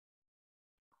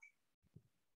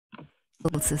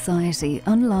Civil society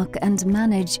unlock and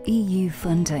manage EU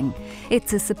funding.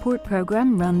 It's a support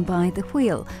programme run by The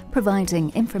Wheel,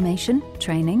 providing information,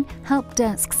 training, help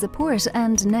desk support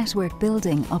and network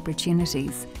building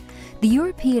opportunities. The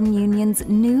European Union's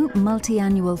new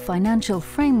multi-annual financial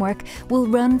framework will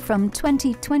run from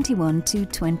 2021 to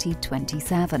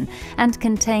 2027 and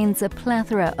contains a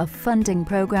plethora of funding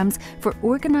programmes for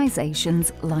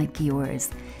organisations like yours.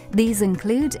 These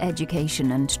include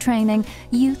education and training,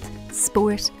 youth,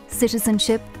 sport,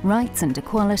 citizenship, rights and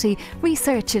equality,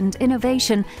 research and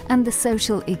innovation, and the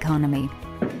social economy.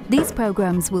 These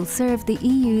programmes will serve the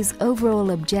EU's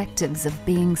overall objectives of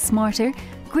being smarter,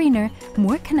 greener,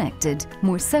 more connected,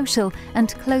 more social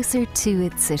and closer to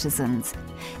its citizens.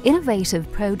 Innovative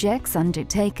projects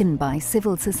undertaken by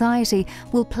civil society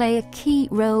will play a key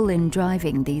role in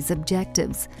driving these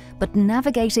objectives, but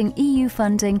navigating EU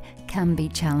funding can be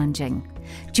challenging.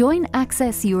 Join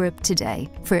Access Europe today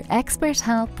for expert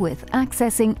help with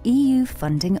accessing EU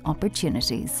funding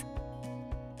opportunities.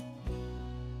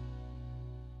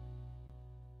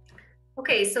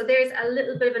 Okay, so there's a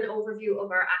little bit of an overview of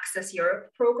our Access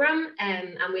Europe programme,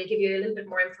 and we'll give you a little bit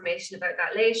more information about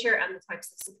that later and the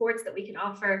types of supports that we can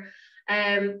offer.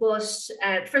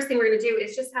 The first thing we're going to do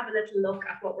is just have a little look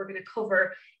at what we're going to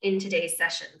cover in today's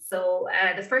session. So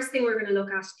the first thing we're going to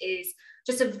look at is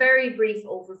just a very brief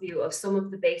overview of some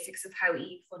of the basics of how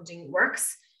EU funding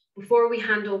works before we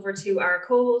hand over to our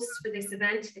co-hosts for this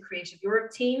event, the Creative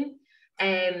Europe team,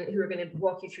 who are going to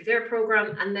walk you through their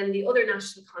programme, and then the other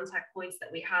national contact points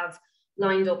that we have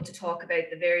lined up to talk about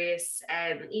the various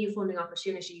EU funding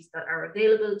opportunities that are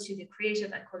available to the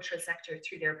creative and cultural sector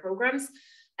through their programmes.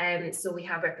 So we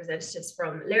have representatives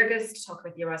from L'Ergus to talk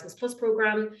about the Erasmus Plus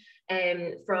programme,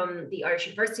 from the Irish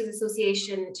Universities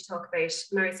Association to talk about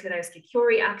Marie-Sklodowska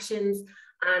Curie actions,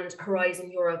 and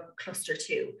Horizon Europe Cluster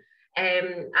 2.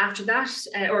 After that,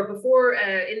 or before,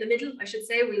 in the middle, I should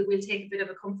say, we'll take a bit of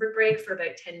a comfort break for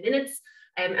about 10 minutes.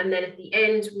 And then at the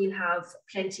end, we'll have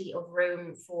plenty of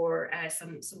room for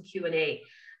some Q&A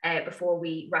before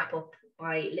we wrap up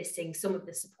by listing some of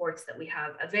the supports that we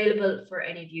have available for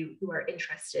any of you who are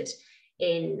interested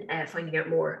in finding out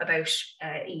more about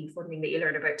EU funding that you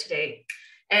learned about today.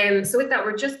 So with that,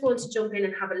 we're just going to jump in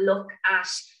and have a look at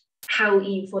how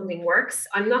EU funding works.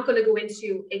 I'm not going to go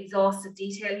into exhaustive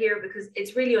detail here because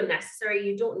it's really unnecessary.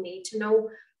 You don't need to know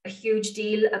a huge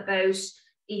deal about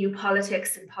EU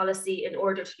politics and policy in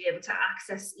order to be able to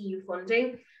access EU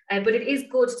funding. But it is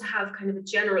good to have kind of a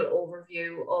general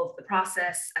overview of the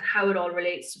process and how it all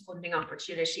relates to funding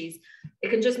opportunities.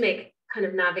 It can just make kind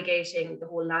of navigating the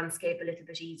whole landscape a little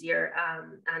bit easier,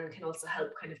 and can also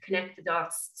help kind of connect the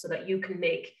dots so that you can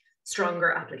make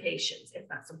stronger applications if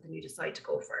that's something you decide to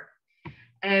go for.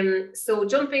 So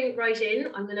jumping right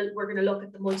in, we're going to look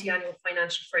at the multi-annual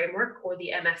financial framework, or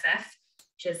the MFF,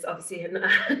 which is obviously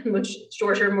a much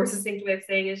shorter, more succinct way of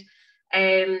saying it.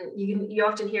 You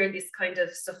often hear this kind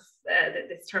of stuff,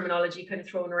 this terminology kind of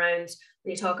thrown around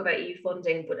when you talk about EU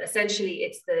funding, but essentially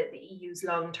it's the EU's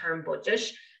long-term budget.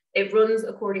 It runs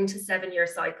according to 7-year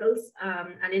cycles,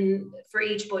 and for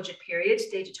each budget period,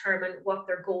 they determine what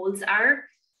their goals are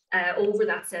over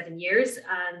that 7 years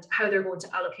and how they're going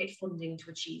to allocate funding to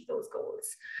achieve those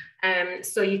goals.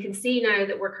 So you can see now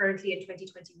that we're currently in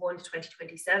 2021 to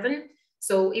 2027.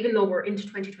 So even though we're into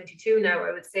 2022 now,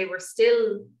 I would say we're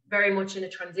still very much in a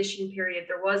transition period.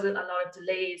 There was a lot of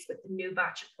delays with the new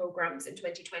batch of programs in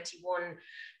 2021.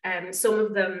 Some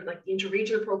of them, like the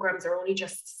interregional programs, are only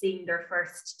just seeing their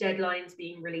first deadlines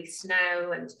being released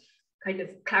now, and kind of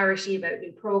clarity about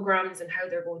new programs and how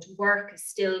they're going to work is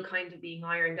still kind of being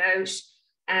ironed out.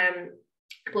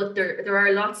 But there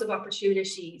are lots of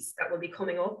opportunities that will be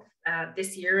coming up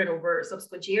this year and over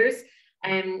subsequent years.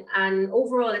 And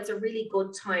overall, it's a really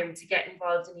good time to get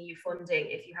involved in EU funding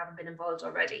if you haven't been involved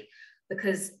already,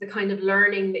 because the kind of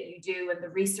learning that you do and the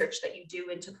research that you do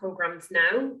into programs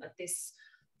now at this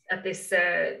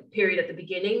period at the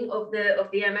beginning of the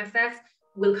MFF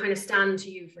will kind of stand to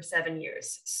you for 7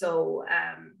 years. So,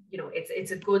 you know,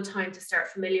 it's a good time to start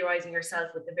familiarizing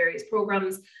yourself with the various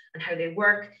programs and how they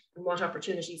work and what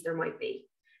opportunities there might be.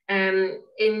 In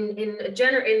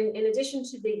addition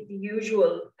to the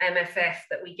usual MFF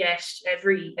that we get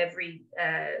every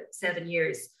 7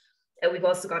 years, we've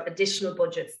also got additional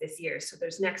budgets this year. So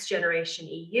there's Next Generation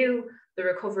EU, the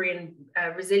Recovery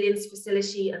and Resilience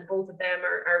Facility, and both of them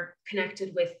are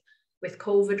connected with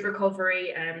COVID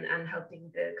recovery and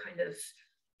helping the kind of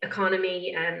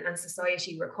economy and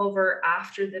society recover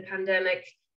after the pandemic.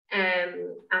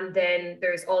 And then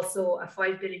there's also a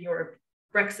 €5 billion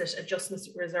Brexit adjustment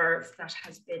reserve that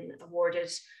has been awarded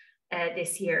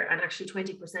this year, and actually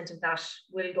 20% of that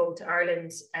will go to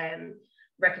Ireland,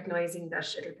 recognising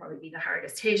that it'll probably be the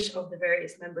hardest hit of the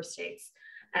various member states.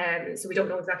 So we don't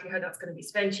know exactly how that's going to be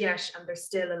spent yet, and there's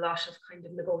still a lot of kind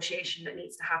of negotiation that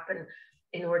needs to happen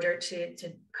in order to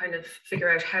kind of figure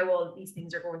out how all of these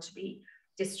things are going to be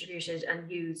distributed and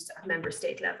used at member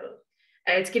state level.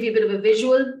 To give you a bit of a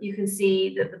visual, you can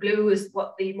see that the blue is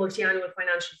what the multi-annual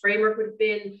financial framework would have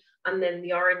been, and then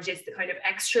the orange is the kind of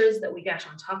extras that we get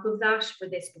on top of that for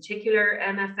this particular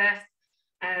MFF.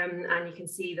 And you can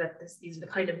see that these are the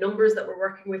kind of numbers that we're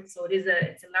working with. So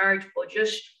it's a large budget.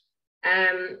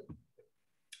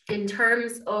 In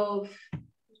terms of,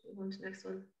 go on to the next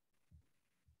one.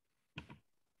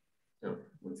 Oh,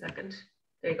 1 second.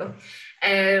 There you go.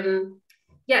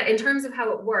 Yeah, in terms of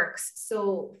how it works,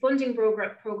 so funding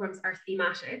programs are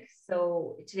thematic.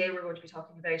 So today we're going to be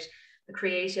talking about the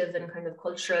creative and kind of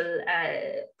cultural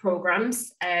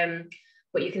programs.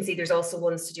 But you can see there's also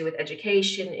ones to do with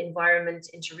education, environment,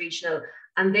 interregional,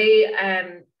 and they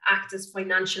act as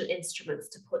financial instruments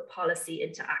to put policy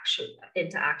into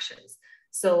actions.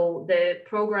 So the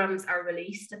programs are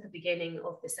released at the beginning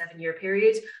of the 7-year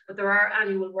period, but there are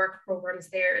annual work programs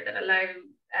there that allow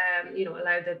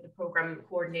the program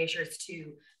coordinators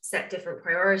to set different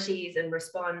priorities and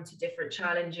respond to different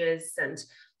challenges and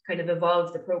kind of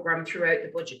evolve the program throughout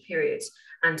the budget period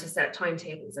and to set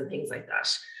timetables and things like that.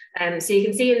 So you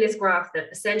can see in this graph that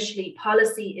essentially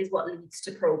policy is what leads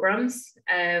to programs.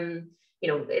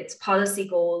 It's policy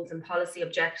goals and policy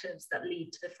objectives that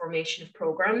lead to the formation of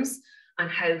programs and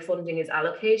how funding is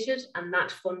allocated, and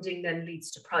that funding then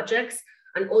leads to projects.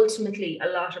 And ultimately, a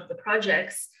lot of the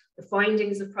projects, the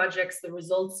findings of projects, the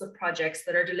results of projects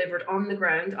that are delivered on the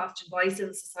ground, often by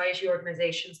civil society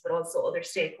organizations, but also other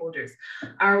stakeholders,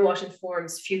 are what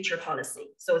informs future policy.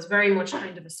 So it's very much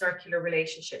kind of a circular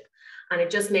relationship. And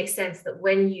it just makes sense that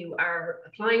when you are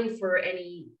applying for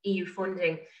any EU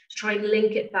funding, to try and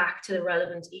link it back to the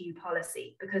relevant EU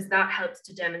policy, because that helps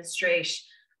to demonstrate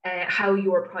how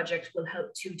your project will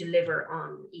help to deliver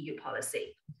on EU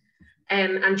policy.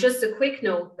 And just a quick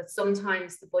note that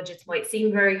sometimes the budgets might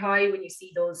seem very high when you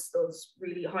see those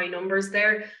really high numbers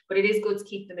there, but it is good to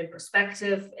keep them in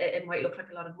perspective. It might look like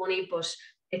a lot of money, but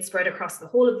it's spread across the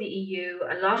whole of the EU.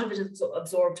 A lot of it is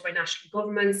absorbed by national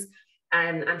governments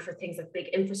and for things like big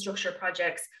infrastructure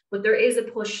projects. But there is a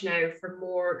push now for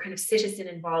more kind of citizen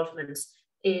involvement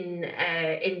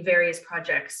in various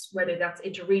projects, whether that's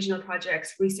interregional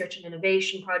projects, research and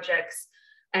innovation projects,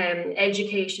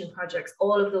 education projects,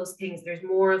 all of those things. There's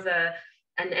more of an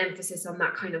emphasis on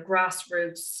that kind of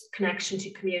grassroots connection to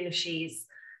communities,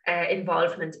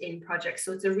 involvement in projects.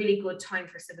 So it's a really good time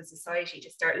for civil society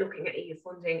to start looking at EU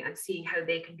funding and seeing how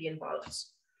they can be involved.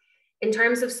 In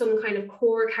terms of some kind of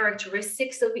core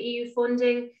characteristics of EU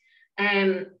funding,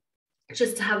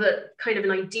 just to have a kind of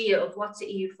an idea of what the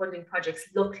EU funding projects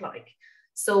look like.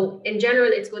 So in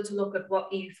general, it's good to look at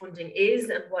what EU funding is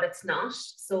and what it's not.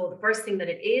 So the first thing that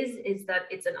it is that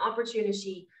it's an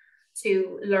opportunity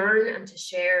to learn and to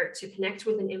share, to connect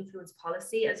with and influence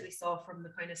policy, as we saw from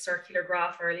the kind of circular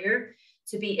graph earlier,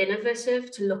 to be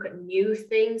innovative, to look at new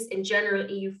things. In general,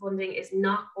 EU funding is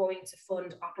not going to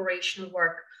fund operational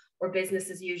work or business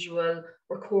as usual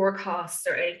or core costs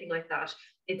or anything like that.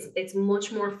 It's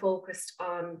much more focused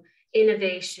on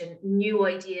innovation, new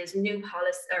ideas, new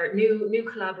policy, or new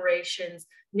collaborations,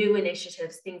 new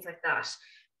initiatives, things like that.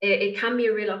 It can be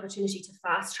a real opportunity to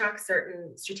fast track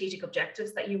certain strategic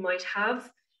objectives that you might have,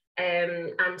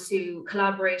 and to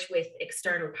collaborate with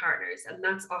external partners. And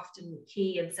that's often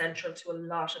key and central to a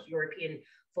lot of European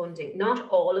funding. Not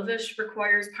all of it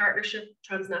requires partnership,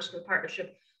 transnational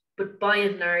partnership, but by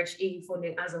and large, EU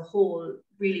funding as a whole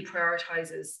really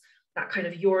prioritizes that kind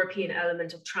of European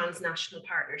element of transnational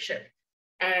partnership.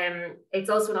 It's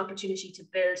also an opportunity to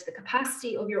build the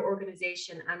capacity of your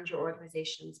organization and your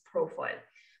organization's profile.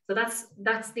 So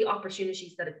that's the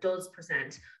opportunities that it does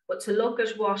present. But to look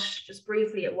at just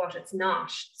briefly at what it's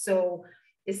not. So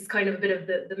this is kind of a bit of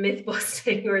the myth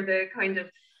busting, or the kind of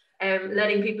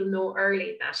letting people know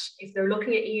early that if they're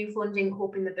looking at EU funding,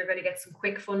 hoping that they're going to get some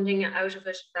quick funding out of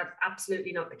it, that's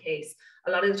absolutely not the case.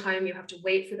 A lot of the time you have to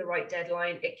wait for the right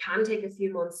deadline. It can take a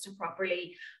few months to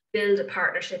properly build a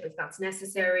partnership if that's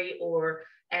necessary, or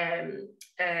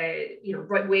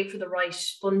wait for the right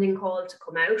funding call to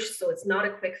come out. So it's not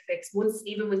a quick fix.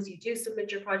 Even once you do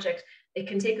submit your project, it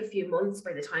can take a few months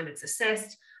by the time it's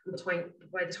assessed, and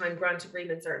by the time grant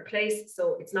agreements are in place.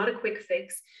 So it's not a quick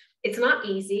fix. It's not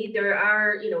easy. There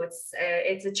are,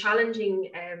 it's a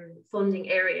challenging funding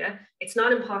area. It's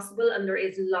not impossible, and there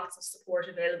is lots of support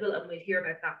available, and we'll hear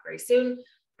about that very soon.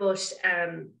 But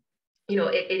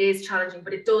it is challenging,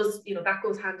 but it does, that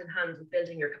goes hand in hand with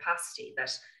building your capacity.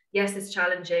 That yes, it's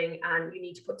challenging and you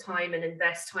need to put time and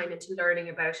invest time into learning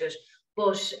about it,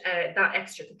 but that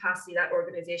extra capacity, that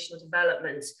organizational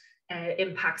development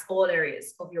impacts all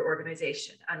areas of your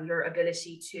organization and your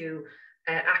ability to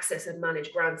access and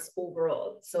manage grants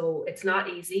overall. So it's not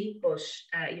easy, but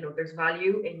there's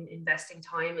value in investing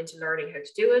time into learning how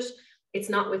to do it. It's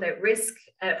not without risk.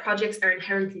 Projects are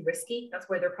inherently risky. That's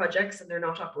why they're projects and they're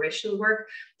not operational work.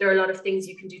 There are a lot of things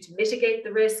you can do to mitigate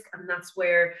the risk, and that's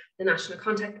where the national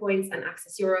contact points and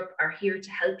Access Europe are here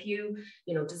to help you.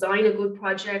 Design a good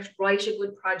project, write a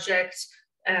good project,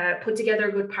 put together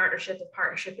a good partnership if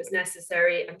partnership is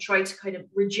necessary, and try to kind of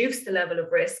reduce the level of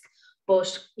risk.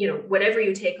 But whenever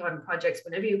you take on projects,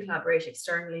 whenever you collaborate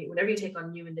externally, whenever you take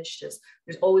on new initiatives,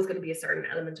 there's always going to be a certain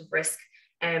element of risk.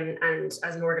 And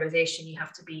as an organization, you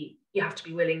have to be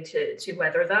willing to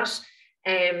weather that.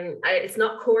 It's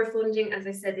not core funding. As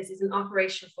I said, this isn't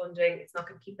operational funding. It's not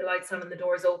going to keep the lights on and the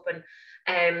doors open.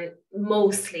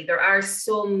 Mostly, there are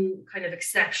some kind of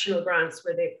exceptional grants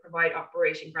where they provide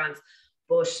operating grants.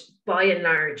 But by and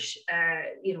large,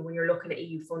 when you're looking at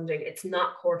EU funding, it's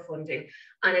not core funding,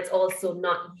 and it's also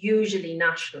not usually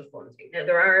national funding. Now,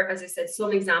 there are, as I said,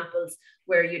 some examples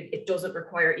where it doesn't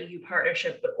require EU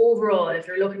partnership, but overall, if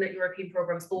you're looking at European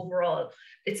programs overall,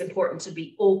 it's important to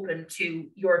be open to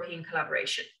European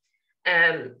collaboration.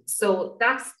 So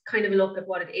that's kind of a look at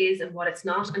what it is and what it's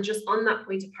not. And just on that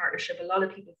point of partnership, a lot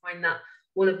of people find that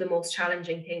one of the most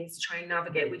challenging things to try and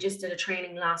navigate. We just did a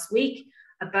training last week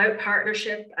about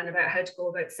partnership and about how to go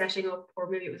about setting up, or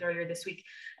maybe it was earlier this week,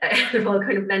 they're all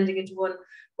kind of blending into one,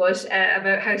 but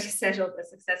about how to set up a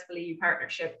successful EU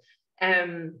partnership.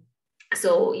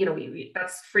 So,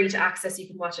 that's free to access. You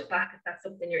can watch it back if that's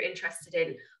something you're interested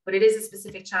in, but it is a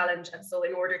specific challenge. And so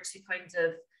in order to kind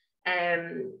of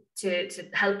to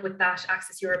help with that,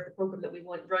 Access Europe, the program that we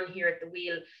run here at the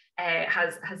Wheel,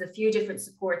 has a few different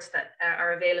supports that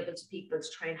are available to people to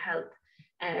try and help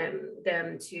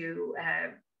them to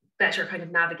better kind of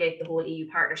navigate the whole EU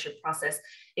partnership process,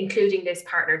 including this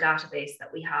partner database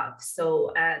that we have.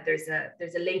 So there's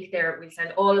a link there. We'll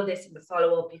send all of this in the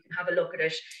follow-up. You can have a look at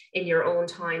it in your own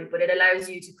time, but it allows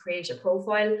you to create a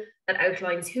profile that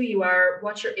outlines who you are,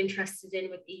 what you're interested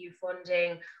in with EU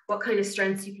funding, what kind of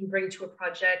strengths you can bring to a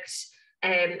project.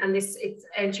 And it's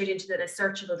entered into a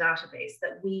searchable database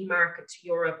that we market to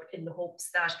Europe in the hopes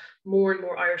that more and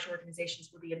more Irish organisations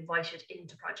will be invited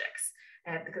into projects,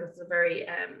 because it's a very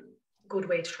good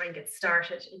way to try and get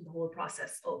started in the whole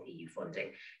process of EU funding,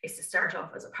 is to start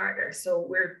off as a partner. So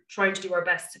we're trying to do our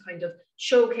best to kind of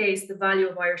showcase the value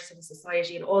of Irish civil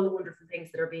society and all the wonderful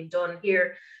things that are being done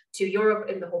here to Europe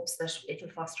in the hopes that it will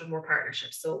foster more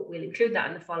partnerships. So we'll include that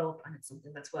in the follow-up, and it's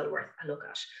something that's well worth a look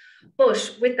at.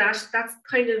 But with that, that's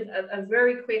kind of a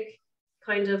very quick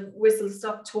kind of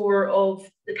whistle-stop tour of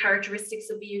the characteristics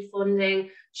of EU funding,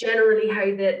 generally how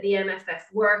the MFF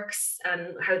works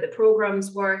and how the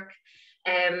programs work,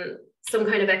 some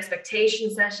kind of expectation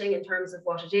setting in terms of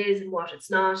what it is and what it's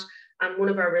not, and one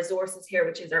of our resources here,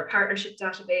 which is our partnership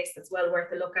database, that's well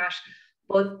worth a look at.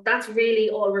 But that's really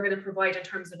all we're going to provide in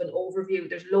terms of an overview.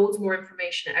 There's loads more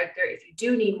information out there if you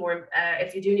do need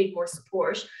more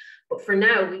support. But for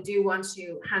now, we do want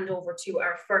to hand over to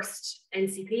our first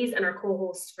NCPs and our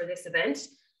co-hosts for this event,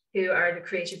 who are the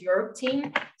Creative Europe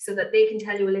team, so that they can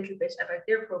tell you a little bit about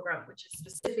their program, which is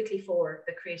specifically for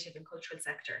the creative and cultural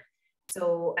sector.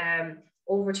 So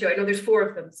over to you. I know there's 4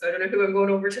 of them, so I don't know who I'm going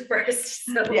over to first.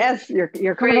 So. Yes,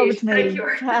 you're coming over to me. Thank you.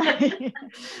 Hi.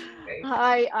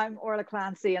 Hi, I'm Orla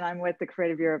Clancy and I'm with the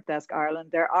Creative Europe Desk Ireland.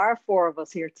 There are 4 of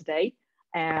us here today.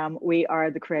 We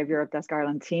are the Creative Europe Desk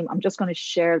Ireland team. I'm just going to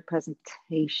share the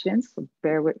presentation, so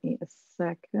bear with me a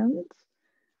second.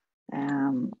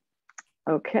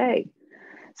 Okay.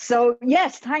 So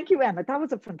yes, thank you, Emma. That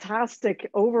was a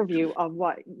fantastic overview of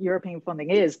what European funding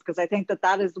is, because I think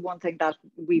that is the one thing that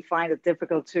we find it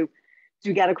difficult to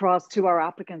get across to our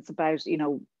applicants about.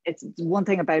 It's one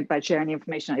thing about sharing the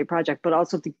information on your project, but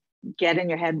also to get in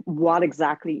your head what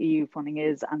exactly EU funding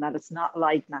is, and that it's not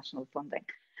like national funding.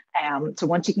 So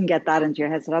once you can get that into your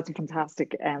head, so that's a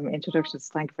fantastic introduction.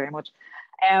 So thank you very much.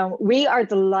 We are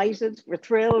delighted, we're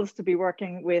thrilled to be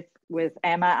working with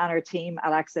Emma and her team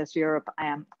at Access Europe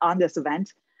on this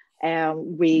event.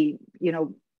 We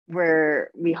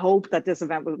hope that this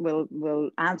event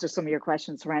will answer some of your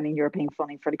questions surrounding European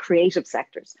funding for the creative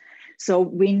sectors. So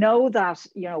we know that,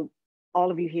 all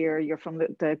of you here, you're from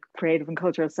the creative and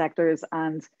cultural sectors,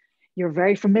 and you're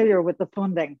very familiar with the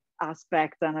funding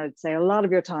aspect. And I'd say a lot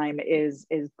of your time is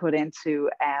put into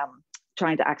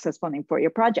trying to access funding for your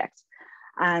projects.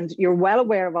 And you're well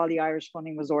aware of all the Irish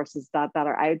funding resources that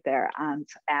are out there. And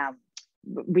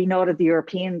we know that the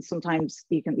European, sometimes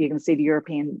you can see the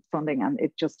European funding and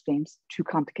it just seems too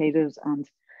complicated and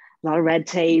a lot of red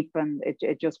tape, and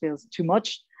it just feels too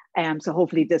much. So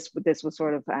hopefully this will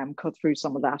sort of cut through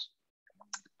some of that.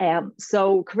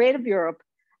 So Creative Europe,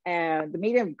 the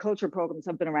media and culture programs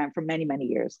have been around for many, many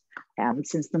years,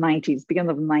 since the 90s,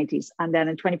 beginning of the 90s. And then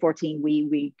in 2014,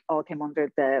 we all came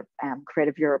under the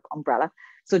Creative Europe umbrella.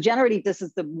 So generally, this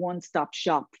is the one-stop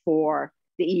shop for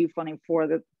the EU funding for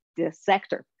the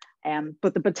sector.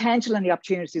 But the potential and the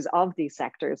opportunities of these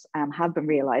sectors have been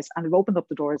realised and have opened up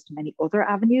the doors to many other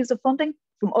avenues of funding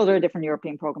from other different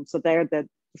European programs. So they're the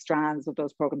strands of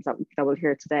those programs that we'll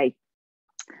hear today.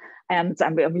 And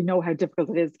we know how difficult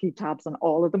it is to keep tabs on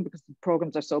all of them because the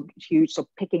programs are so huge. So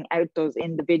picking out those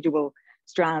individual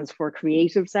strands for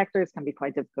creative sectors can be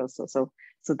quite difficult. So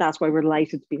that's why we're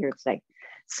delighted to be here today.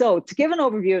 So to give an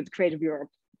overview of the Creative Europe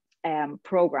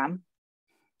program,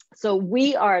 so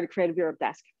we are the Creative Europe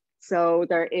desk. So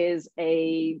there is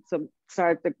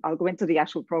I'll go into the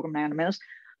actual program now in a minute,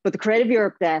 but the Creative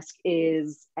Europe desk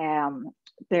is,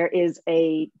 there is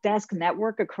a desk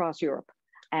network across Europe.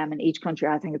 In each country,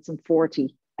 I think it's in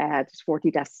 40, there's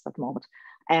 40 desks at the moment.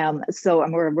 And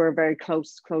we're a very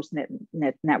close-knit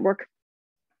network.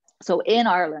 So in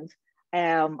Ireland,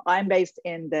 I'm based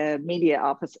in the media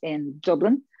office in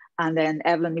Dublin, and then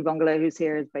Evelyn Nivongala, who's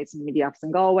here, is based in the media office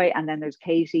in Galway, and then there's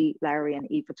Katie, Larry, and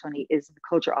Aoife Tunney is in the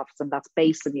culture office, and that's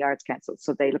based in the Arts Council.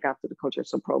 So they look after the culture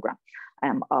program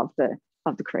of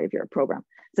the Creative Europe program.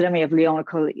 So then we have Leona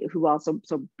Cully, who also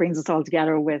brings us all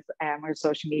together with our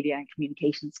social media and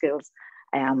communication skills.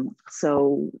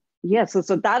 So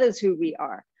that is who we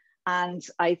are. And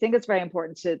I think it's very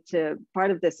important to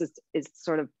part of this is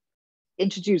sort of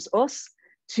introduce us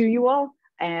to you all.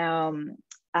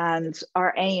 And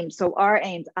our aims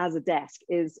as a desk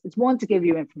is one, to give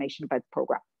you information about the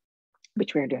program,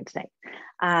 which we're doing today.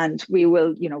 And we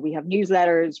will, we have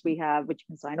newsletters, which you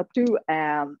can sign up to,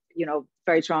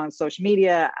 very strong social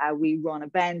media. We run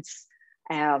events.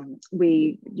 A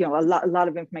lot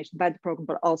of information about the program,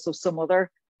 but also some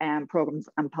other programs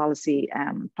and policy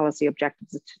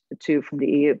objectives too from the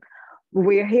EU.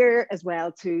 We're here as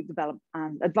well to develop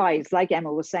and advise, like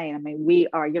Emma was saying. I mean,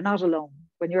 you're not alone.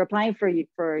 When you're applying for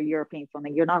European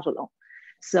funding, you're not alone.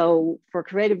 So for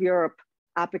Creative Europe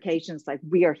applications, like,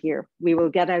 we are here. We will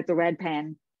get out the red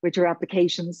pen with your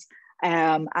applications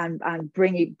and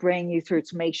bring you through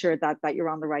to make sure that you're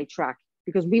on the right track,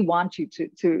 because we want you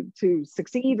to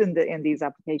succeed in these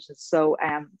applications. So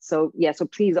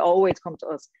please always come to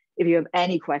us if you have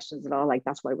any questions at all. Like,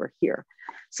 that's why we're here.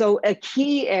 So a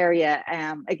key area,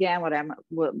 again, what Emma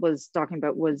was talking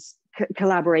about was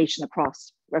collaboration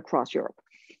across Europe.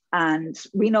 And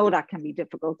we know that can be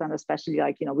difficult, and especially,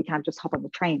 like, we can't just hop on the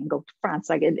train and go to France.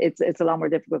 Like, it's a lot more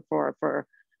difficult for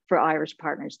Irish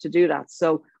partners to do that.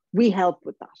 So we help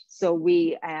with that. So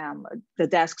the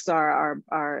desks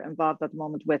are involved at the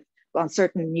moment on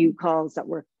certain new calls that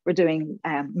we're doing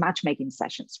matchmaking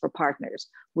sessions for partners.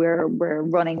 We're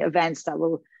running events that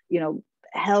will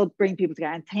help bring people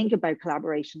together and think about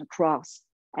collaboration across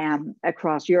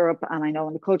Europe. And I know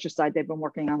on the culture side, they've been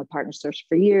working on the partner search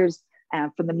for years.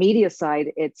 From the media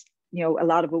side, it's, a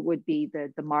lot of it would be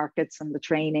the markets and the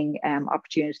training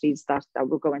opportunities that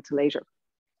we'll go into later.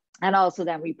 And also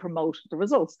then we promote the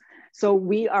results. So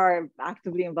we are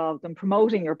actively involved in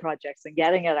promoting your projects and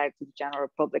getting it out to the general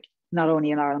public, not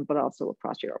only in Ireland, but also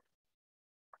across Europe.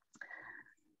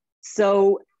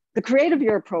 So the Creative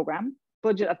Europe program,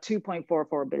 budget of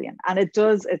 2.44 billion. And it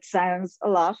sounds a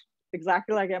lot,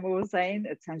 exactly like Emma was saying,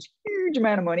 it sounds a huge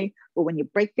amount of money, but when you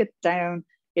break it down,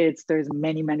 there's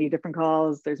many different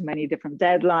calls, there's many different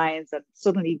deadlines, and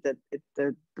suddenly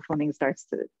the funding starts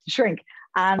to shrink.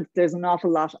 And there's an awful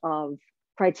lot of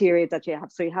criteria that you have.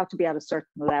 So you have to be at a certain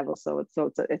level. So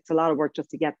it's a lot of work just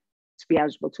to get to be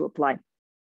eligible to apply.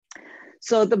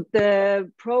 So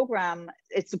the program,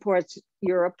 it supports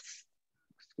Europe's,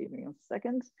 excuse me a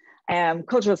second,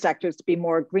 cultural sectors to be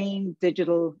more green,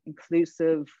 digital,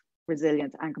 inclusive,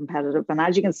 resilient, and competitive. And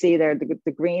as you can see there,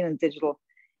 the green and digital,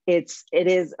 it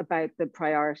is about the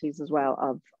priorities as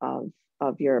well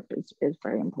of Europe is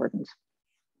very important.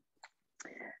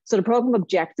 So the program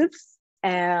objectives,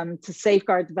 to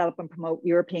safeguard, develop, and promote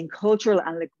European cultural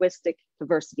and linguistic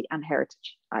diversity and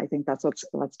heritage. I think that's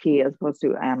what's key, as opposed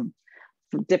to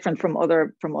different from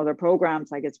other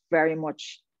programs. Like, it's very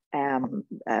much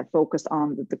focused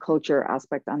on the culture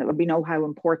aspect, and we know how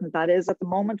important that is at the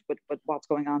moment with what's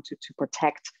going on to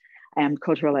protect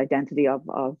cultural identity of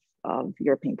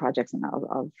European projects and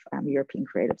of European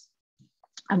creatives.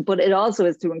 But it also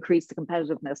is to increase the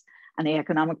competitiveness and the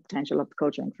economic potential of the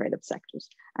culture and creative sectors,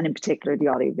 and in particular the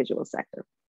audiovisual sector.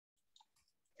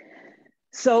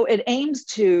 So it aims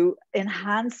to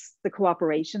enhance the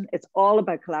cooperation. It's all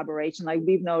about collaboration. Like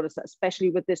we've noticed, especially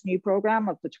with this new program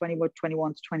of the 21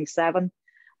 to 27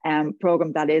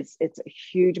 program, that it's a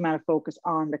huge amount of focus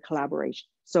on the collaboration.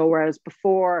 So whereas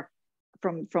before,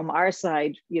 from our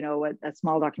side, you know, a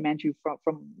small documentary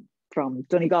from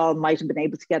Donegal might have been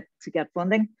able to get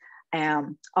funding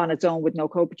on its own with no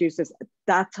co-producers,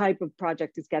 that type of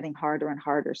project is getting harder and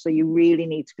harder. So you really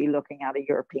need to be looking at a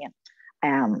European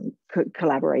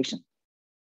collaboration.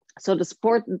 So to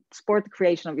support the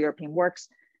creation of European works,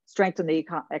 strengthen the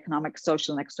economic,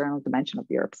 social, and external dimension of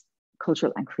Europe's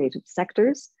cultural and creative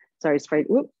sectors. Sorry, it's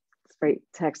very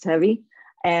text heavy.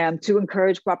 To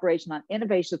encourage cooperation on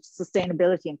innovation,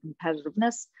 sustainability, and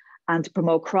competitiveness, and to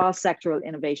promote cross-sectoral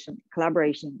innovation,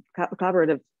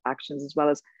 collaborative actions, as well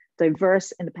as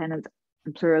diverse, independent,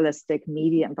 and pluralistic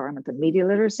media environment and media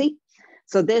literacy.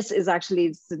 So this is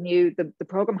actually the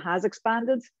program has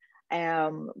expanded.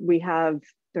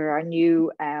 There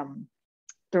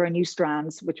are new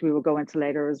strands, which we will go into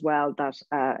later as well, that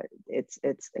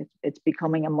it's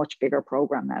becoming a much bigger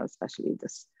program now, especially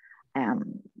this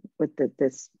with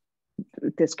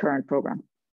this current program.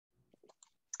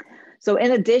 So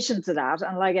in addition to that,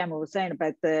 and like Emma was saying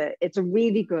about it's a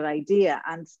really good idea,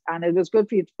 and it was good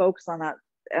for you to focus on that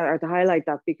or to highlight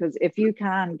that, because if you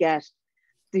can get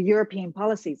the European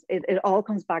policies, it all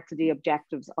comes back to the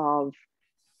objectives of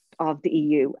the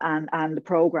EU and the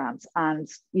programs, and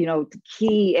you know, the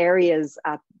key areas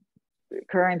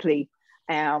currently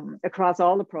across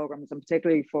all the programs, and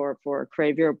particularly for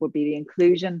Creative Europe, would be the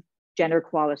inclusion, gender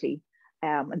equality,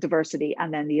 and diversity,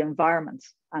 and then the environment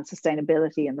and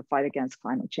sustainability and the fight against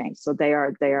climate change. So they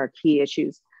are key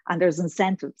issues, and there's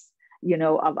incentives, you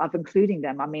know, of including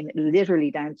them. I mean, literally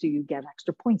down to you get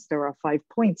extra points. There are 5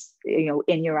 points, you know,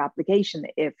 in your application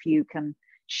if you can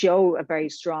show a very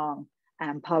strong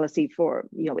policy for,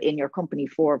 you know, in your company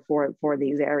for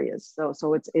these areas.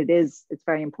 So it's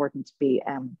very important to be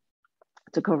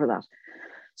to cover that.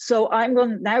 So I'm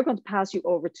now going to pass you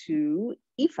over to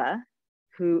Aoife,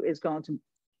 who is going to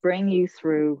bring you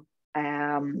through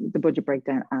the budget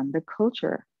breakdown and the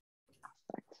culture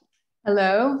aspect.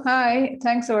 Hello, hi,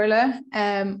 thanks Orla.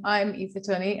 I'm Aoife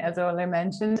Tunney, as Orla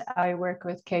mentioned. I work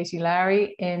with Katie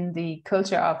Larry in the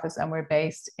Culture Office, and we're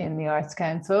based in the Arts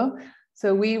Council.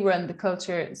 So we run the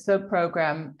culture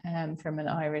sub-programme from an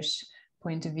Irish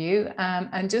point of view.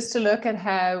 And just to look at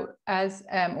how, as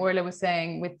Orla was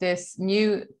saying, with this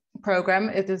new programme,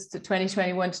 it is the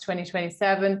 2021 to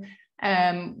 2027,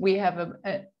 we have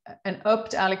an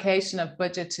upped allocation of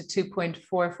budget to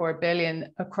 2.44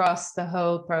 billion across the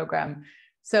whole programme.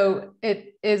 So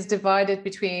it is divided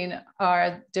between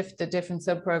the different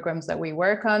sub-programmes that we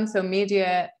work on. So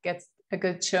media gets a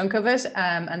good chunk of it,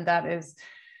 and that is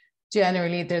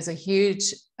generally, there's a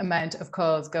huge amount of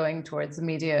calls going towards the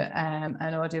media and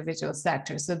audiovisual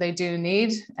sector. So they do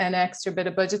need an extra bit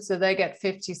of budget. So they get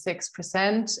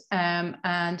 56%, and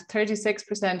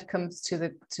 36% comes to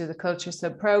the culture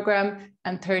sub-programme,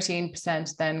 and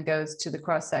 13% then goes to the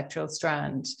cross-sectoral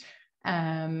strand.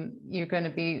 You're going to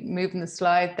be moving the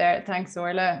slide there. Thanks,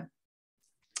 Orla.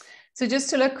 So just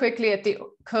to look quickly at the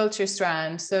culture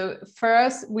strand. So for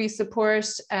us, we support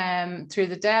through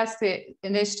the desk the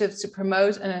initiatives to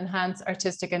promote and enhance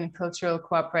artistic and cultural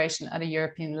cooperation at a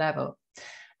European level.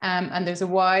 And there's a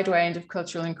wide range of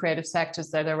cultural and creative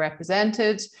sectors that are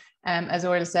represented. As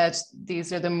Orla said,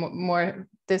 these are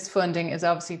this funding is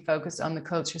obviously focused on the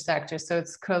culture sector. So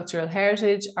it's cultural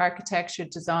heritage, architecture,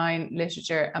 design,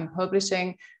 literature and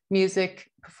publishing,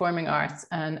 music, performing arts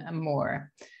and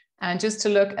more. And just to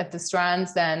look at the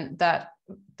strands then that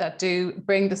do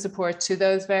bring the support to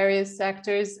those various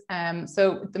sectors.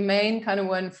 So the main kind of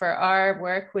one for our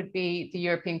work would be the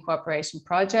European cooperation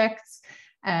projects.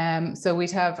 So we'd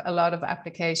have a lot of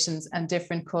applications and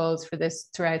different calls for this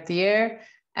throughout the year.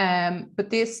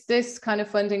 But this kind of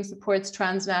funding supports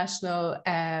transnational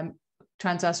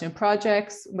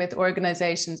projects with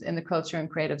organizations in the culture and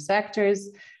creative sectors,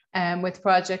 with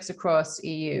projects across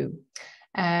EU.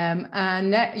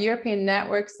 And European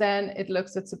networks, then it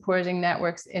looks at supporting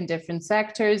networks in different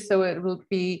sectors. So it will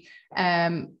be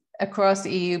across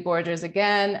the EU borders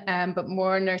again, but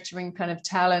more nurturing kind of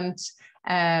talent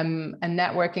and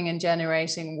networking and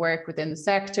generating work within the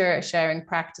sector, sharing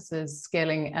practices,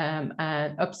 skilling and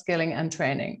upskilling and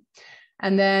training.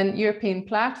 And then European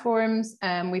platforms,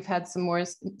 we've had some more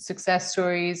success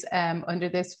stories under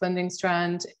this funding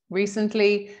strand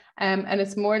recently. And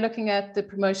it's more looking at the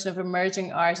promotion of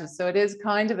emerging artists. So it is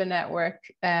kind of a network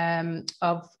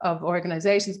of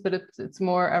organizations, but it's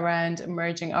more around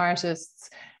emerging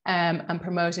artists and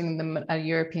promoting them at a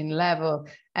European level,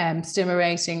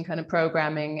 stimulating kind of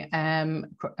programming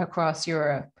across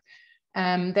Europe.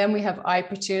 Then we have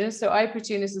iPortunis. So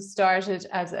iPortunis has started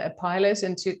as a pilot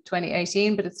in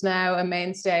 2018, but it's now a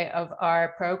mainstay of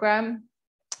our program.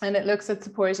 And it looks at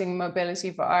supporting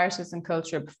mobility for artists and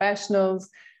cultural professionals,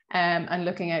 and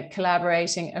looking at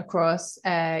collaborating across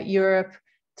Europe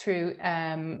through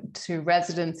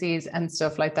residencies and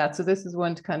stuff like that. So this is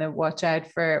one to kind of watch out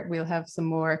for. We'll have some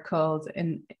more calls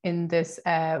in this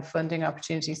funding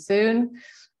opportunity soon.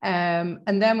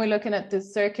 And then we're looking at the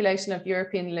circulation of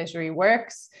European literary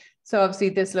works. So obviously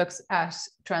this looks at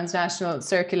transnational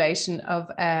circulation of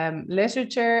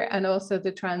literature, and also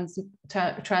the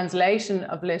translation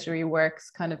of literary works,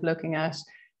 kind of looking at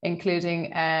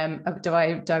including a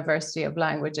diversity of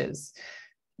languages.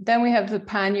 Then we have the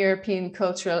pan-European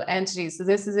cultural entities. So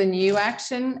this is a new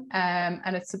action,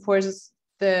 and it supports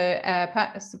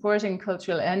supporting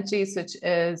cultural entities such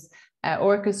as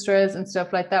orchestras and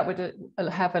stuff like that would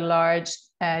have a large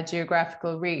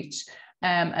geographical reach.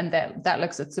 And that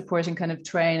looks at supporting kind of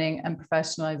training and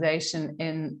professionalization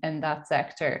in that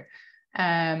sector.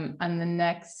 And the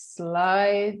next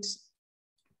slide.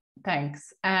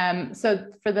 Thanks. So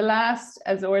for the last,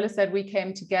 as Orla said, we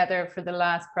came together for the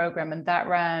last program, and that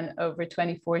ran over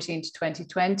 2014 to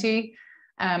 2020.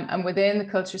 And within the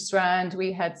culture strand,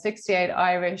 we had 68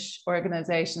 Irish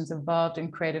organizations involved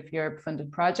in Creative Europe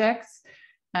funded projects.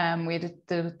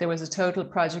 There was a total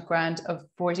project grant of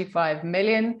 45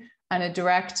 million and a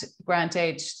direct grant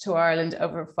aid to Ireland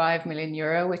over 5 million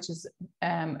euro, which is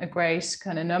a great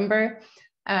kind of number.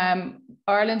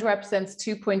 Ireland represents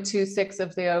 2.26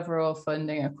 of the overall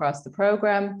funding across the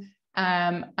programme,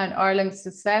 and Ireland's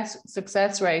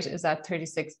success rate is at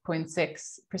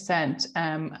 36.6%,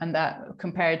 and that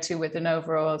compared to with an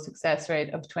overall success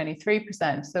rate of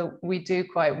 23%. So we do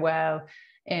quite well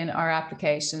in our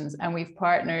applications, and we've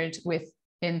partnered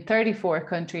in 34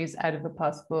 countries out of a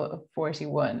possible of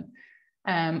 41.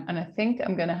 And I think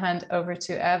I'm going to hand over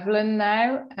to Evelyn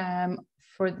now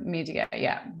for the media.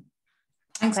 Yeah.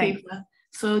 Thanks, Eva.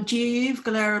 So, Jeev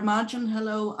Galera Imagine,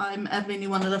 hello, I'm Evelyn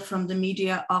Iwanada from the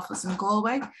Media Office in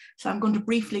Galway. So I'm going to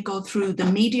briefly go through the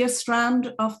media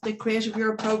strand of the Creative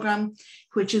Europe programme,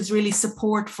 which is really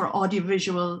support for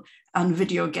audiovisual and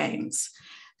video games.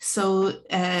 So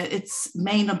its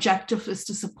main objective is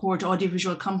to support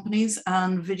audiovisual companies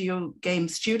and video game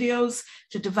studios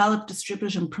to develop,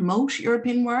 distribute and promote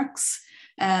European works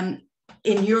in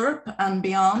Europe and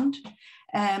beyond.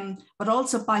 But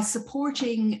also by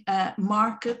supporting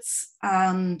markets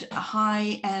and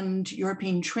high-end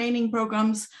European training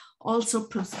programs, also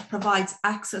provides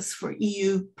access for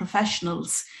EU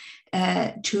professionals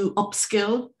to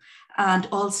upskill and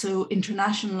also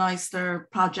internationalize their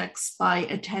projects by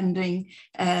attending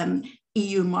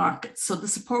EU markets. So the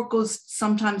support goes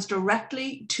sometimes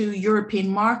directly to European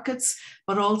markets,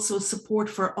 but also support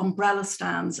for umbrella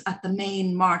stands at the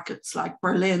main markets like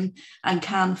Berlin and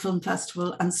Cannes Film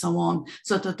Festival and so on,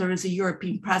 so that there is a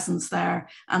European presence there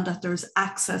and that there's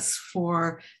access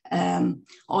for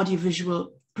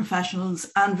audiovisual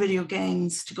professionals and video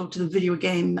games to go to the video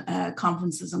game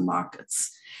conferences and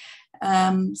markets.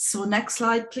 So next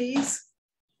slide, please.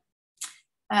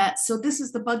 So this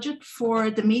is the budget for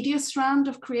the media strand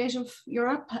of Creative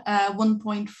Europe,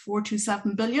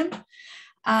 1.427 billion.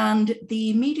 And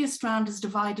the media strand is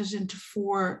divided into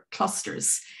 4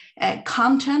 clusters.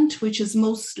 Content, which is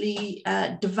mostly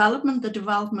the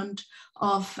development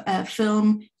of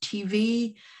film,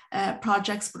 TV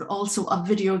projects, but also of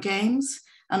video games,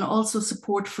 and also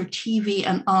support for TV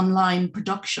and online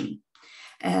production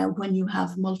when you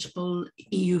have multiple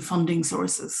EU funding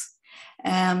sources.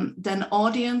 Then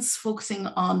audience, focusing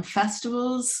on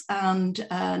festivals and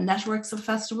networks of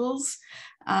festivals.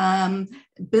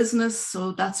 Business,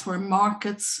 so that's where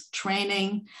markets,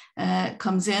 training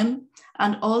comes in.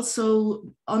 And also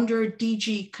under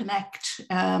DG Connect,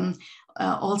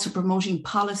 also promoting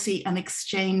policy and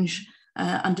exchange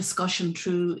and discussion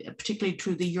particularly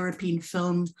through the European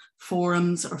film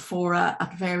forums or fora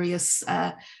at various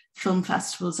film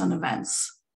festivals and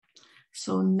events.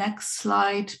 So next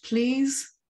slide,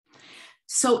 please.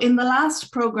 So in the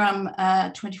last program,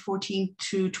 2014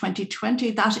 to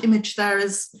 2020, that image there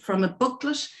is from a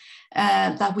booklet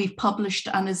that we've published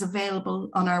and is available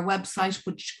on our website,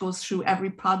 which goes through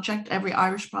every project, every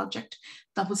Irish project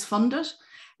that was funded.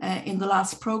 in the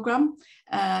last programme.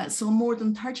 So more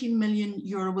than €13 million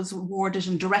was awarded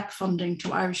in direct funding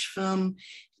to Irish film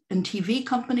and TV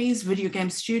companies, video game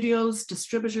studios,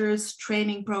 distributors,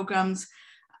 training programmes,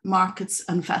 markets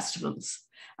and festivals.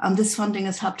 And this funding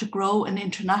has helped to grow and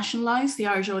internationalise the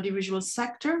Irish audiovisual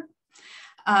sector.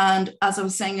 And as I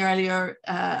was saying earlier,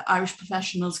 Irish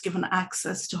professionals given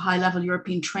access to high-level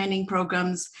European training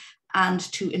programmes and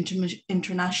to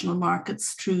international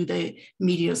markets through the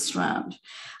media strand.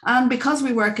 And because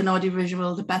we work in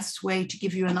audiovisual, the best way to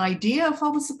give you an idea of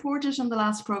what was supported in the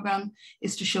last programme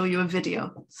is to show you a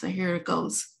video. So here it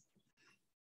goes.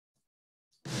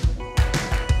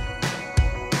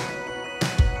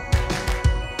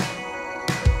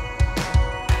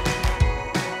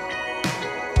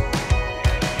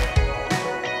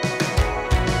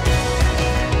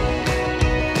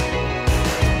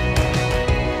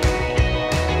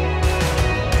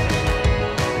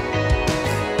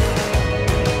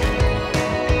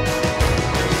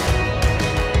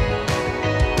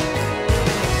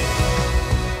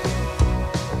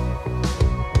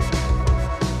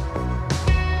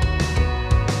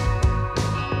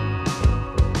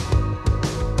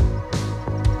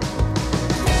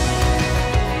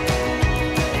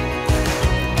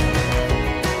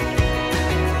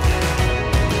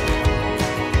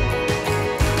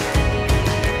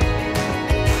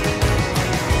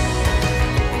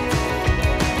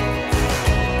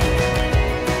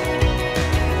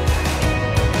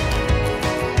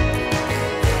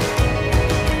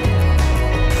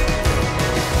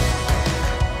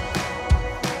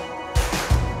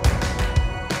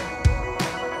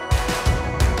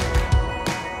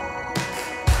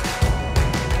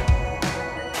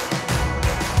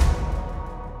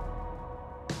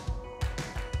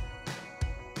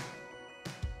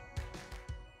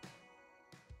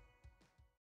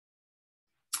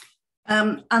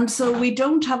 And so we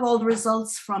don't have all the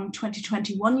results from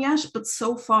 2021 yet, but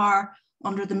so far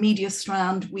under the media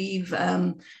strand, we've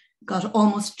got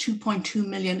almost 2.2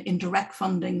 million in direct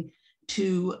funding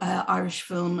to Irish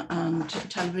film and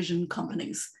television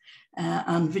companies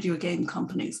and video game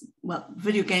companies. Well,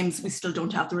 video games, we still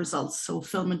don't have the results. So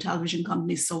film and television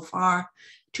companies so far,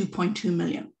 2.2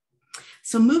 million.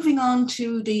 So moving on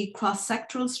to the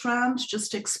cross-sectoral strand,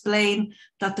 just to explain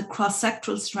that the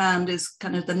cross-sectoral strand is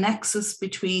kind of the nexus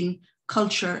between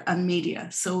culture and media.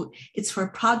 So it's for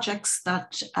projects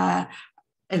that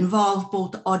involve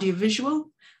both audiovisual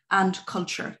and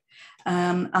culture.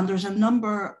 And there's a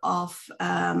number of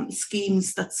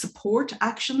schemes that support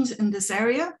actions in this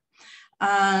area.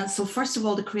 So first of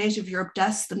all, the Creative Europe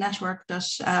Desk, the network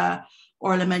that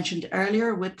Orla mentioned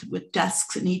earlier with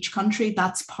desks in each country,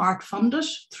 that's part funded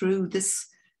through this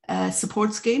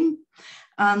support scheme.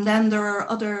 And then there are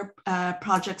other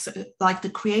projects like the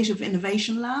Creative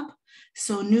Innovation Lab,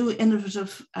 so new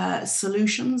innovative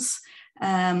solutions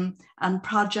and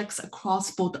projects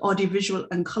across both audiovisual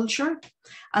and culture.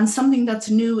 And something that's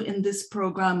new in this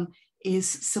programme is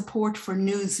support for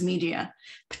news media,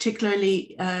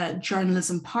 particularly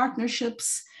journalism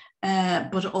partnerships,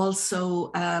 but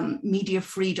also media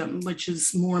freedom, which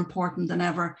is more important than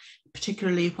ever,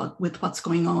 particularly with what's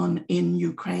going on in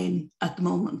Ukraine at the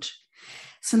moment.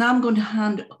 So now I'm going to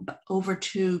hand over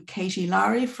to Katie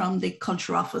Lowry from the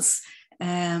Culture Office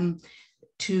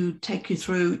to take you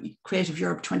through Creative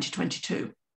Europe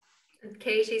 2022.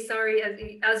 Katie, sorry,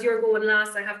 as you're going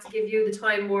last, I have to give you the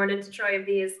time warning to try and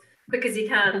be as quick as you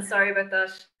can. Sorry about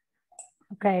that.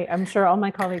 Okay, I'm sure all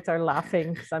my colleagues are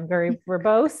laughing because I'm very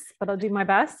verbose, but I'll do my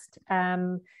best.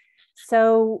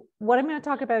 So what I'm going to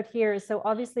talk about here is, so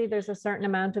obviously there's a certain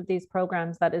amount of these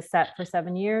programs that is set for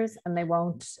 7 years and they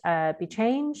won't be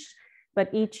changed, but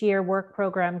each year work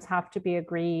programs have to be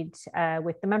agreed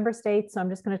with the member states. So I'm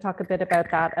just going to talk a bit about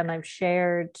that, and I've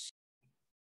shared.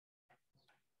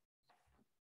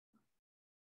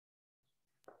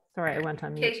 Sorry, I went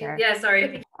on mute there. Yeah,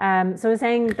 sorry. So I was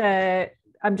saying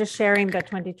I'm just sharing the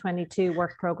 2022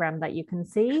 work program that you can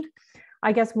see.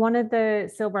 I guess one of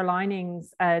the silver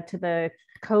linings to the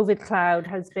COVID cloud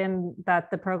has been that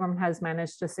the program has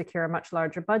managed to secure a much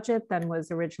larger budget than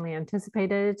was originally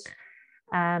anticipated.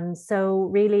 So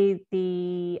really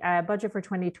the budget for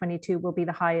 2022 will be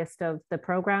the highest of the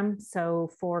program.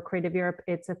 So for Creative Europe,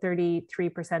 it's a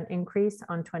 33% increase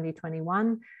on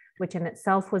 2021, which in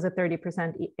itself was a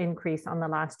 30% increase on the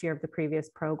last year of the previous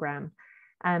program.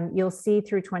 You'll see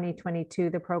through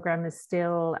 2022, the program is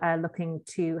still looking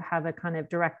to have a kind of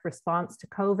direct response to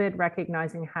COVID,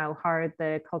 recognizing how hard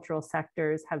the cultural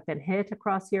sectors have been hit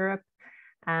across Europe.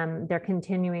 They're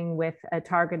continuing with a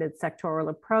targeted sectoral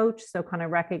approach, so kind of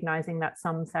recognizing that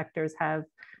some sectors have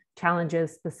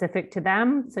challenges specific to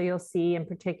them. So you'll see in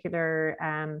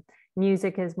particular,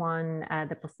 music is one,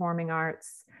 the performing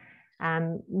arts.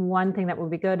 One thing that will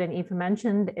be good, and Aoife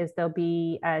mentioned, is there'll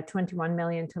be 21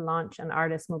 million to launch an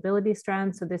artist mobility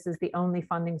strand. So this is the only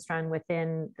funding strand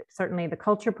within certainly the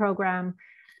culture program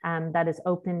that is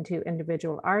open to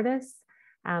individual artists.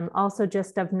 Also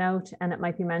just of note, and it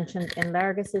might be mentioned in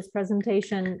Largis's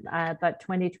presentation, but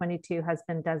 2022 has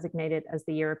been designated as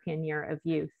the European Year of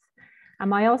Youth.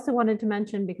 I also wanted to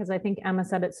mention, because I think Emma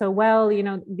said it so well, you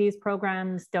know, these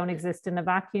programs don't exist in a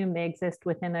vacuum. They exist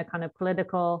within a kind of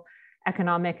political,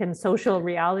 economic and social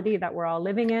reality that we're all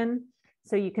living in.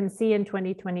 So you can see in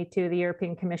 2022, the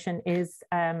European Commission is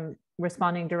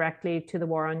responding directly to the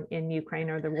war in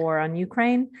Ukraine, or the war on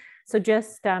Ukraine. So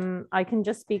just, I can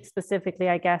just speak specifically,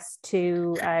 I guess,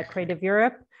 to Creative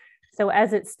Europe. So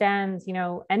as it stands, you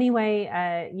know,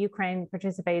 anyway, Ukraine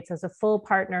participates as a full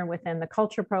partner within the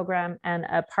culture program and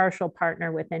a partial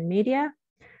partner within media.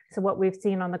 So what we've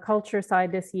seen on the culture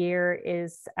side this year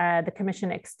is the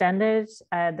Commission extended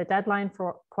the deadline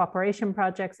for cooperation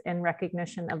projects in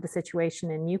recognition of the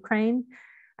situation in Ukraine.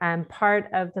 Part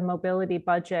of the mobility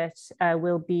budget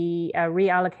will be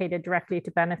reallocated directly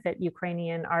to benefit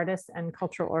Ukrainian artists and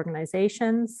cultural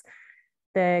organizations.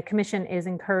 The Commission is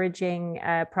encouraging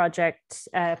project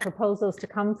proposals to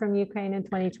come from Ukraine in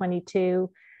 2022.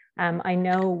 I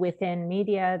know within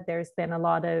media, there's been a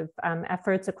lot of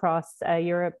efforts across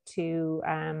Europe to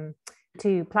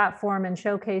platform and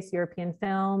showcase European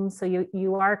films. So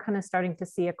you are kind of starting to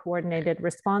see a coordinated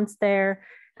response there.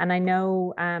 And I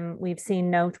know we've seen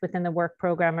note within the work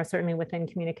program, or certainly within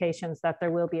communications, that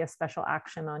there will be a special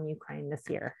action on Ukraine this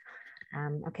year.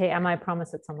 Okay, Emma, I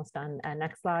promise it's almost done.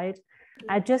 Next slide.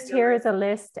 Just here is a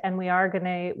list, and we are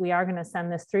gonna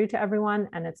send this through to everyone,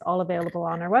 and it's all available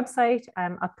on our website.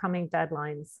 Upcoming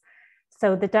deadlines.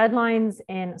 So the deadlines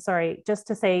sorry, just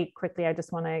to say quickly, I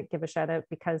just want to give a shout out,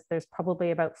 because there's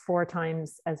probably about 4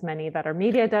 times as many that are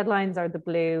media deadlines are the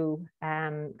blue,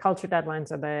 culture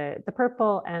deadlines are the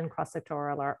purple, and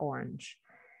cross-sectoral are orange.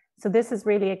 So this is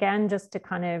really, again, just to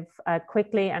kind of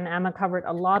quickly, and Emma covered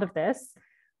a lot of this.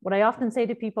 What I often say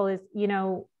to people is, you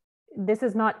know, this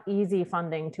is not easy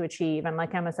funding to achieve. And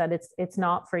like Emma said, it's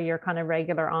not for your kind of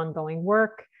regular ongoing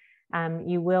work.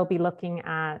 You will be looking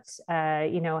at,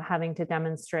 you know, having to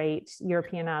demonstrate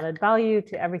European added value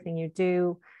to everything you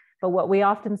do. But what we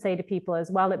often say to people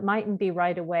is, well, it mightn't be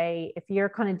right away. If you're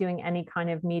kind of doing any kind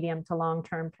of medium to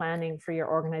long-term planning for your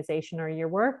organization or your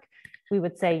work, we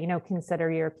would say, you know,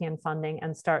 consider European funding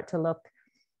and start to look,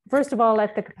 first of all,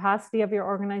 at the capacity of your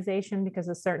organization, because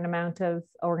a certain amount of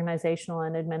organizational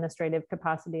and administrative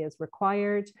capacity is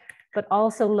required, but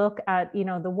also look at, you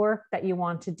know, the work that you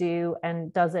want to do,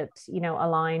 and does it, you know,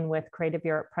 align with Creative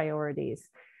Europe priorities.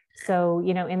 So,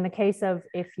 you know, in the case of,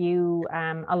 if you,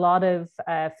 a lot of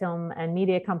film and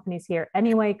media companies here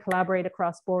anyway collaborate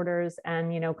across borders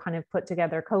and, you know, kind of put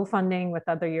together co-funding with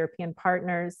other European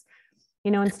partners,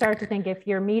 you know, and start to think, if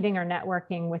you're meeting or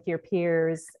networking with your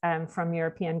peers from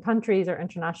European countries or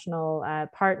international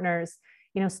partners,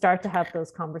 you know, start to have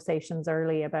those conversations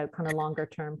early about kind of longer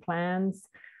term plans.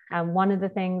 One of the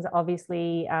things,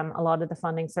 obviously, a lot of the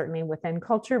funding, certainly within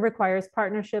culture, requires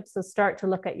partnerships. So start to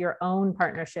look at your own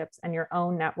partnerships and your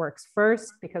own networks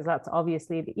first, because that's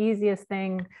obviously the easiest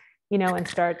thing, you know, and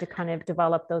start to kind of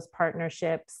develop those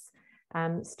partnerships.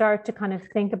 Start to kind of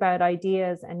think about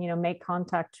ideas and, you know, make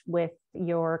contact with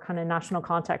your kind of national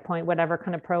contact point, whatever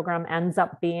kind of program ends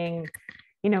up being,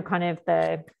 you know, kind of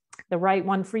the right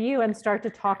one for you, and start to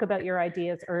talk about your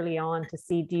ideas early on to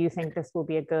see, do you think this will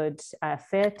be a good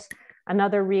fit?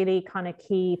 Another really kind of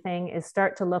key thing is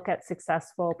start to look at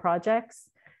successful projects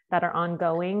that are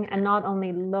ongoing, and not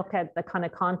only look at the kind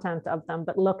of content of them,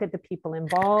 but look at the people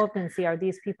involved and see, are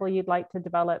these people you'd like to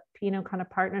develop, you know, kind of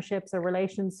partnerships or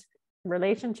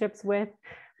relationships with.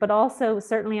 But also,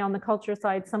 certainly on the culture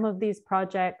side, some of these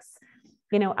projects,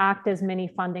 you know, act as mini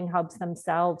funding hubs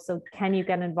themselves. So can you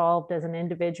get involved as an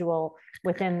individual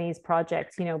within these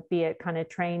projects, you know, be it kind of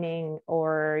training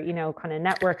or, you know, kind of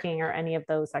networking or any of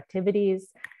those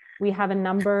activities. We have a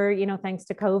number, you know, thanks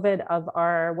to COVID, of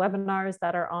our webinars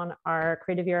that are on our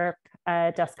Creative Europe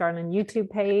Desk Ireland YouTube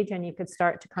page, and you could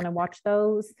start to kind of watch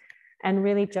those and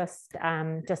really just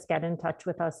get in touch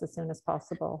with us as soon as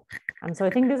possible. So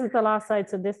I think this is the last slide.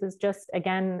 So this is just,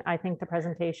 again, I think the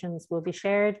presentations will be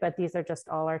shared, but these are just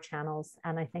all our channels.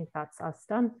 And I think that's us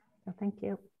done. So thank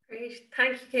you. Great.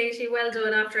 Thank you, Katie. Well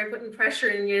done. After I put pressure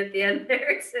in you at the end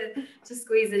there to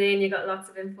squeeze it in, you got lots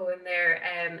of info in there.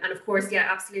 And of course, yeah,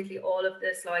 absolutely. All of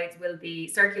the slides will be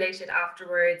circulated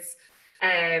afterwards.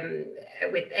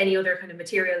 with any other kind of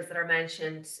materials that are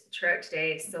mentioned throughout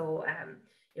today. So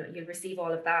you know, you'll receive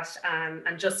all of that,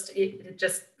 and just you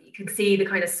can see the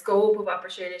kind of scope of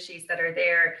opportunities that are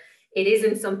there. It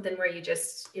isn't something where you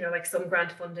just, you know, like some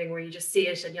grant funding where you just see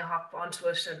it and you hop onto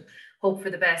it and hope for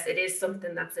the best. It is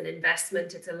something that's an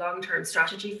investment. It's a long-term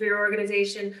strategy for your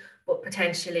organization, but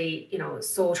potentially, you know,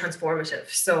 so transformative.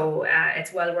 So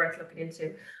it's well worth looking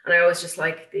into. And I always just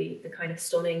like the kind of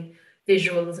stunning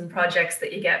visuals and projects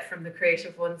that you get from the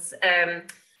creative ones.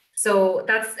 So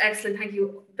that's excellent. Thank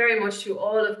you very much to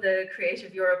all of the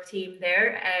Creative Europe team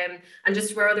there. And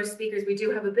just for other speakers, we do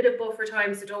have a bit of buffer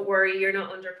time, so don't worry, you're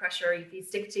not under pressure. If you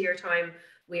stick to your time,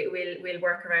 we'll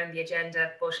work around the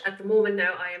agenda. But at the moment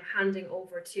now, I am handing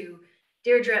over to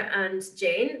Deirdre and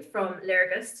Jane from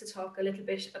Lergus to talk a little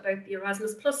bit about the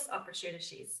Erasmus Plus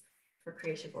opportunities for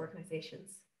creative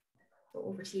organisations. So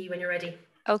over to you when you're ready.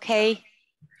 Okay.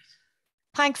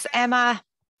 Thanks, Emma.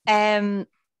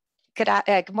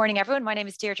 Good morning, everyone. My name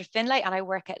is Deirdre Finlay and I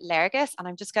work at Lergus, and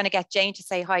I'm just going to get Jane to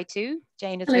say hi too.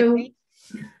 Jane is with me.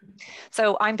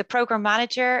 So I'm the Programme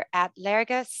Manager at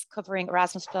Lergus, covering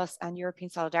Erasmus Plus and European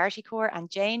Solidarity Corps.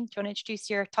 And Jane, do you want to introduce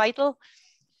your title?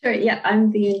 Sure, yeah, I'm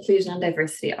the Inclusion and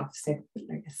Diversity Officer at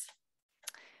Lergus.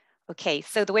 Okay,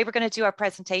 so the way we're going to do our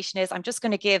presentation is I'm just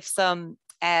going to give some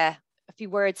a few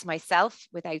words myself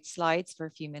without slides for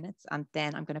a few minutes, and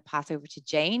then I'm going to pass over to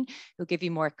Jane, who'll give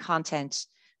you more content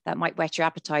that might whet your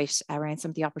appetite around some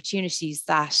of the opportunities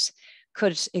that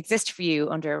could exist for you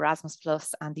under Erasmus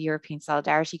Plus and the European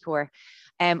Solidarity Corps.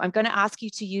 I'm going to ask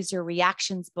you to use your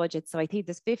reactions budget. So I think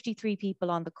there's 53 people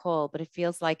on the call, but it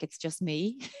feels like it's just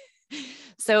me.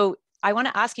 So I want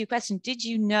to ask you a question. Did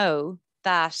you know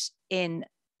that in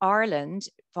Ireland,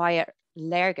 via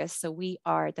Lergus, so we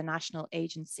are the national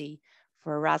agency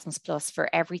for Erasmus Plus for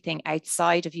everything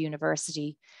outside of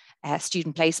university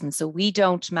student placements. So we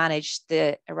don't manage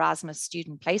the Erasmus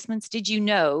student placements. Did you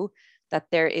know that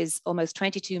there is almost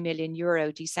 22 million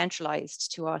euro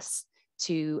decentralized to us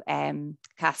to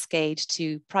cascade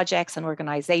to projects and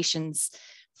organizations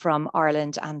from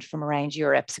Ireland and from around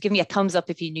Europe? So give me a thumbs up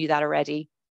if you knew that already.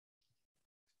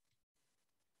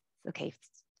 Okay,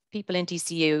 people in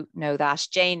DCU know that.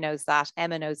 Jane knows that.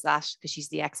 Emma knows that because she's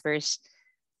the expert.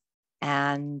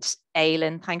 And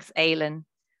Aileen, thanks Aileen.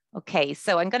 Okay,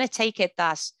 so I'm going to take it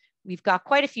that we've got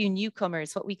quite a few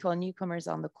newcomers, what we call newcomers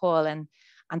on the call. And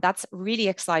that's really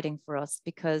exciting for us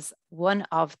because one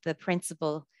of the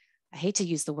principal, I hate to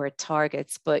use the word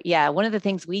targets, but yeah, one of the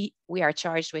things we are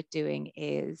charged with doing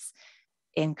is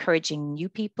encouraging new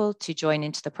people to join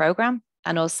into the program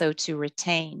and also to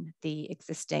retain the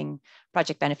existing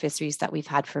project beneficiaries that we've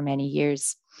had for many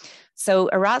years. So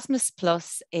Erasmus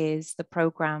Plus is the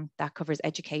program that covers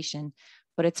education,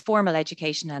 but it's formal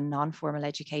education and non-formal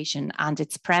education. And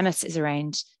its premise is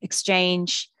around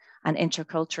exchange and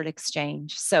intercultural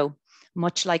exchange. So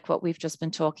much like what we've just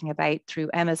been talking about through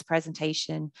Emma's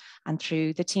presentation and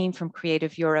through the team from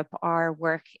Creative Europe, our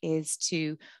work is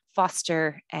to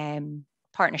foster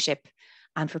partnership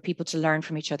and for people to learn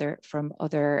from each other from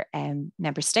other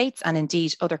member states and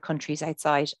indeed other countries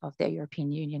outside of the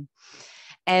European Union.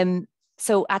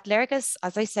 So at Lergus,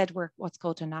 as I said, we're what's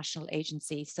called a national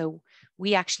agency. So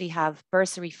we actually have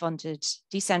bursary funded,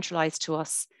 decentralized to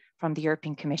us from the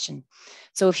European Commission.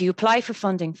 So if you apply for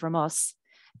funding from us,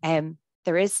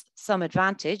 there is some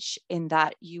advantage in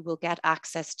that you will get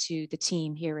access to the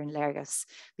team here in Lergus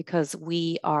because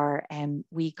we are,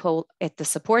 we call it the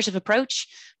supportive approach,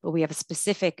 but we have a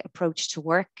specific approach to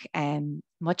work,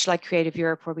 much like Creative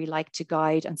Europe, where we like to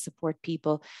guide and support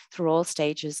people through all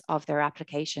stages of their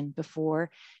application before,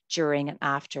 during and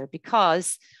after,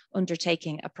 because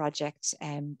undertaking a project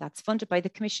that's funded by the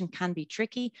Commission can be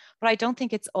tricky, but I don't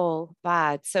think it's all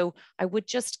bad. So I would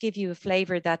just give you a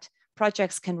flavour that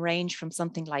projects can range from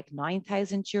something like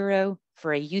 €9,000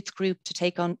 for a youth group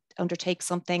to undertake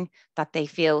something that they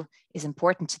feel is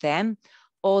important to them,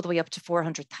 all the way up to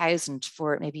 400,000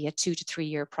 for maybe a 2 to 3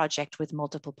 year project with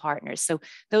multiple partners. So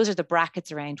those are the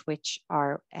brackets around which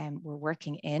we're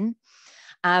working in.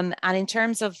 And in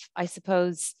terms of, I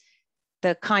suppose,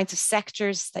 the kinds of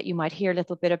sectors that you might hear a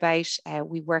little bit about,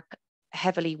 we work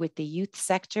heavily with the youth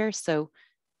sector. So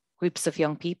groups of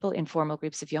young people, informal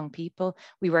groups of young people.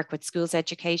 We work with schools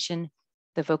education,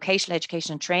 the vocational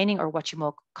education and training, or what you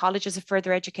call colleges of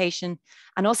further education,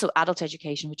 and also adult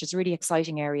education, which is a really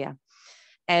exciting area.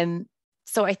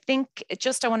 So I think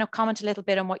I want to comment a little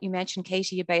bit on what you mentioned,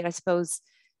 Katie, about, I suppose,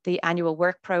 the annual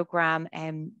work programme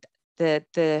and the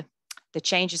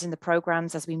changes in the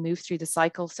programs as we move through the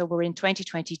cycle. So we're in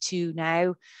 2022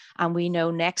 now, and we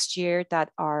know next year that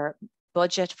our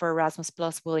budget for Erasmus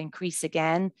Plus will increase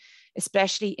again,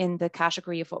 especially in the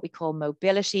category of what we call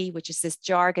mobility, which is this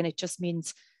jargon. It just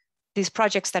means these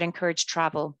projects that encourage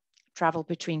travel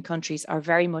between countries are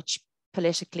very much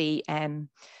politically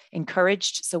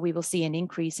encouraged. So we will see an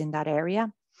increase in that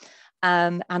area.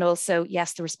 And also,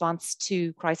 yes, the response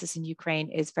to crisis in Ukraine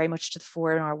is very much to the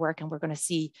fore in our work, and we're going to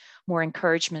see more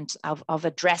encouragement of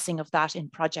addressing of that in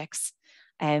projects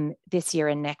this year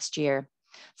and next year.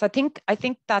 So I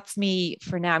think that's me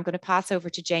for now. I'm going to pass over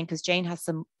to Jane, because Jane has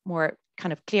some more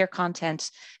kind of clear content,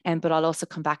 but I'll also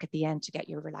come back at the end to get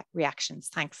your reactions.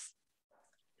 Thanks.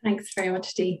 Thanks very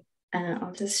much, Dee.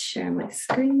 I'll just share my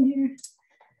screen here.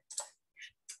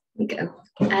 We go.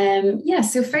 Yeah,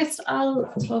 so first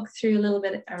I'll talk through a little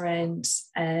bit around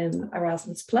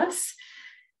Erasmus Plus.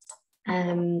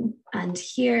 And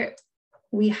here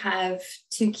we have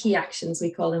 2 key actions,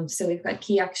 we call them. So we've got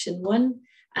key action 1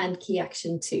 and key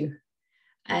action 2.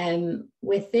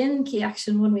 Within key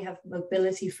action 1, we have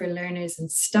mobility for learners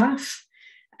and staff,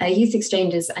 youth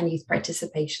exchanges and youth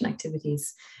participation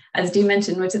activities. As Dee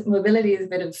mentioned, mobility is a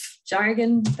bit of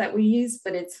jargon that we use,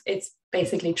 but it's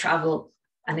basically travel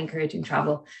and encouraging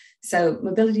travel. So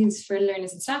mobilities for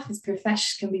learners and staff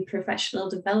can be professional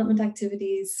development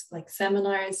activities like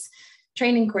seminars,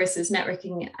 training courses,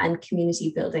 networking and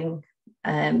community building,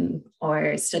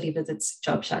 or study visits,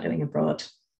 job shadowing abroad,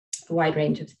 a wide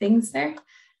range of things there.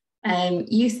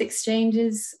 Youth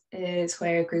exchanges is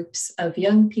where groups of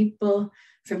young people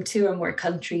from 2 or more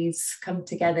countries come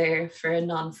together for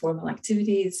non-formal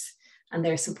activities, and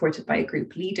they're supported by a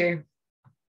group leader.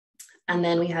 And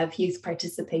then we have youth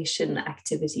participation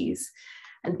activities.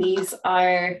 And these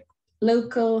are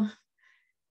local,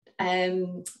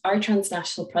 are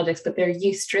transnational projects, but they're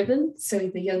youth driven. So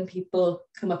the young people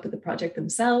come up with the project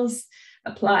themselves,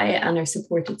 apply and are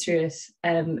supported through it.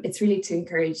 It's really to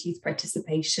encourage youth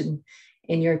participation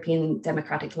in European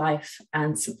democratic life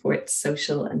and support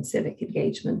social and civic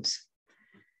engagement.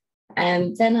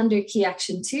 And then under key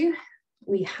action 2,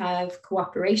 we have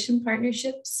cooperation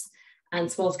partnerships and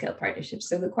small-scale partnerships.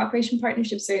 So the cooperation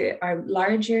partnerships are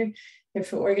larger. They're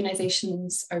for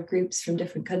organizations or groups from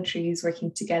different countries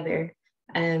working together,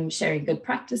 sharing good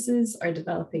practices or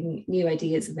developing new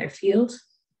ideas in their field.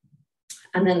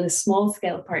 And then the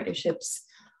small-scale partnerships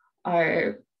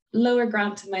are lower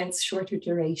grant amounts, shorter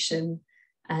duration,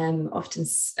 often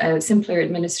simpler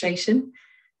administration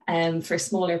for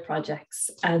smaller projects.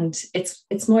 And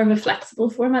it's more of a flexible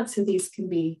format. So these can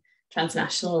be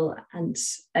transnational and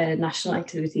national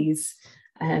activities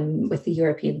with the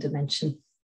European dimension.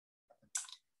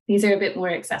 These are a bit more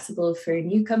accessible for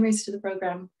newcomers to the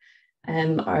programme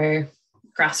or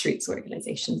grassroots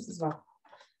organisations as well.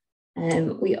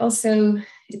 We also,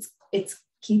 it's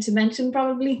key to mention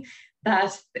probably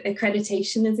that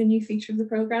accreditation is a new feature of the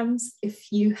programmes.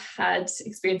 If you had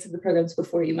experience of the programmes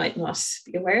before, you might not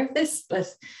be aware of this, but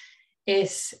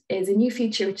it is a new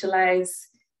feature which allows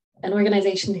an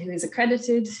organisation who is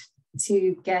accredited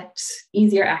to get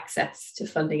easier access to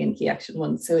funding in Key Action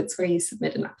 1. So it's where you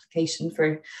submit an application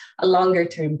for a longer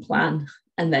term plan,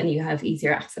 and then you have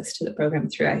easier access to the programme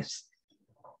throughout.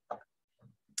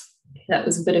 That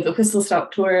was a bit of a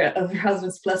whistle-stop tour of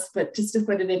Erasmus Plus, but just to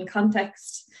put it in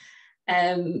context,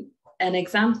 an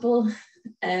example,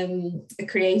 a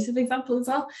creative example as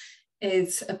well,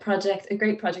 is a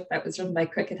great project that was run by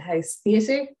Cricket House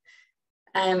Theatre.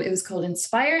 It was called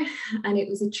Inspire, and it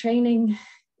was to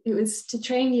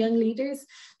train young leaders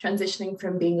transitioning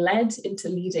from being led into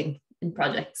leading in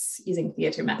projects using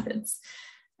theatre methods.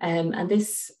 And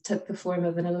this took the form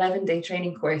of an 11-day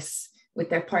training course with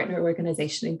their partner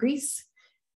organisation in Greece.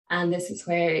 And this is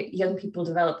where young people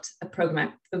developed a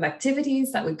programme of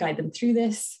activities that would guide them through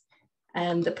this.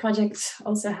 The project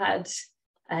also had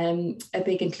a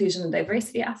big inclusion and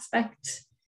diversity aspect,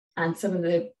 and some of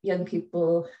the young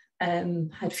people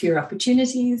had fewer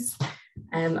opportunities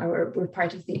or were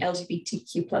part of the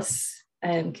LGBTQ plus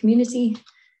community.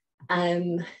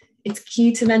 It's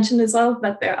key to mention as well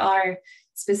that there are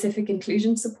specific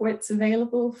inclusion supports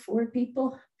available for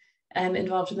people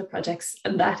involved in the projects,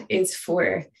 and that is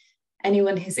for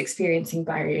anyone who's experiencing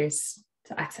barriers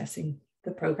to accessing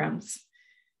the programs.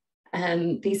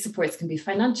 These supports can be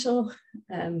financial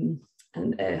and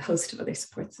a host of other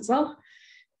supports as well.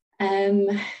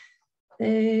 And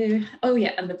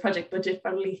the project budget,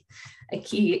 probably a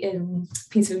key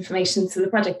piece of information. So the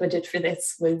project budget for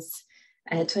this was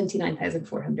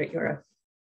 €29,400.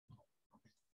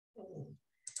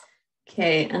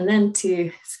 Okay, and then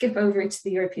to skip over to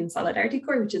the European Solidarity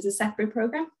Corps, which is a separate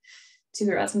programme to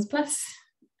Erasmus Plus.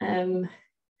 There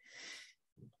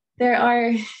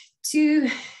are two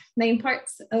main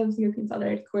parts of the European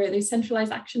Solidarity Corps. There's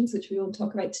centralised actions, which we won't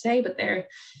talk about today, but they're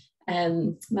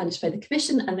managed by the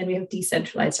Commission. And then we have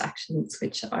decentralised actions,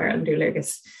 which are under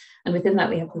Lurgus. And within that,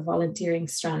 we have the volunteering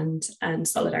strand and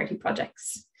solidarity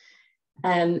projects.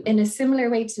 In a similar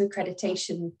way to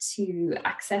accreditation, to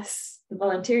access the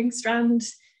volunteering strand,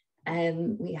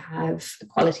 we have a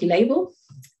quality label.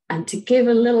 And to give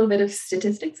a little bit of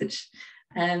statistics, which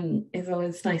is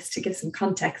always nice to give some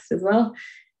context as well.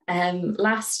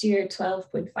 Last year,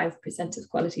 12.5% of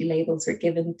quality labels were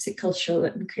given to cultural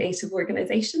and creative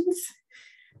organisations,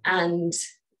 and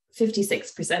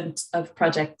 56% of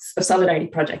projects, of solidarity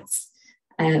projects,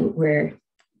 were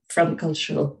from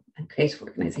cultural and creative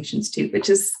organisations too, which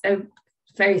is a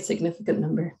very significant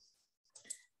number.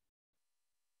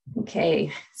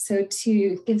 Okay, so to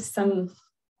give some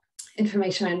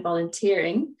information on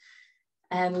volunteering,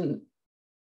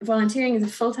 volunteering is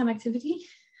a full-time activity.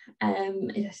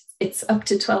 It's up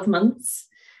to 12 months.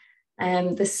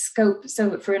 The scope,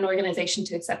 so for an organisation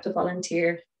to accept a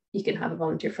volunteer, you can have a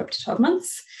volunteer for up to 12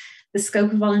 months. The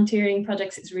scope of volunteering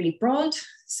projects is really broad,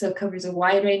 so it covers a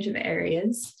wide range of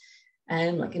areas,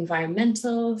 like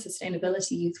environmental,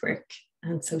 sustainability, youth work,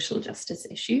 and social justice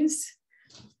issues.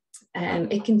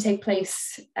 It can take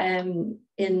place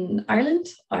in Ireland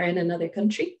or in another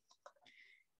country.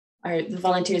 Or the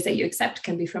volunteers that you accept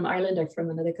can be from Ireland or from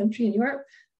another country in Europe.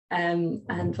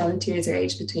 And volunteers are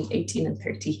aged between 18 and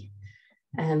 30.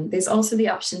 There's also the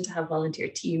option to have volunteer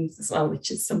teams as well, which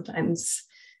is sometimes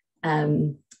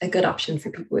a good option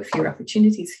for people with fewer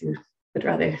opportunities who would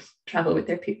rather travel with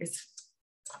their peers.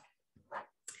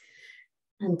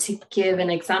 And to give an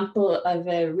example of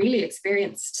a really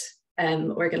experienced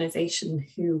organisation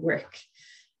who work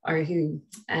or who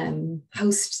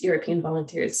host European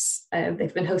volunteers,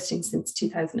 they've been hosting since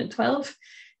 2012,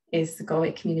 is the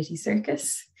Galway Community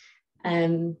Circus.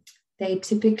 They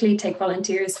typically take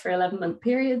volunteers for 11-month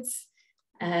periods,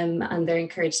 and they're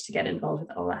encouraged to get involved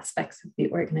with all aspects of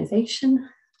the organisation.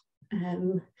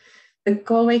 The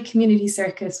Galway Community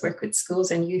Circus work with schools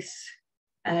and youth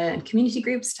and community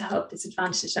groups to help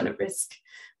disadvantaged and at-risk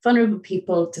vulnerable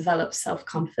people develop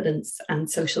self-confidence and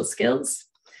social skills.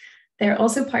 They're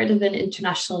also part of an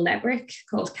international network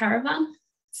called Caravan.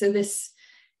 So this,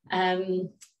 they're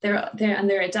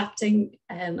adapting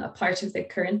a part of their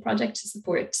current project to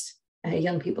support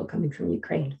young people coming from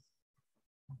Ukraine.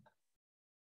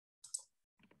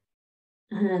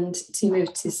 And to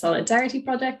move to solidarity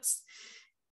projects,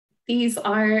 these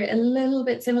are a little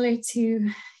bit similar to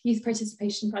youth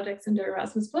participation projects under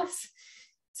Erasmus+.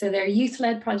 So they're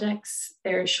youth-led projects.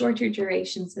 They're shorter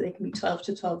duration, so they can be 2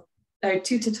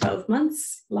 to 12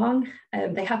 months long.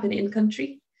 They happen in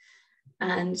country,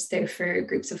 and they're for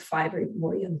groups of 5 or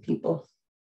more young people.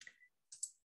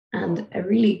 And a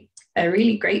really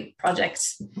great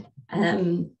project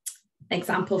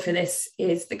example for this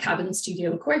is the Cabin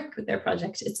Studio in Cork with their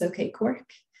project It's OK Cork,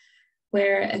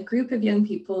 where a group of young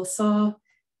people saw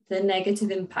the negative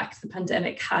impact the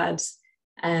pandemic had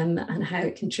and how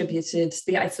it contributed,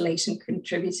 the isolation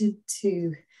contributed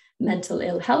to mental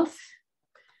ill health.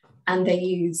 And they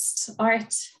used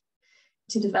art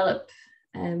to develop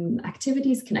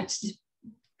activities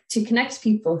to connect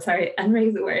people, and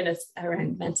raise awareness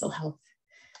around mental health.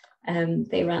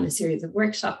 They ran a series of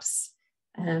workshops,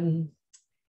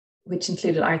 which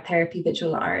included art therapy,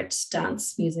 visual art,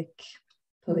 dance, music,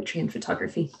 poetry, and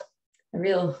photography.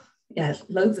 Loads and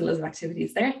loads of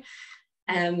activities there.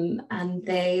 And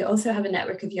they also have a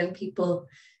network of young people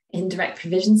in direct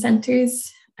provision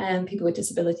centres, people with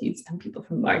disabilities and people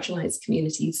from marginalised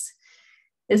communities.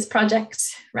 This project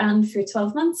ran for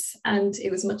 12 months and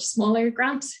it was a much smaller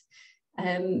grant.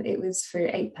 It was for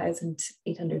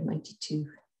 €8,892.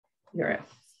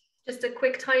 Just a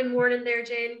quick time warning there,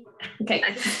 Jane. Okay.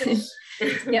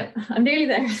 Yep, I'm nearly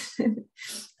there.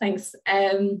 Thanks.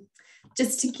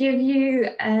 Just to give you,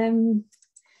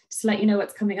 just to let you know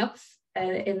what's coming up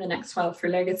in the next while for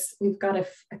Lurgus, we've got a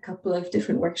couple of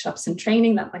different workshops and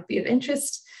training that might be of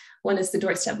interest. One is the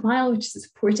Doorstep Mile, which is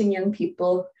supporting young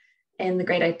people in the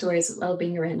great outdoors with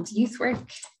wellbeing around youth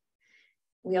work.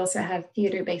 We also have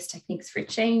theatre-based techniques for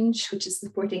change, which is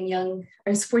supporting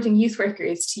youth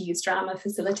workers to use drama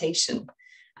facilitation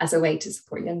as a way to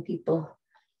support young people,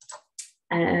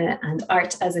 and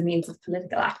art as a means of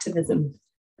political activism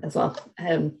as well.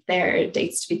 There are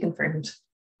dates to be confirmed.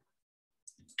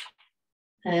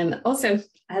 Also,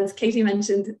 as Katie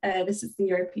mentioned, this is the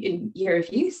European Year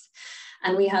of Youth,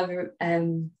 and we have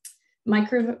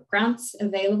micro grants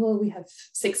available. We have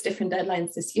 6 different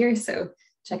deadlines this year, so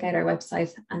check out our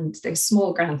website, and there's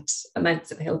small grant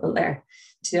amounts available there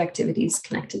to activities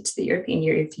connected to the European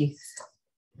Year of Youth.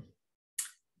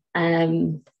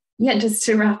 Yeah, just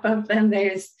to wrap up then,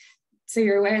 so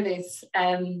you're aware there's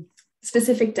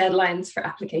specific deadlines for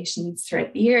applications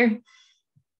throughout the year,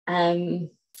 and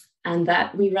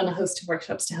that we run a host of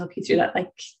workshops to help you through that.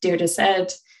 Like Deirdre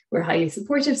said, we're highly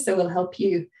supportive, so we'll help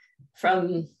you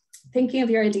from thinking of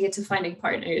your idea to finding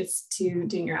partners to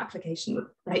doing your application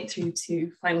right through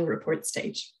to final report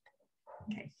stage.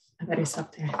 Okay, I better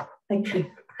stop there. Thank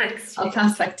you. Thanks. I'll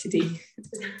pass back to Dee.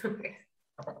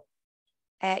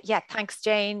 Yeah, thanks,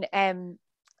 Jane.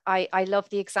 I love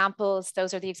the examples.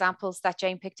 Those are the examples that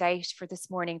Jane picked out for this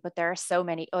morning, but there are so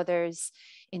many others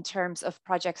in terms of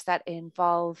projects that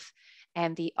involve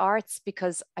the arts,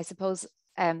 because I suppose,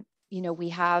 you know, we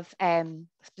have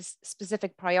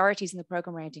specific priorities in the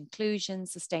program around inclusion,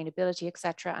 sustainability,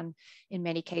 etc. And in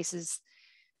many cases,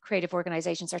 creative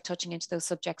organizations are touching into those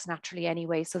subjects naturally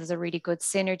anyway. So there's a really good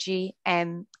synergy.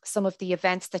 Some of the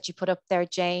events that you put up there,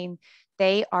 Jane,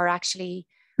 they are actually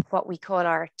what we call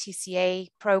our TCA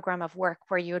program of work,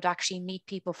 where you would actually meet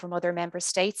people from other member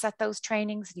states at those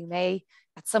trainings. You may,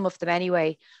 at some of them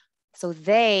anyway. So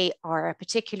they are a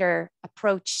particular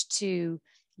approach to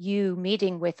you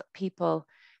meeting with people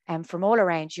from all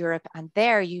around Europe, and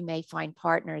there you may find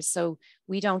partners. So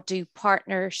we don't do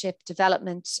partnership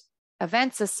development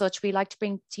events as such. We like to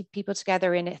bring people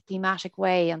together in a thematic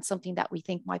way and something that we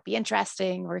think might be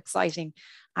interesting or exciting.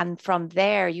 And from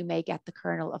there, you may get the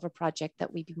kernel of a project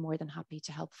that we'd be more than happy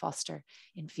to help foster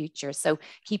in future. So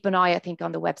keep an eye, I think,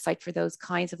 on the website for those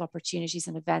kinds of opportunities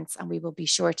and events, and we will be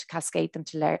sure to cascade them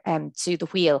to the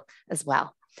wheel as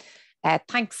well.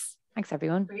 Thanks,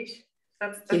 everyone. Great.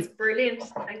 That's brilliant.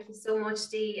 Thank you so much,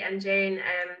 Dee and Jane.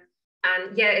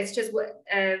 And yeah, it's just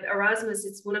Erasmus,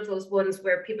 it's one of those ones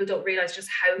where people don't realize just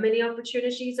how many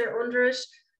opportunities are under it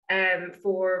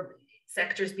for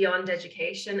sectors beyond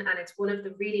education. And it's one of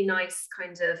the really nice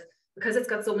kind of, because it's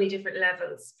got so many different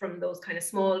levels, from those kind of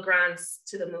small grants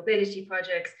to the mobility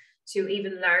projects to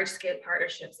even large scale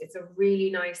partnerships. It's a really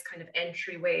nice kind of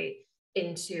entryway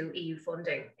into EU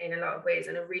funding in a lot of ways,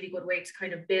 and a really good way to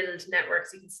kind of build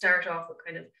networks. You can start off with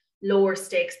kind of lower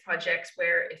stakes projects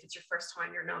where if it's your first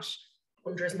time, you're not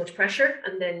under as much pressure,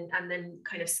 and then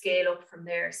kind of scale up from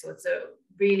there. So it's a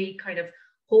really kind of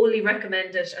wholly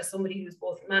recommend it as somebody who's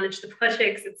both managed the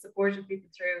projects and supported people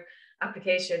through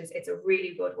applications. It's a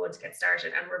really good one to get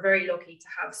started, and we're very lucky to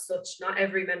have such, not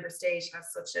every member state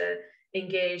has such a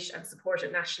engaged and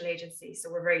supported national agency,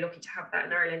 so we're very lucky to have that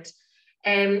in Ireland.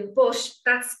 But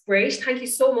that's great. Thank you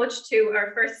so much to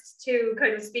our first two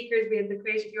kind of speakers. We have the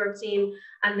Creative Europe team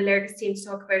and the Lergus team to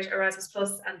talk about Erasmus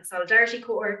Plus and the Solidarity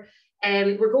Corps.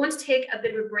 We're going to take a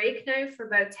bit of a break now for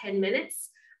about 10 minutes,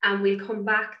 and we'll come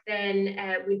back then.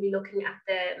 We'll be looking at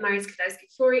the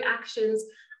Marie-Sklodowska Curie actions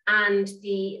and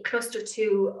the cluster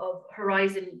 2 of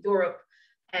Horizon Europe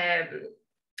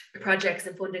projects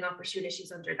and funding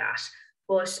opportunities under that.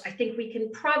 But I think we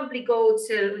can probably go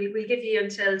till, we'll give you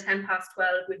until 10 past 12.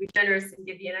 We'll be generous and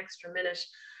give you an extra minute.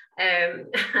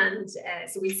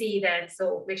 So we see you then.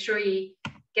 So make sure you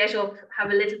get up,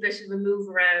 have a little bit of a move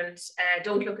around,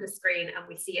 don't look at the screen, and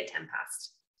we'll see you at 10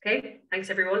 past. Okay, thanks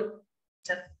everyone.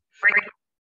 Okay,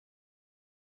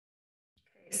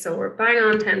 so we're bang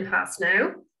on 10 past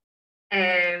now.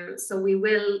 So we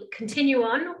will continue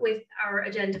on with our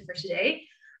agenda for today.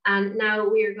 And now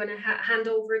we are going to hand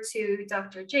over to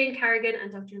Dr. Jane Carrigan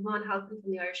and Dr. Yvonne Halpin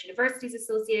from the Irish Universities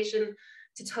Association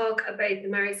to talk about the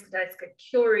Marie-Sklodowska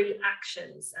Curie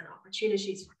actions and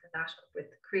opportunities for that with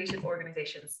creative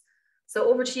organizations. So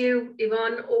over to you,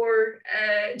 Yvonne or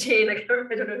Jane. I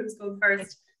don't know who's going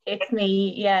first. It's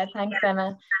me. Yeah, thanks,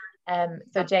 Emma.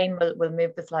 So Jane will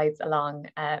move the slides along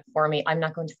for me. I'm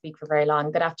not going to speak for very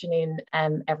long. Good afternoon,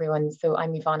 everyone. So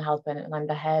I'm Yvonne Halpin, and I'm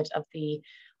the head of the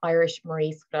Irish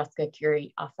Marie-Sklodowska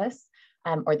Curie office,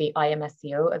 or the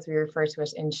IMSCO, as we refer to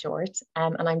it in short.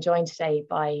 And I'm joined today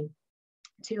by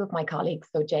two of my colleagues,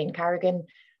 so Jane Carrigan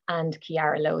and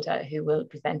Chiara Loda, who will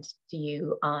present to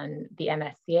you on the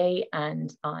MSCA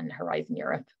and on Horizon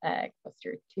Europe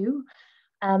Cluster 2.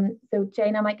 So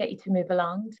Jane, I might get you to move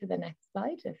along to the next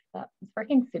slide if that's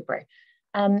working. Super.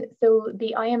 So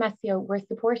the IMSCO, we're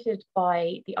supported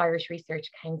by the Irish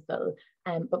Research Council,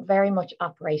 but very much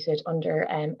operated under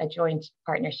a joint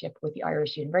partnership with the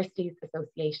Irish Universities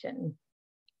Association.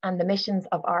 And the missions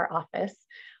of our office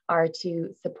are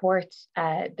to support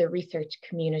the research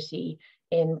community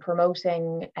in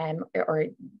promoting or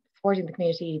supporting the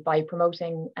community by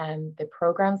promoting the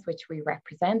programs which we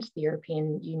represent, the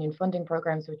European Union funding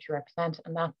programs which we represent,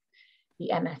 and that's the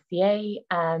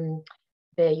MSCA,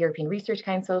 the European Research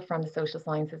Council from the Social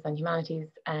Sciences and Humanities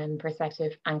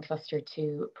perspective, and Cluster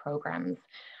 2 programs.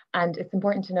 And it's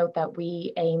important to note that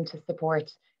we aim to support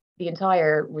the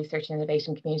entire research and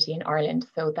innovation community in Ireland.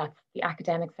 So that's the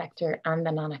academic sector and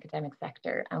the non-academic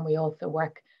sector. And we also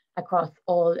work across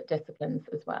all disciplines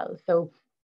as well. So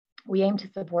we aim to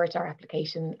support our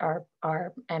applicants and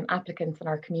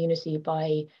our community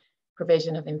by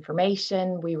provision of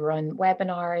information. We run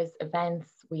webinars, events.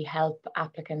 We help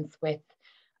applicants with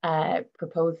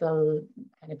proposal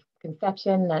kind of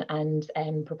conception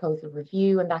and proposal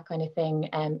review and that kind of thing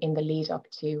in the lead up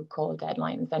to call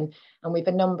deadlines. And we have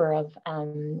a number of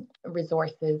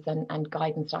resources and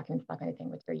guidance documents, that kind of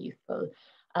thing, which are useful.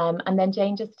 And then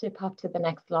Jane, just to pop to the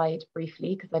next slide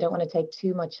briefly, because I don't want to take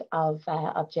too much of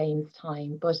Jane's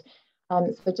time, but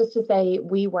so just to say,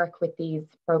 we work with these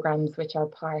programs which are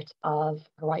part of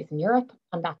Horizon Europe,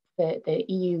 and that's the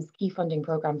EU's key funding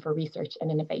program for research and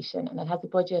innovation. And it has a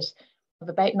budget of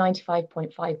about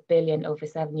 95.5 billion over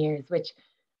 7 years, which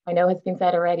I know has been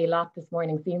said already a lot this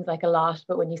morning, seems like a lot,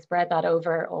 but when you spread that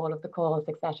over all of the calls,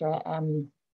 etc.,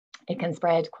 it can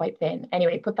spread quite thin.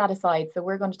 Anyway, put that aside. So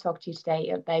we're going to talk to you today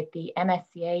about the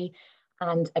MSCA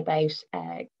and about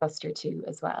Cluster 2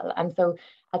 as well. And so,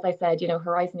 as I said, you know,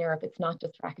 Horizon Europe, it's not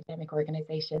just for academic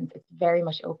organisations, it's very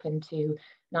much open to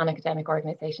non-academic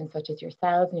organisations such as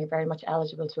yourselves, and you're very much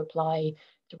eligible to apply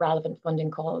to relevant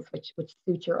funding calls which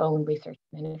suit your own research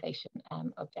and innovation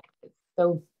objectives.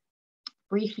 So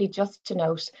briefly, just to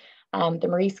note, the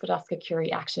Marie-Sklodowska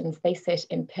Curie actions, they sit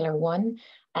in Pillar 1,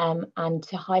 and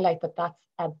to highlight that that's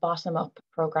a bottom-up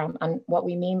programme. And what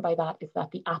we mean by that is that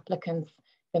the applicants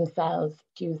themselves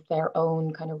choose their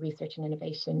own kind of research and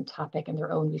innovation topic and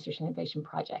their own research and innovation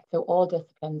project. So all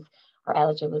disciplines are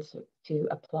eligible to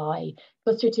apply.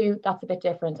 Cluster 2, that's a bit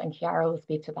different, and Chiara will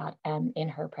speak to that in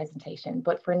her presentation.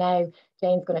 But for now,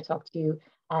 Jane's going to talk to you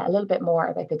a little bit more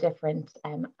about the different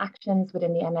actions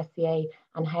within the MSCA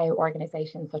and how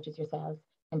organisations such as yourselves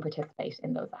can participate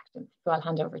in those actions. So I'll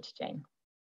hand over to Jane.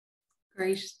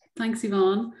 Great, thanks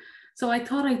Yvonne. So I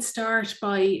thought I'd start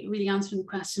by really answering the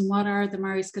question, what are the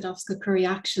Marie-Sklodowska Curie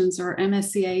actions, or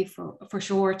MSCA for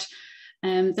short?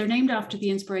 They're named after the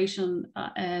inspirational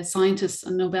scientist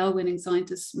and Nobel-winning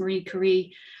scientist Marie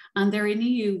Curie, and they're an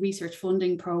EU research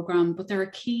funding programme, but they're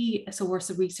a key source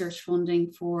of research funding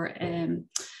for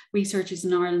researchers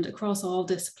in Ireland across all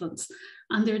disciplines.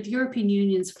 And they're the European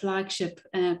Union's flagship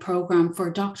programme for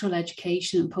doctoral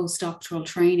education and postdoctoral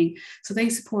training. So they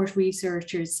support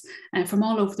researchers from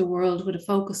all over the world with a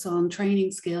focus on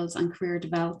training skills and career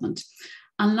development.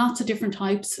 And lots of different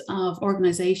types of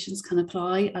organisations can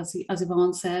apply, as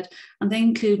Yvonne said, and they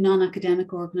include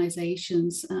non-academic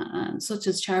organisations such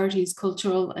as charities,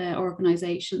 cultural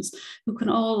organisations, who can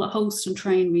all host and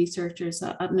train researchers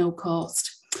at no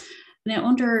cost. Now,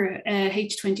 under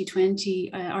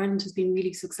H2020, Ireland has been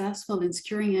really successful in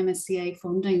securing MSCA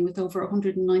funding with over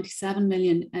 197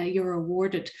 million euro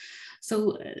awarded.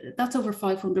 So that's over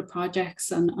 500 projects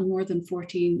and more than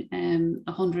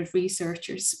 1,400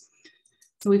 researchers.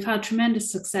 So we've had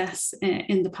tremendous success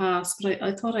in the past, but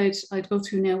I thought I'd go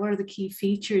through now what are the key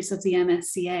features of the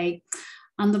MSCA.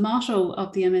 And the motto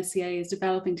of the MSCA is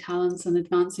developing talents and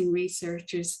advancing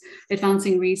research. So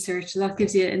that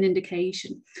gives you an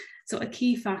indication. So a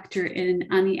key factor in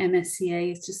any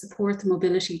MSCA is to support the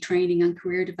mobility, training and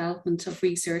career development of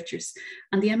researchers.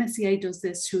 And the MSCA does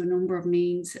this through a number of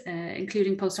means,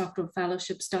 including postdoctoral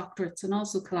fellowships, doctorates, and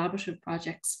also collaborative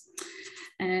projects.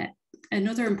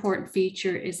 Another important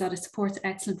feature is that it supports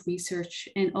excellent research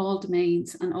in all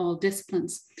domains and all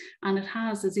disciplines. And it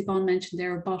has, as Yvonne mentioned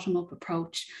there, a bottom-up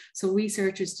approach. So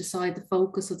researchers decide the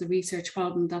focus of the research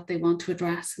problem that they want to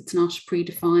address. It's not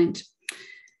predefined.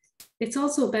 It's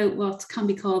also about what can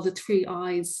be called the 3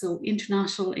 I's, so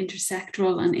international,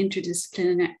 intersectoral and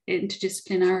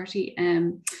interdisciplinarity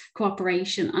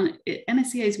cooperation. And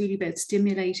MSCA is really about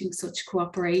stimulating such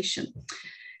cooperation.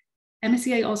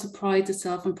 MSCA also prides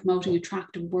itself on promoting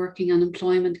attractive working and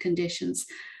employment conditions,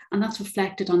 and that's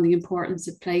reflected on the importance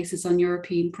it places on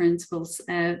European principles,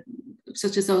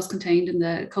 such as those contained in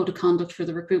the Code of Conduct for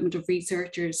the Recruitment of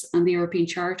Researchers and the European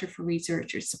Charter for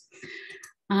Researchers.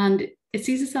 And it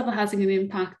sees itself as having an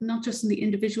impact not just on the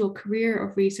individual career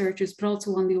of researchers, but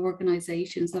also on the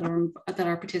organisations that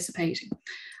are participating.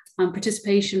 And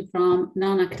participation from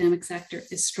non-academic sector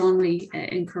is strongly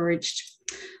encouraged.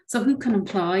 So who can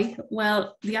apply?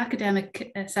 Well, the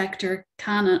academic sector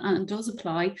can and does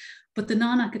apply, but the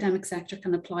non-academic sector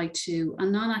can apply too.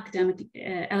 And non-academic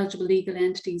eligible legal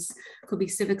entities could be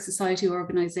civic society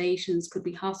organisations, could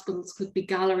be hospitals, could be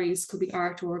galleries, could be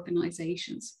art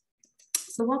organisations.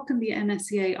 So what can the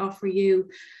MSCA offer you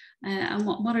And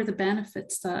what are the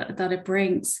benefits that it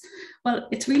brings? Well,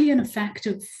 it's really an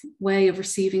effective way of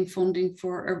receiving funding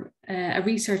for a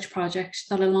research project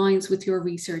that aligns with your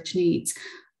research needs.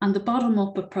 And the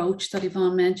bottom-up approach that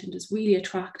Yvonne mentioned is really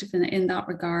attractive in that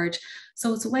regard.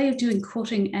 So it's a way of doing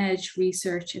cutting-edge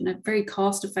research in a very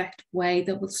cost-effective way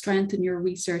that will strengthen your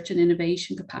research and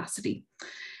innovation capacity.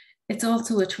 It's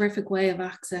also a terrific way of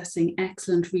accessing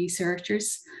excellent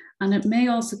researchers, and it may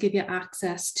also give you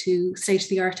access to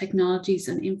state-of-the-art technologies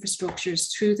and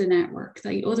infrastructures through the network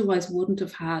that you otherwise wouldn't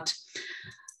have had.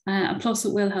 And plus,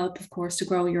 it will help, of course, to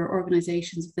grow your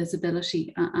organization's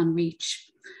visibility and reach.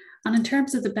 And in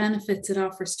terms of the benefits it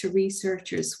offers to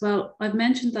researchers, well, I've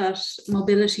mentioned that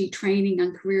mobility, training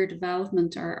and career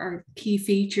development are key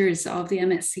features of the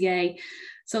MSCA.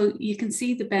 So you can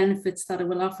see the benefits that it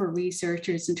will offer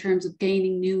researchers in terms of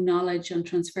gaining new knowledge and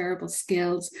transferable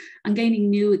skills and gaining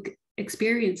new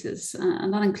experiences.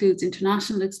 And that includes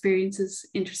international experiences,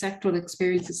 intersectoral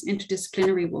experiences,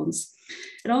 interdisciplinary ones.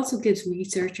 It also gives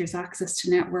researchers access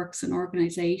to networks and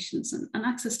organizations and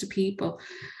access to people.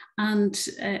 And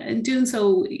in doing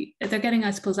so, they're getting,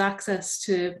 I suppose, access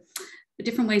to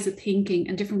different ways of thinking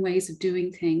and different ways of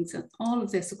doing things. And all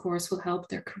of this, of course, will help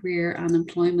their career and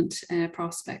employment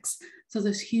prospects. So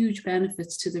there's huge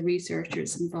benefits to the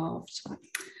researchers involved.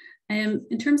 In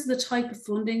terms of the type of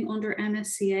funding under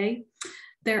MSCA,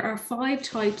 there are 5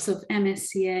 types of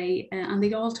MSCA and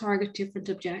they all target different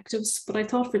objectives. But I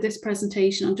thought for this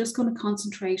presentation, I'm just going to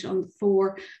concentrate on the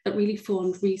 4 that really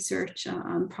fund research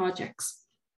and projects.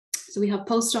 So we have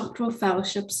postdoctoral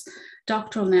fellowships,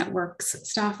 doctoral networks,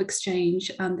 staff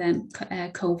exchange, and then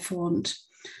co-fund.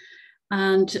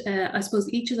 And I suppose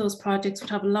each of those projects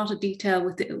would have a lot of detail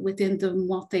within them,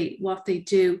 what they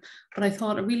do. But I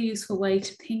thought a really useful way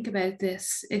to think about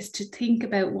this is to think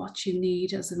about what you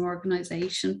need as an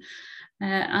organization.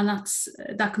 And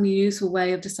that can be a useful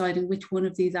way of deciding which one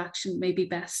of these actions may be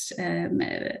best,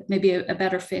 maybe a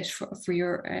better fit for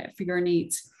your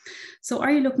needs. So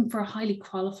are you looking for a highly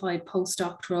qualified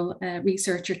postdoctoral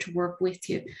researcher to work with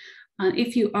you? And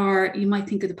if you are, you might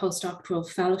think of the postdoctoral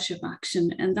fellowship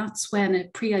action, and that's when a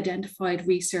pre-identified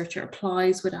researcher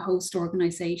applies with a host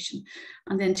organization,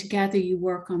 and then together you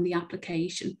work on the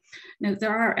application. Now,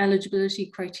 there are eligibility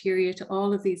criteria to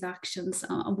all of these actions,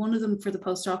 and one of them for the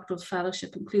postdoctoral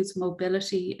fellowship includes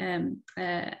mobility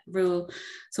rule.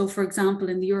 So for example,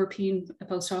 in the European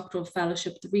postdoctoral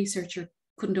fellowship, the researcher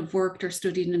couldn't have worked or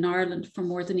studied in Ireland for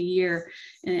more than a year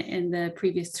in the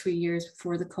previous 3 years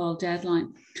before the call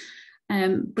deadline.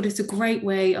 But it's a great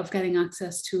way of getting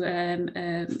access to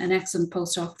an excellent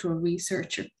postdoctoral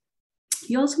researcher.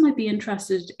 You also might be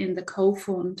interested in the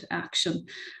co-fund action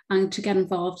and to get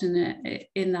involved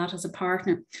in that as a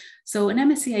partner. So an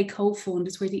MSCA co-fund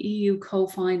is where the EU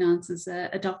co-finances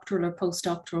a doctoral or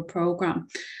postdoctoral program,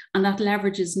 and that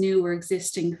leverages new or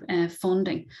existing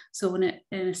funding. So in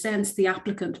a sense, the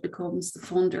applicant becomes the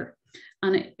funder.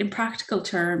 And in practical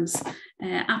terms,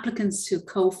 applicants to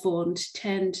co-fund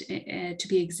tend to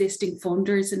be existing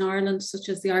funders in Ireland, such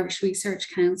as the Irish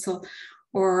Research Council,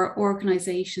 or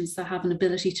organisations that have an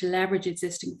ability to leverage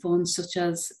existing funds, such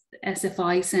as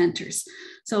SFI centres.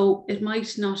 So it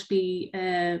might not be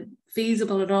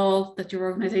feasible at all that your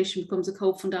organisation becomes a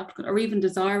co-fund applicant, or even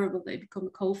desirable they become a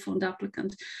co-fund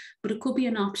applicant, but it could be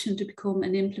an option to become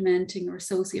an implementing or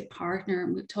associate partner,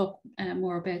 and we'll talk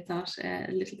more about that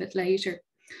a little bit later.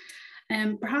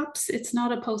 Perhaps it's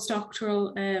not a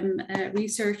postdoctoral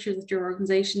researcher that your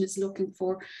organisation is looking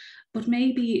for, but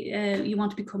maybe you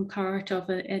want to become part of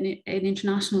an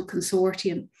international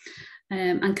consortium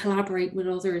and collaborate with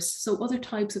others. So other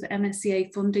types of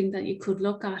MSCA funding that you could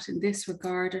look at in this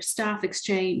regard are staff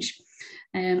exchange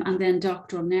and then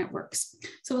doctoral networks.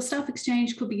 So a staff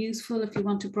exchange could be useful if you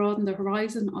want to broaden the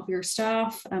horizon of your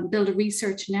staff and build a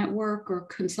research network or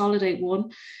consolidate one.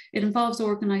 It involves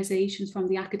organisations from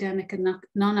the academic and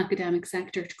non-academic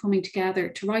sector coming together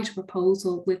to write a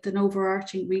proposal with an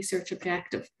overarching research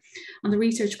objective. And the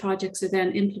research projects are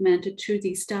then implemented through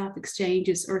these staff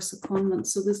exchanges or secondments.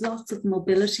 So there's lots of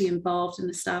mobility involved in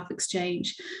the staff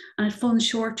exchange, and it funds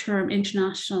short-term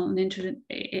international and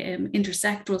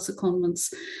intersectoral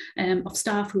secondments of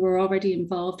staff who are already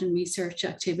involved in research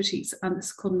activities, and the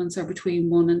secondments are between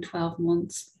 1 and 12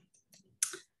 months.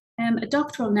 A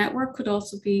doctoral network could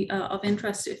also be of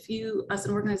interest if you, as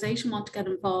an organisation, want to get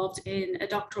involved in a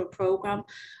doctoral programme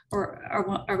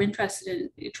are interested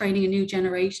in training a new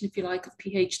generation, if you like, of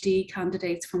PhD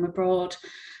candidates from abroad.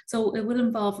 So it will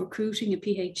involve recruiting a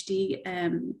PhD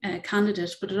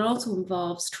candidate, but it also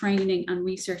involves training and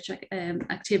research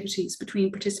activities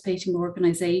between participating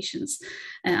organisations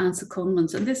and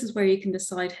secondments. And this is where you can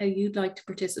decide how you'd like to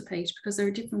participate, because there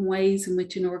are different ways in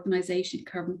which an organisation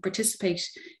can participate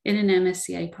in an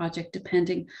MSCA project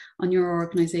depending on your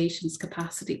organisation's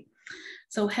capacity.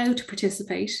 So how to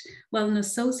participate? Well, an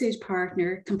associate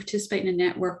partner can participate in a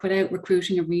network without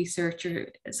recruiting a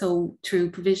researcher. So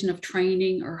through provision of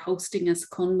training or hosting a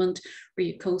secondment where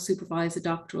you co-supervise a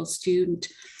doctoral student.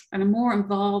 And a more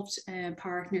involved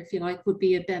partner, if you like, would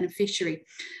be a beneficiary.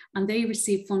 And they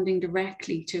receive funding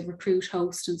directly to recruit,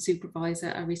 host and supervise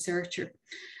a researcher.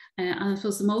 And I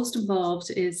suppose the most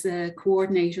involved is a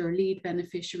coordinator or lead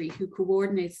beneficiary who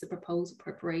coordinates the proposal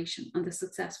preparation and the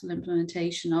successful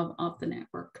implementation of the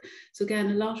network. So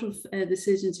again, a lot of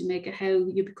decisions you make, how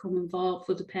you become involved,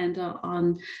 will depend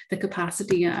on the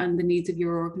capacity and the needs of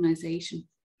your organisation.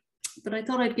 But I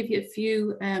thought I'd give you a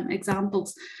few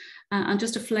examples and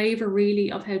just a flavour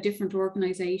really of how different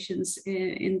organisations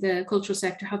in the cultural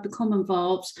sector have become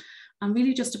involved, and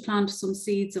really just to plant some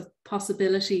seeds of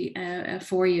possibility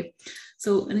for you.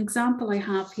 So an example I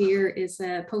have here is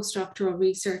a postdoctoral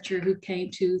researcher who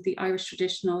came to the Irish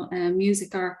Traditional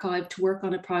Music Archive to work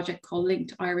on a project called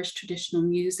Linked Irish Traditional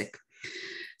Music.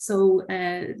 So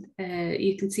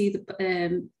you can see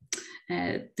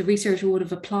the researcher would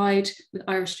have applied with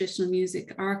Irish Traditional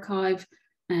Music Archive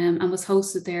and was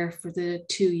hosted there for the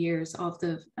 2 years of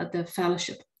the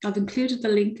fellowship. I've included the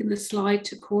link in the slide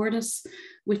to Cordis,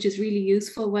 which is really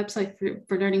useful website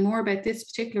for learning more about this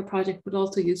particular project, but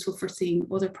also useful for seeing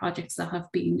other projects that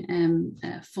have been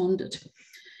funded.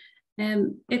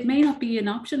 It may not be an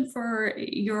option for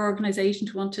your organisation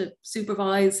to want to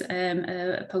supervise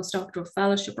a postdoctoral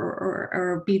fellowship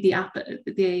or be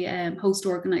the host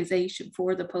organisation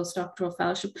for the postdoctoral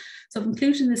fellowship. So I've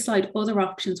included in this slide other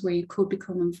options where you could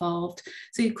become involved.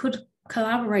 So you could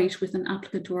collaborate with an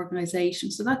applicant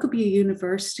organisation. So that could be a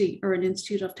university or an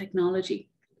institute of technology,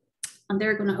 and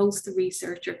they're going to host the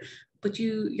researcher. But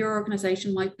your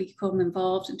organisation might become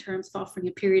involved in terms of offering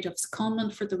a period of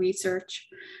secondment for the research,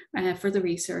 for the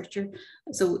researcher.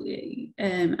 So,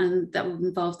 and that would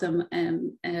involve them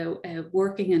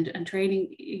working and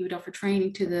training. You would offer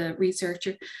training to the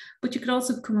researcher, but you could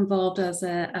also become involved as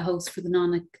a host for the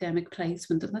non-academic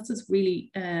placement. And that's a really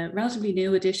relatively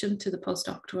new addition to the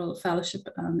postdoctoral fellowship,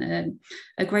 and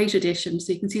a great addition.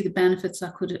 So you can see the benefits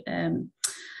that could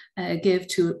give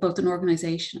to both an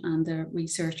organisation and the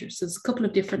researchers. So there's a couple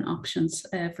of different options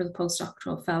for the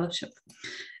postdoctoral fellowship.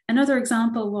 Another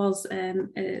example was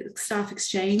staff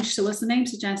exchange. So as the name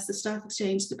suggests, the staff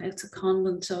exchange is about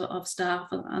secondment of staff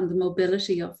and the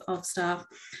mobility of staff.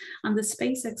 And the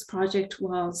SpaceX project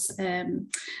was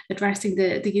addressing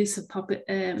the use of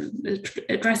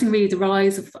addressing really the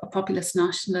rise of populist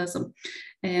nationalism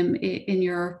in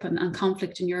Europe and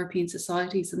conflict in European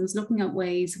societies, and was looking at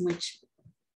ways in which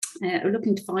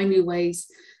looking to find new ways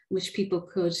in which people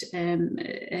could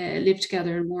live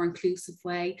together in a more inclusive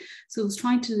way. So it was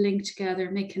trying to link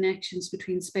together, make connections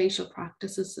between spatial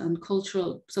practices and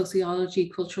cultural sociology,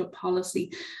 cultural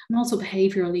policy, and also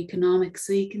behavioural economics.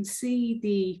 So you can see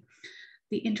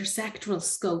the intersectoral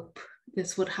scope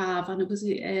this would have, and it was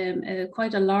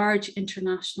quite a large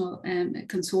international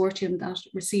consortium that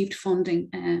received funding.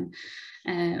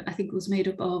 I think it was made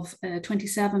up of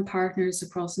 27 partners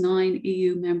across 9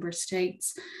 EU member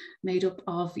states, made up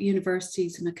of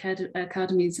universities and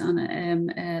academies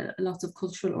and lots of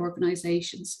cultural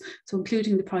organisations. So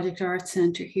including the Project Arts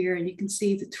Centre here, and you can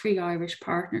see the 3 Irish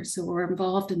partners. So we're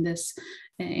involved in this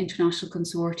international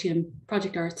consortium: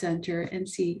 Project Arts Centre,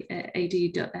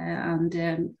 NCAD and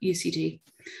UCD.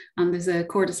 And there's a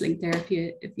Cordis link there if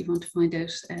you want to find out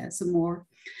some more.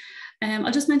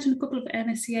 I'll just mention a couple of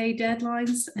MSCA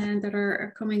deadlines that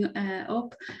are coming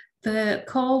up. The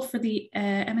call for the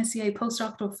MSCA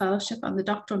postdoctoral fellowship and the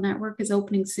doctoral network is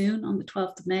opening soon on the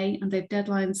 12th of May, and they've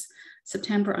deadlines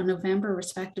September and November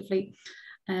respectively.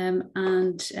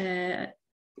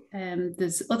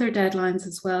 There's other deadlines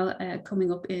as well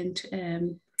coming up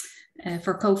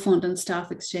for co-fund and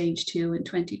staff exchange too in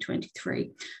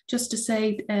 2023. Just to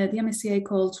say, the MSCA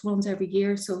calls runs every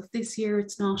year, so if this year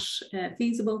it's not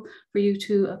feasible for you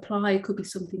to apply, it could be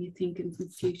something you think in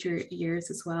future years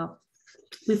as well.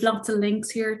 We've lots of links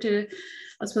here to,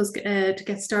 I suppose, to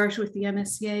get started with the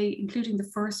MSCA, including the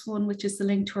first one, which is the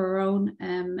link to our own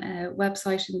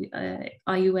website and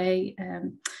IUA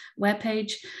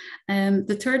webpage.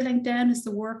 The third link down is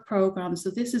the work program.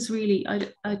 So this is really, I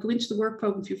go into the work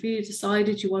program if you've really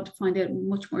decided you want to find out in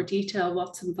much more detail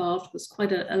what's involved. It was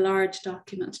quite a large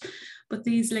document, but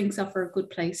these links offer a good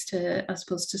place to, I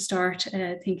suppose, to start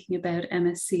thinking about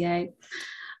MSCA.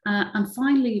 And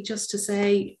finally, just to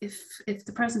say, if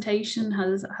the presentation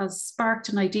has sparked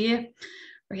an idea,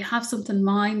 or you have something in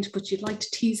mind, but you'd like to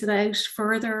tease it out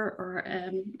further, or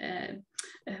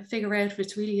figure out if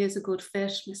it really is a good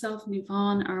fit, myself and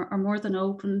Yvonne are more than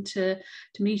open to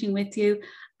meeting with you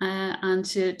and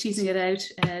to teasing it out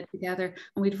together.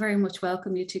 And we'd very much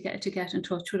welcome you to get in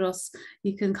touch with us.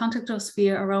 You can contact us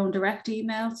via our own direct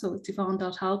email. So it's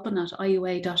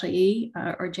yvonne.halpin@iua.ie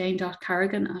or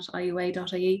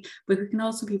jane.carrigan@iua.ie. But we can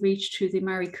also be reached through the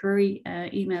Marie Curie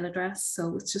email address.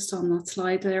 So it's just on that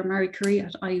slide there,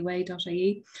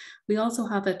 mariecurie@iua.ie. We also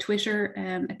have a Twitter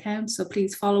account, so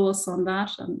please follow us on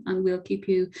that, and we'll keep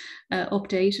you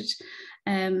updated.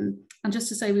 And just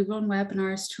to say, we run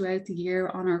webinars throughout the year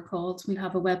on our calls. We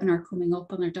have a webinar coming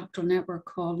up on our doctoral network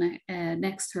call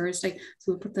next Thursday.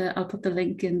 So I'll put the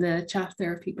link in the chat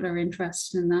there if people are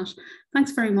interested in that.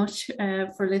 Thanks very much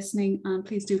for listening, and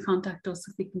please do contact us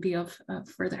if we can be of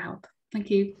further help. Thank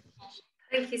you.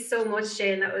 Thank you so much,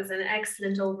 Jane. That was an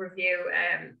excellent overview.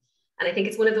 And I think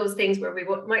it's one of those things where we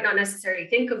might not necessarily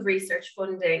think of research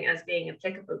funding as being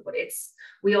applicable, but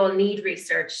we all need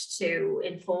research to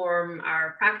inform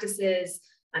our practices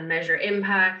and measure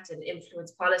impact and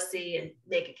influence policy and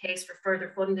make a case for further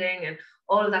funding. And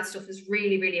all of that stuff is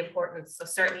really, really important. So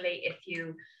certainly if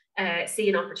you see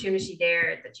an opportunity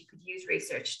there that you could use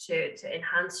research to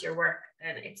enhance your work,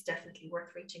 then it's definitely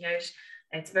worth reaching out.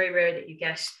 It's very rare that you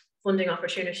get funding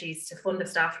opportunities to fund a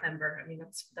staff member. I mean,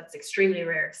 that's extremely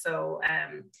rare. So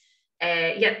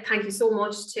yeah, thank you so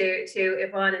much to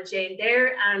Yvonne and Jane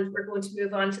there. And we're going to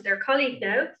move on to their colleague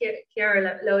now,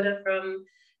 Chiara Loda,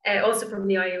 also from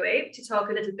the IUA, to talk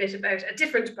a little bit about a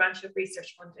different branch of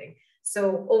research funding.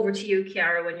 So over to you,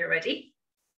 Chiara, when you're ready.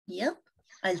 Yep,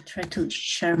 I'll try to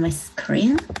share my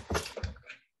screen.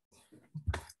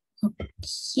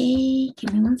 Okay,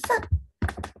 give me one sec.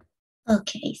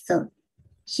 Okay, so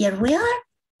here we are,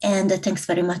 and thanks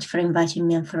very much for inviting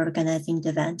me and for organizing the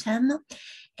event, Emma.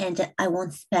 And I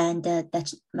won't spend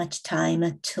that much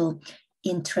time to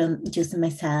introduce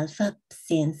myself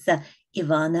since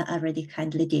Yvonne already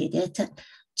kindly did it.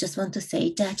 Just want to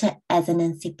say that as an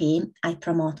NCP, I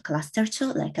promote Cluster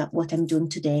 2, like what I'm doing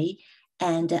today,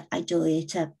 and I do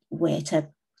it with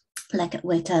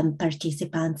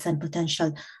participants and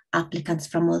potential applicants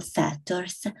from all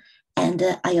sectors. And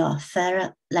I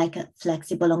offer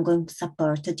flexible ongoing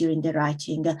support during the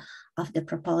writing of the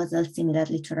proposal,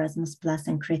 similarly to Erasmus Plus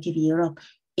and Creative Europe.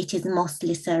 It is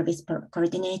mostly service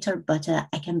coordinator, but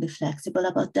I can be flexible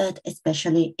about that,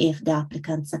 especially if the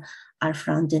applicants are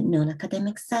from the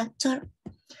non-academic sector.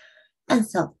 And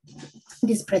so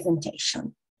this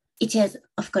presentation, it is,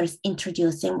 of course,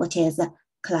 introducing what is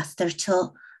Cluster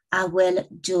 2. I will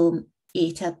do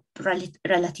it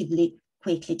relatively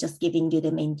quickly, just giving you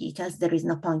the main details. There is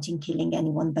no point in killing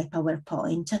anyone by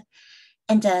PowerPoint.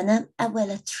 And then I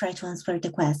will try to answer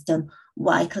the question,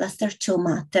 why Cluster 2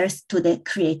 matters to the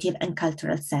creative and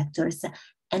cultural sectors,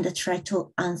 and try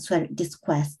to answer this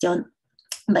question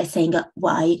by saying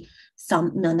why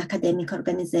some non-academic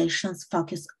organizations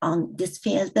focus on this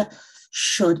field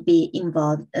should be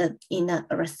involved in a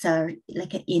research,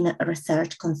 in a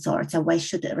research consortia. Why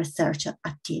should research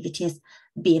activities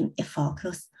be a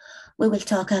focus? We will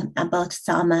talk about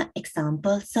some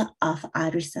examples of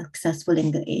Irish successful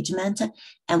engagement,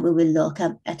 and we will look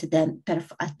at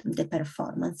the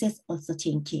performances, also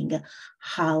thinking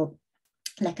how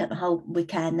we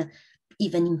can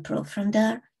even improve from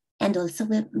there. And also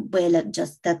we will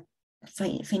just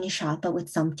finish up with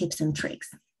some tips and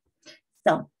tricks.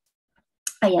 So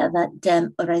I have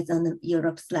the Horizon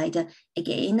Europe slide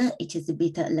again. It is a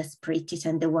bit less pretty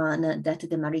than the one that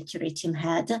the Marie Curie team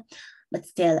had, but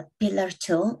still Pillar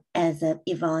 2, as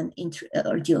Yvonne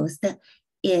introduced,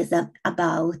 is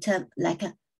about a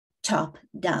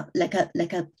top-down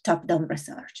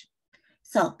research.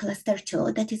 So Cluster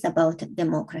 2, that is about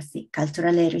democracy,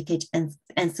 cultural heritage, and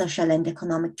social and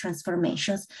economic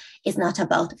transformations, is not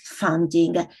about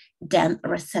funding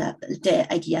the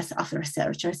ideas of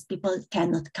researchers. People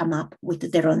cannot come up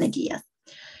with their own ideas.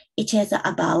 It is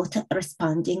about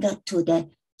responding to the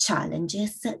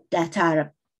challenges that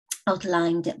are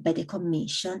outlined by the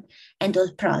Commission, and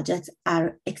all projects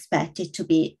are expected to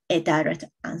be a direct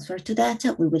answer to that.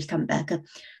 We will come back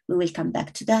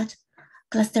to that.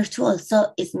 Cluster 2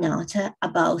 also is not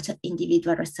about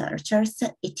individual researchers.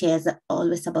 It is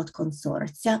always about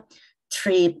consortia.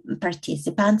 3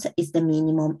 participants is the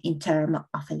minimum in terms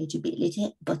of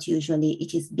eligibility, but usually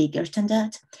it is bigger than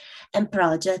that. And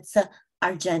projects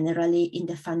are generally in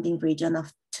the funding region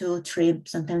of 2, 3,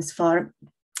 sometimes 4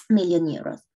 million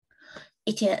euros.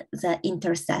 It is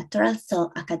intersectoral,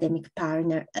 so academic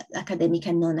and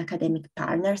non-academic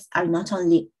partners are not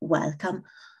only welcome,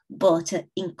 but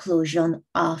inclusion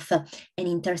of an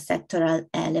intersectoral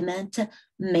element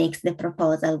makes the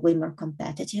proposal way more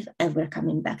competitive, and we're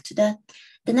coming back to that.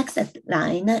 The next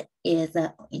deadline is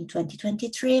in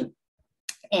 2023,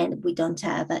 and we don't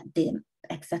have the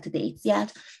exact dates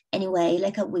yet. Anyway,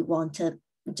 like we want to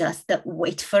just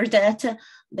wait for that,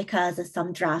 because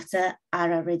some drafts are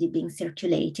already being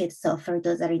circulated. So for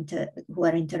those who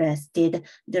are interested,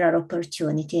 there are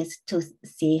opportunities to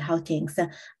see how things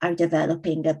are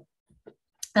developing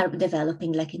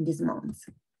like in these months.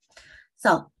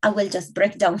 So I will just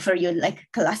break down for you like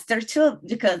cluster 2,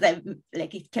 because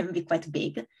it can be quite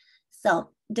big.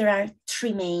 So there are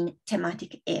 3 main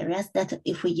thematic areas that,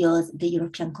 if we use the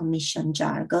European Commission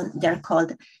jargon, they're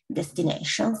called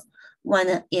destinations.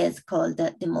 One is called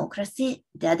democracy.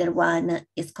 The other one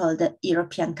is called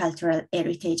European cultural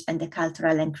heritage and the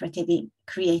cultural and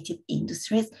creative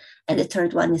industries. And the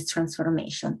third one is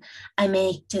transformation. I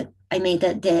made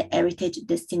the heritage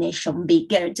destination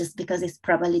bigger just because it's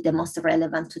probably the most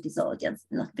relevant to this audience,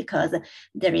 not because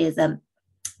there is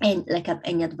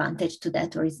any advantage to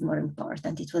that or is more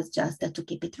important. It was just to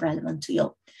keep it relevant to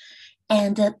you.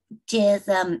 And these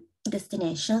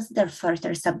destinations, they're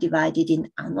further subdivided in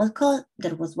annual call.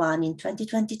 There was one in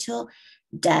 2022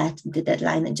 that the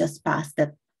deadline just passed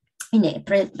in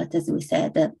April, but as we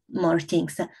said, more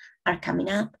things are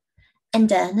coming up. And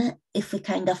then if we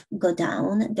kind of go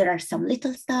down, there are some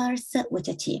little stars with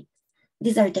a T.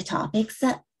 These are the topics,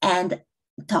 and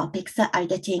topics are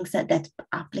the things that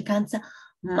applicants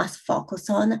must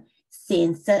focus on,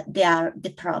 since they are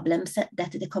the problems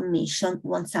that the Commission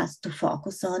wants us to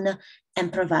focus on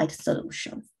and provide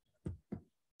solutions.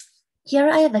 Here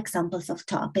I have examples of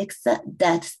topics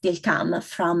that still come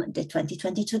from the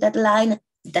 2022 deadline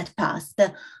that passed,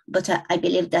 but I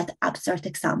believe that abstract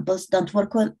examples don't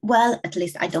work well, at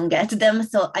least I don't get them,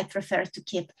 so I prefer to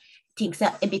keep things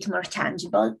a bit more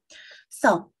tangible.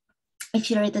 So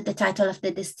if you read the title of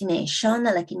the destination,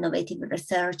 like innovative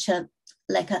research,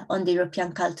 on the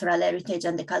European cultural heritage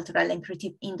and the cultural and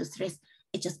creative industries,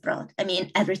 it's just broad. I mean,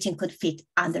 everything could fit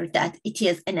under that. It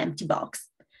is an empty box.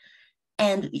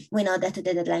 And we know that the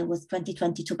deadline was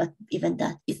 2022, but even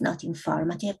that is not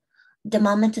informative. The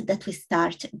moment that we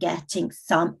start getting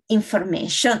some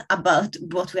information about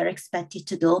what we are expected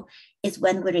to do is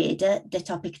when we read the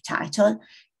topic title.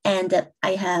 And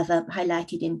I have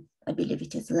highlighted in, I believe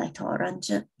it is light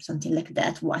orange, something like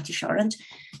that, whitish orange,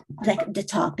 like the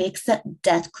topics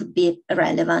that could be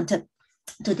relevant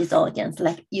to this audience,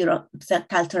 like Europe's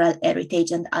cultural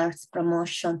heritage and arts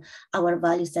promotion, our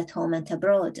values at home and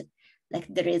abroad. Like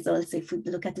there is also, if we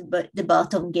look at the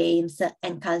bottom, games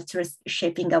and cultures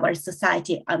shaping our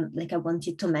society, I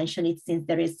wanted to mention it since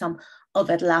there is some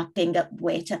overlapping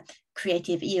with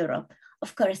Creative Europe.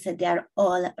 Of course, they are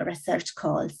all research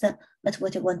calls, but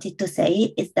what I wanted to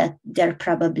say is that they're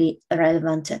probably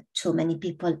relevant to many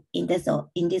people in this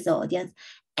audience.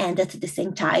 And at the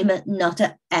same time, not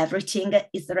everything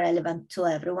is relevant to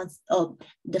everyone. So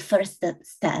the first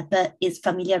step is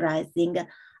familiarizing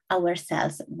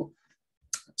ourselves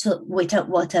with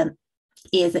what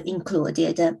is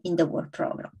included in the work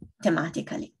program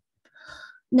thematically.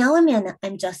 Now,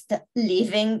 I'm just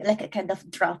leaving, kind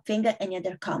of dropping any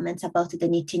other comments about the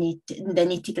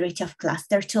nitty-gritty of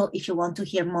cluster 2. If you want to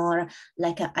hear more,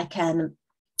 I can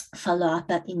follow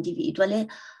up individually.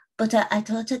 But I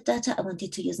thought that I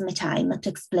wanted to use my time to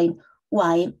explain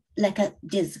why, a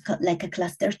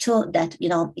cluster 2, that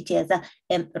it is a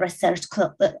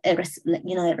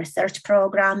research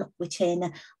program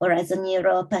within Horizon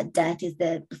Europe, that is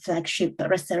the flagship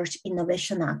research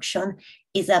innovation action,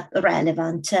 is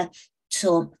relevant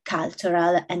to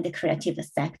cultural and the creative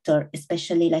sector,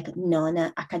 especially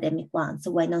non-academic ones.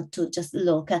 So why not to just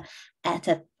look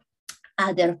at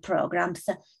other programs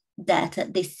that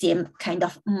they seem kind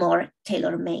of more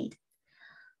tailor-made.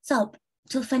 So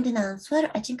to find an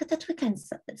answer, I think that we can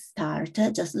start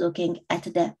just looking at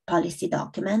the policy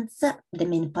documents. The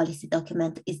main policy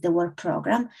document is the work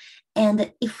program.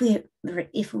 And if we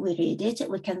read it,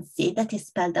 we can see that it's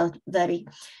spelled out very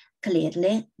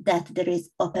clearly that there is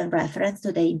open reference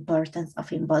to the importance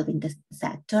of involving the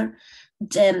sector,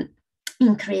 the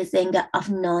increasing of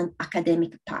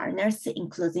non-academic partners,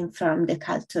 including from the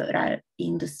cultural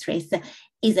industries,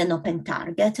 is an open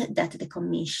target that the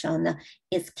Commission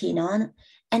is keen on.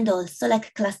 And also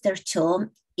like cluster 2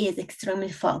 is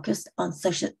extremely focused on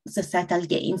societal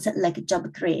gains like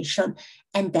job creation,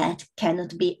 and that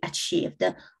cannot be achieved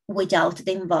without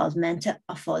the involvement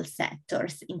of all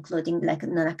sectors, including like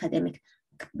non-academic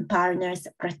partners,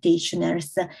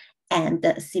 practitioners, and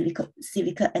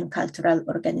civic and cultural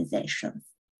organizations.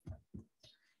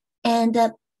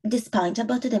 And this point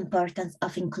about the importance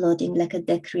of including like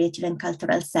the creative and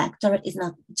cultural sector is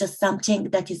not just something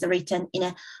that is written in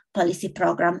a policy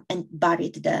program and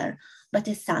buried there, but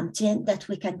is something that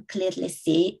we can clearly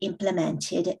see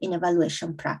implemented in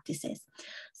evaluation practices.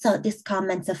 So these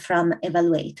comments from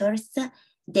evaluators,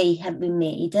 they have been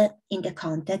made in the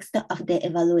context of the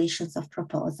evaluations of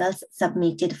proposals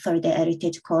submitted for the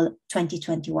Heritage Call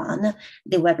 2021.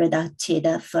 They were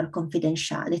redacted for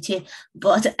confidentiality,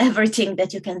 but everything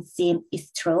that you can see is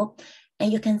true.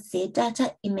 And you can see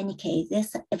that in many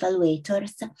cases,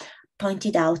 evaluators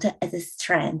pointed out as a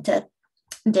strength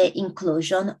the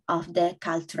inclusion of the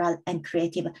cultural and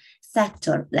creative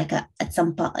sector. Like at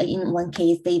some point, in one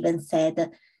case, they even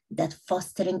said that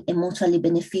fostering a mutually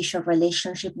beneficial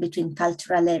relationship between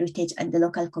cultural heritage and the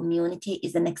local community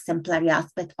is an exemplary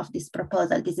aspect of this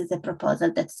proposal. This is a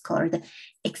proposal that scored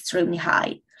extremely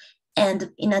high.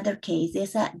 And in other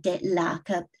cases, the lack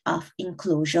of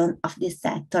inclusion of these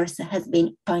sectors has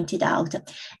been pointed out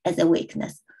as a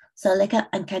weakness. So like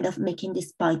I'm kind of making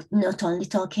this point, not only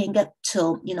talking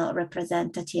to,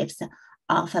 representatives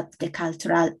of the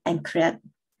cultural and creative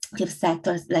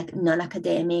sectors like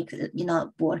non-academic,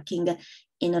 working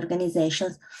in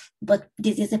organizations, but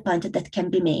this is a point that can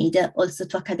be made also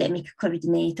to academic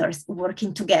coordinators.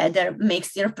 Working together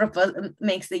makes your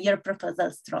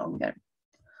proposal stronger.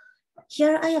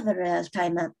 Here I have a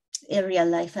real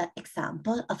life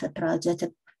example of a project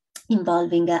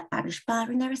involving Irish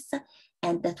partners,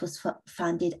 and that was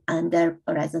funded under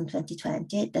Horizon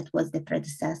 2020. That was the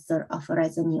predecessor of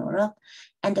Horizon Europe.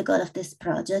 And the goal of this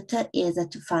project is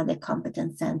to fund a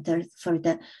competence center for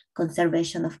the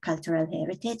conservation of cultural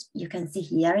heritage. You can see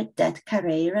here that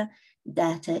Curie,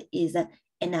 that is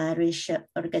an Irish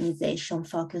organization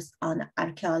focused on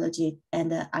archaeology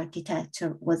and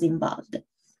architecture, was involved.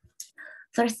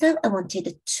 First, I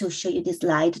wanted to show you this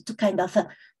slide to kind of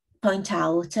point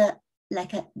out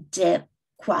the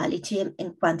quality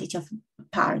and quantity of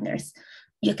partners.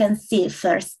 You can see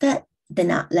first the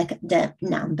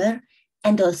number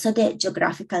and also the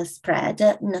geographical spread,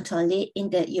 not only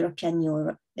in the European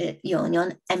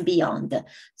Union and beyond.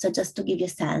 So just to give you a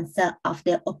sense of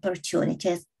the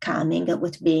opportunities coming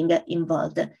with being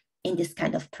involved in this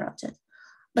kind of project.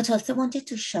 But also wanted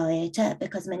to show it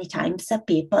because many times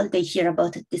people, they hear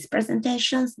about these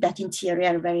presentations that in theory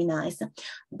are very nice,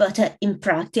 but in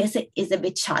practice is a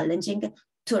bit challenging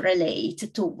to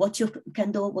relate to what you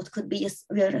can do, what could be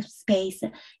your space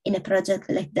in a project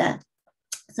like that.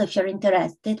 So if you're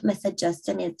interested, my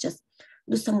suggestion is just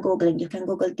do some Googling. You can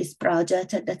Google this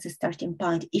project, that's a starting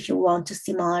point. If you want to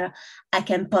see more, I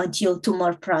can point you to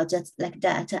more projects like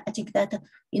that. I think that,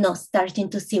 starting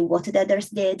to see what the others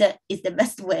did is the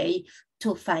best way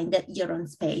to find your own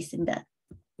space in that.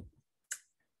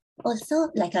 Also,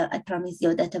 I promised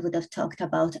you that I would have talked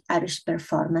about Irish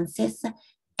performances,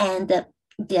 and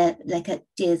this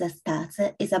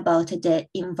stats is about the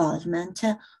involvement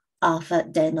of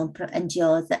the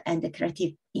NGOs and the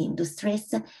creative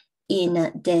industries in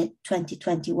the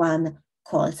 2021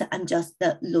 calls. I'm just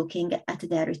looking at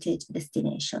the heritage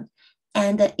destination.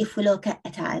 And if we look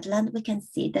at Ireland, we can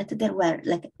see that there were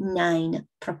 9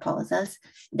 proposals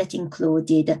that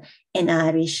included an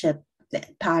Irish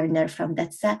partner from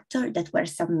that sector that were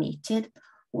submitted.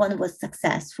 One was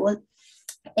successful,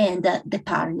 and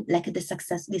this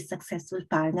successful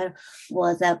partner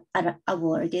was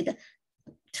awarded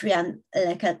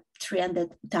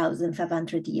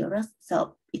 300,500 euros.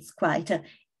 So it's quite a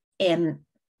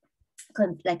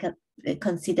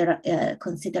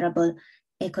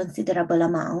considerable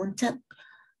amount.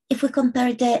 If we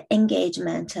compare the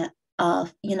engagement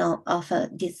of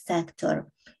this sector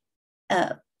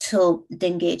to the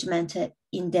engagement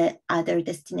in the other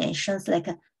destinations like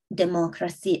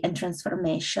democracy and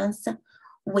transformations,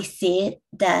 we see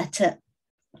that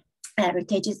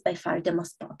heritage is by far the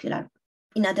most popular.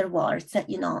 In other words,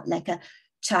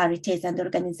 charities and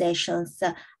organizations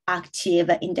active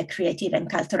in the creative and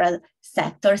cultural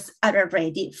sectors are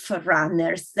already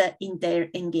forerunners in their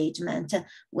engagement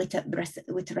with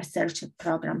research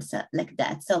programs like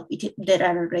that. So there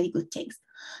are already good things.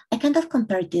 I kind of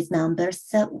compared these numbers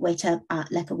with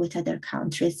other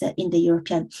countries in the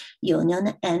European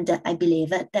Union, and I believe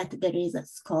that there is a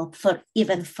scope for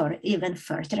even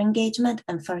further engagement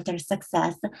and further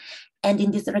success. And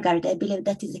in this regard, I believe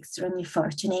that is extremely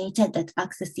fortunate that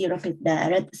Access Europe is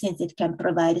there, since it can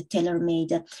provide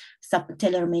tailor-made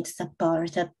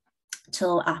support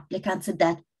to applicants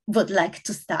that would like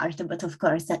to start, but of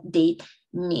course they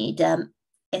need an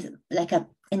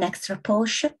extra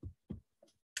push.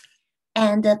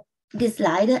 And this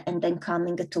slide, and then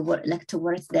coming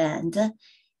towards the end,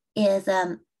 is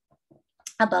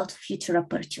about future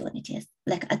opportunities.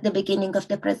 Like at the beginning of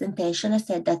the presentation, I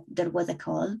said that there was a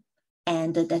call,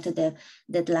 and that the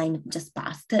deadline just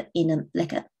passed in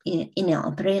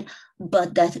April,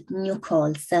 but that new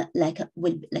calls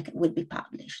will be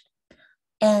published.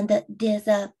 And there's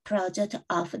a project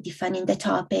of defining the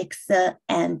topics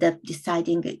and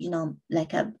deciding,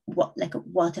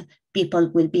 what people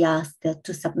will be asked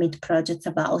to submit projects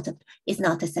about. Is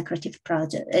not a secretive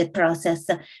process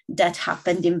that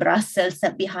happened in Brussels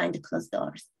behind closed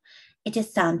doors. It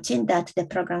is something that the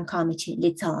program committee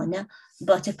leads on,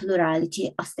 but a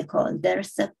plurality of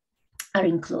stakeholders are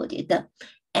included.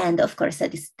 And of course, the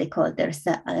stakeholders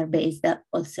are based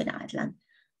also in Ireland.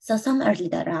 So some early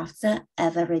drafts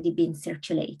have already been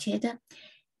circulated,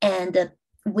 and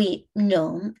we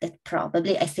know that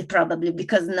probably, I say probably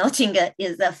because nothing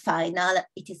is final,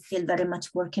 it is still very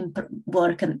much work in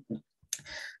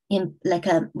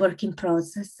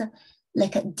process.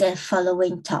 Like the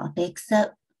following topics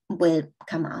will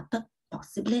come up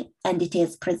possibly, and it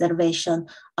is preservation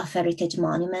of heritage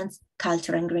monuments,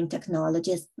 culture and green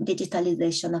technologies,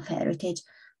 digitalization of heritage,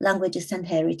 languages and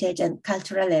heritage, and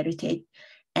cultural heritage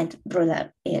and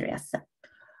rural areas.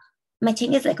 My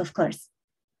thing is, of course,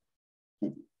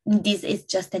 this is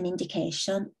just an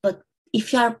indication, but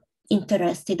if you are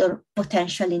interested or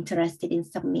potentially interested in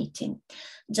submitting,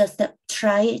 just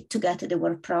try to get the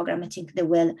work program. I think the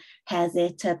Will has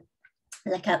it.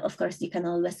 Of course, you can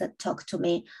always talk to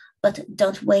me, but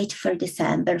don't wait for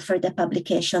December for the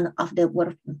publication of the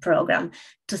work program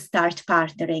to start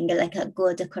partnering.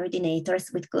 Good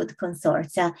coordinators with good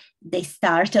consortia, they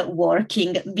start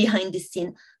working behind the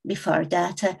scene before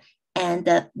that, and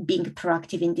being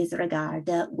proactive in this regard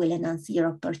will enhance your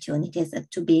opportunities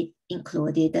to be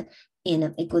included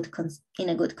in a good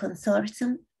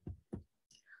consortium.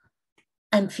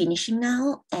 I'm finishing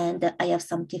now, and I have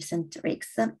some tips and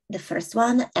tricks. The first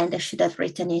one, and I should have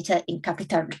written it in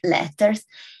capital letters,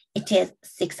 it is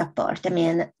seek support. I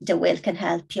mean, the Will can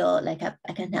help you,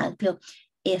 I can help you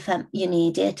if you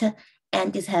need it.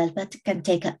 And this help can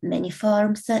take many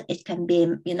forms. It can be,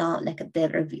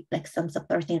 the review, some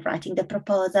support in writing the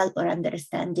proposal or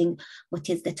understanding what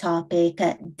is the topic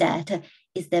that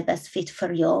is the best fit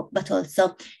for you, but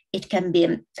also it can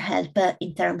be help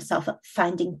in terms of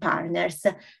finding partners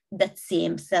that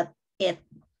seems a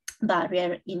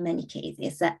barrier in many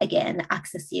cases. Again,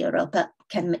 Access Europe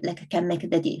can make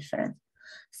the difference.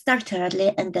 Start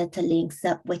early, and that links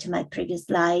with my previous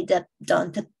slide.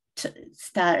 Don't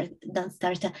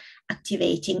start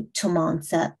activating 2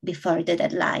 months before the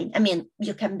deadline. I mean,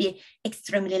 you can be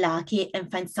extremely lucky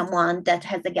and find someone that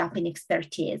has a gap in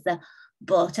expertise,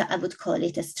 but I would call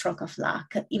it a stroke of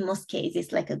luck. In most cases,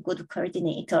 good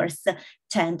coordinators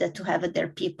tend to have their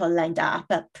people lined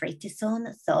up pretty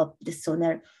soon. So the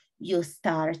sooner you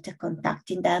start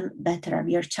contacting them, better are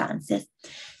your chances.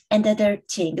 And the other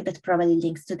thing that probably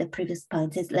links to the previous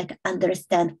points is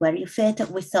understand where you fit.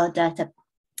 We saw that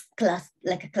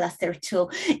cluster 2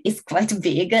 is quite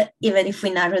big. Even if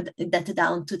we narrowed that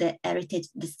down to the heritage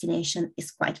destination, is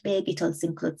quite big. It also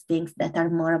includes things that are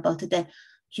more about the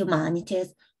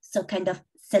humanities. So kind of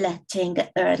selecting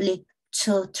early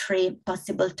 2-3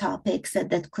 possible topics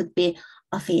that could be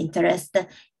of interest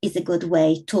is a good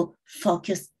way to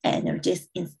focus energies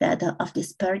instead of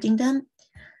dispersing them.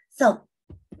 So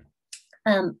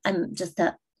I'm just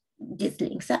these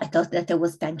links. I thought that I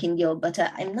was thanking you, but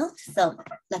I'm not. So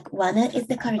one is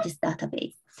the Courageous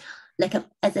database.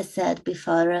 As I said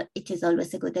before, it is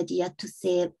always a good idea to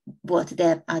see what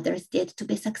the others did to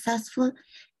be successful.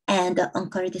 And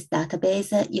on Courageous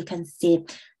database, you can see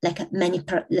many,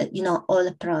 all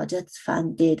the projects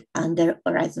funded under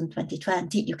Horizon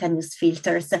 2020. You can use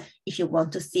filters if you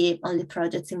want to see only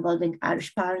projects involving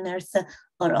Irish partners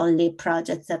or only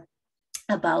projects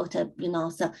about,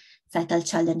 Societal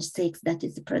Challenge 6, that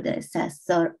is the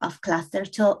predecessor of Cluster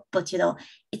 2, but,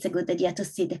 it's a good idea to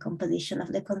see the composition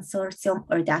of the consortium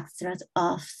or the extras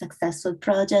of successful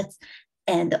projects.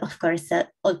 And of course,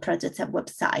 all projects have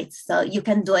websites, so you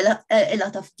can do a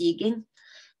lot of digging.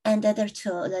 And the other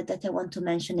tool that I want to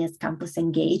mention is Campus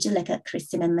Engage. Like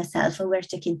Christine and myself, we're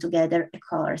taking together a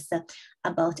course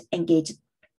about engage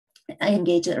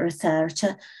research.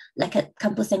 Like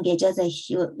Campus Engage has a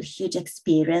huge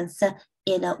experience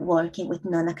in working with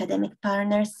non-academic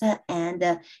partners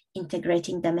and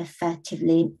integrating them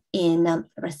effectively in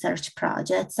research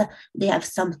projects. They have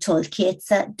some toolkits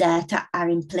that are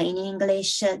in plain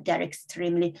English. They're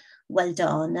extremely well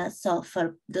done. So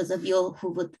for those of you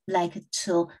who would like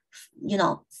to,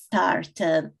 start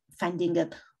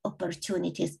finding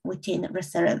opportunities within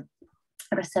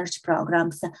research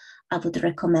programs, I would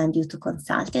recommend you to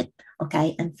consult it.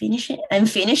 Okay, I'm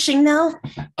finishing now.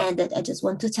 And I just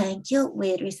want to thank you.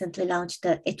 We recently launched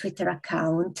a Twitter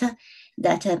account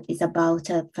that is about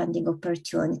funding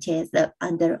opportunities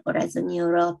under Horizon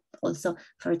Europe, also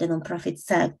for the nonprofit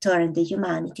sector and the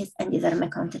humanities. And these are my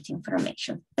contact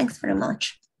information. Thanks very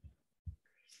much.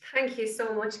 Thank you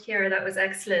so much, Chiara. That was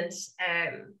excellent.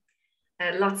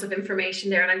 Lots of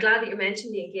information there, and I'm glad that you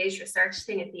mentioned the engaged research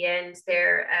thing at the end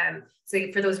there. So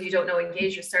for those of you who don't know,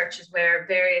 engaged research is where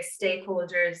various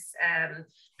stakeholders,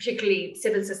 particularly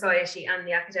civil society and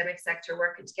the academic sector,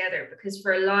 working together. Because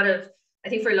for a lot of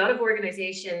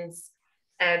organizations,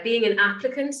 being an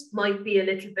applicant might be a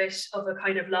little bit of a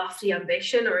kind of lofty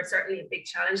ambition, or certainly a big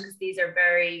challenge, because these are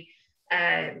very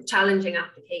challenging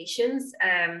applications.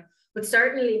 But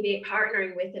certainly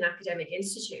partnering with an academic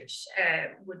institute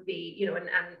would be, and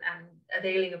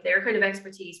availing of their kind of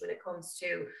expertise when it comes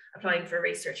to applying for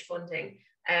research funding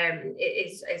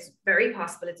is very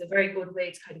possible. It's a very good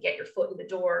way to kind of get your foot in the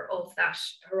door of that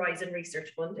Horizon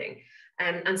research funding.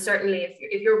 And certainly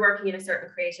if you're working in a certain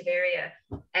creative area,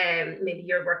 maybe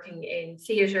you're working in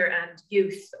theatre and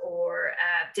youth or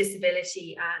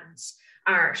disability and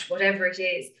art, whatever it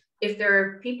is, if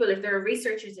there are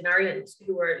researchers in Ireland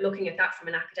who are looking at that from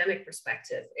an academic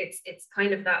perspective, it's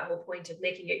kind of that whole point of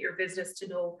making it your business to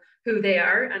know who they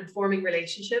are and forming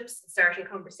relationships, starting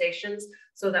conversations,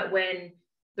 so that when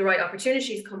the right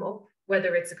opportunities come up,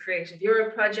 whether it's a Creative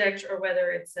Europe project or whether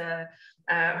it's a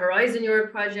Horizon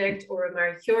Europe project or a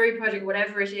Marie-Curie project,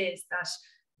 whatever it is, that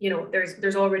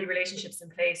there's already relationships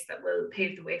in place that will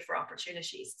pave the way for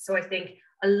opportunities. So I think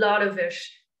a lot of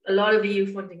EU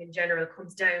funding in general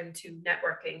comes down to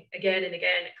networking. Again and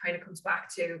again, it kind of comes back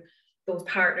to those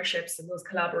partnerships and those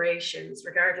collaborations,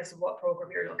 regardless of what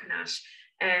program you're looking at.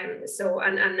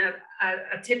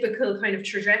 A typical kind of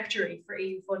trajectory for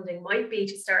EU funding might be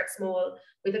to start small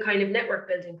with a kind of network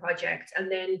building project,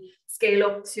 and then scale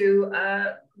up to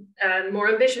a more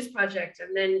ambitious project.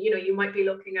 And then, you might be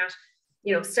looking at,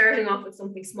 starting off with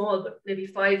something small, but maybe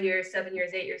 5 years, 7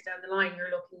 years, 8 years down the line,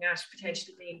 you're looking at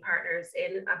potentially being partners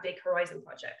in a big Horizon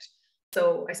project.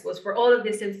 So I suppose for all of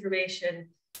this information,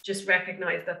 just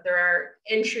recognize that there are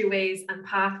entryways and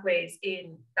pathways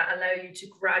in that allow you to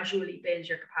gradually build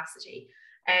your capacity.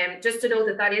 Just to know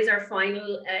that is our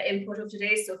final input of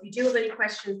today. So if you do have any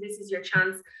questions, this is your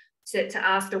chance to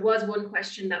ask. There was one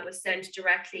question that was sent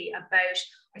directly about,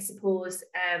 I suppose,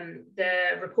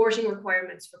 the reporting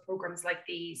requirements for programs like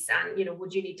these, and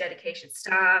would you need dedicated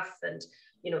staff, and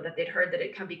that they'd heard that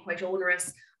it can be quite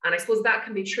onerous. And I suppose that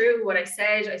can be true. What I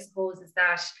said, I suppose, is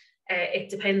that it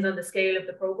depends on the scale of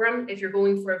the program. If you're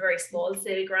going for a very small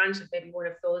scale grant, maybe one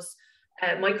of those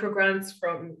micro grants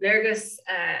from Lergus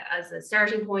as a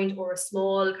starting point, or a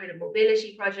small kind of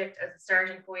mobility project as a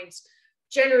starting point,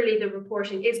 generally the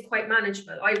reporting is quite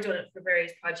manageable. I've done it for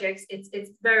various projects.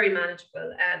 It's very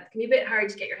manageable. It can be a bit hard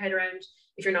to get your head around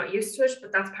if you're not used to it,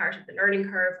 but that's part of the learning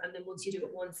curve. And then once you do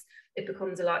it once, it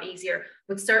becomes a lot easier.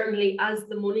 But certainly as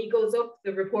the money goes up,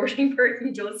 the reporting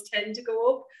burden does tend to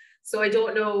go up. So I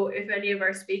don't know if any of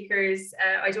our speakers,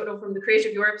 I don't know from the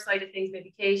Creative Europe side of things,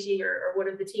 maybe Katie or one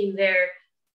of the team there,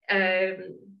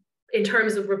 in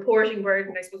terms of reporting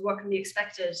burden, I suppose, what can be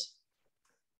expected?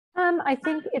 I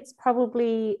think it's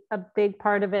probably a big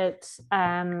part of it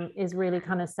is really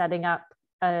kind of setting up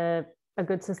a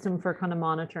good system for kind of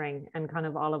monitoring and kind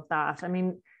of all of that. I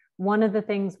mean, one of the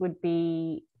things would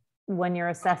be when you're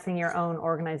assessing your own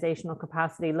organizational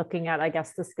capacity, looking at, I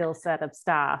guess, the skill set of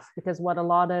staff, because what a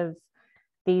lot of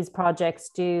these projects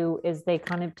do is they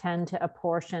kind of tend to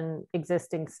apportion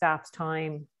existing staff's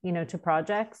time, to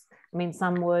projects. I mean,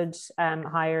 some would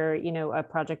hire, a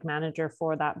project manager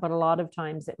for that, but a lot of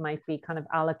times it might be kind of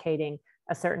allocating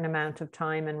a certain amount of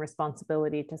time and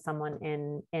responsibility to someone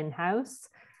in-house.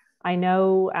 I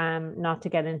know, not to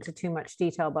get into too much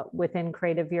detail, but within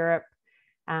Creative Europe,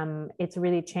 it's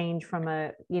really changed from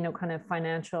a, kind of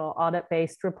financial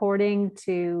audit-based reporting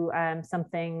to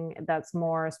something that's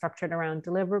more structured around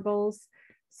deliverables.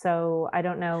 So I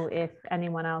don't know if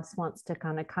anyone else wants to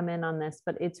kind of come in on this,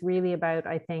 but it's really about,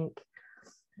 I think,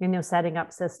 setting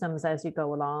up systems as you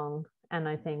go along. And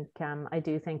I think, I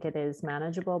do think it is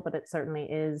manageable, but it certainly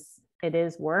is, it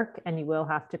is work, and you will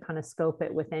have to kind of scope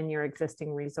it within your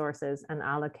existing resources and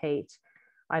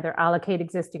either allocate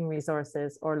existing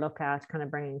resources or look at kind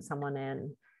of bringing someone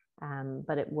in.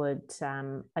 But it would,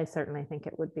 I certainly think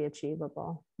it would be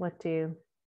achievable. What do you,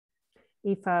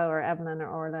 Aoife or Evelyn or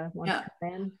Orla want to come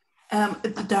in?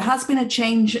 There has been a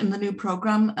change in the new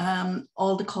programme.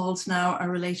 All the calls now are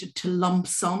related to lump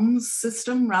sums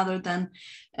system rather than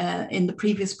in the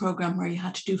previous programme where you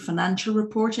had to do financial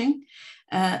reporting.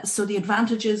 So the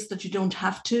advantage is that you don't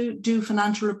have to do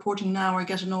financial reporting now or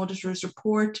get an auditor's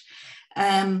report.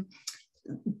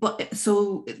 But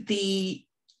so the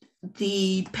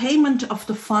payment of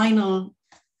the final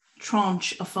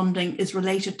tranche of funding is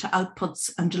related to outputs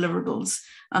and deliverables.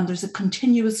 And there's a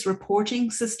continuous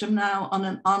reporting system now on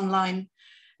an online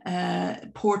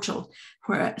portal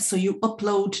so you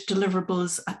upload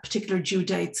deliverables at particular due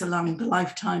dates along the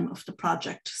lifetime of the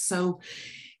project. So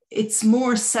it's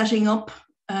more setting up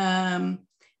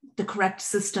the correct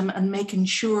system and making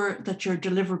sure that your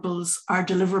deliverables are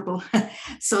deliverable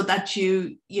so that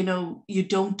you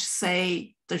don't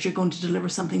say that you're going to deliver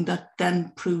something that then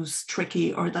proves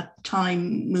tricky or that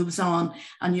time moves on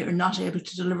and you're not able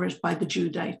to deliver it by the due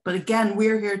date. But again,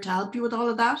 we're here to help you with all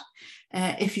of that.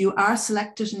 If you are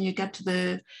selected and you get to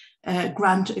the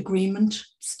grant agreement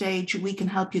stage, we can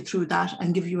help you through that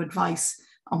and give you advice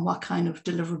on what kind of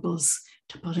deliverables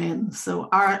to put in. So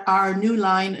our new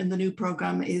line in the new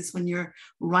program is when you're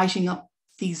writing up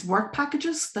these work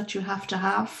packages that you have to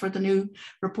have for the new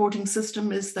reporting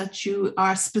system, is that you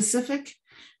are specific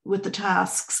with the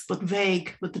tasks but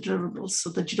vague with the deliverables,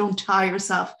 so that you don't tie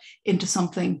yourself into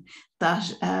something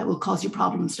that will cause you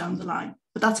problems down the line.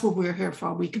 But that's what we're here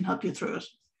for. We can help you through it.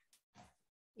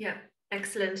 Yeah,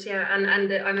 excellent. Yeah,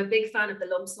 and I'm a big fan of the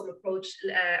lump sum approach.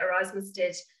 Erasmus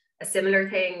did a similar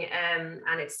thing,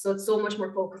 and it's so much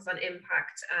more focused on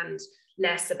impact and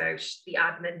less about the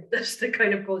admin that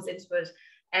kind of goes into it.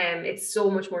 It's so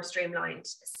much more streamlined.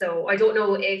 So I don't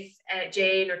know if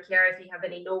Jane or Chiara, if you have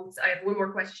any notes. I have one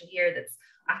more question here that's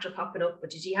after popping up, but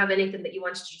did you have anything that you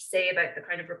wanted to say about the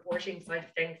kind of reporting side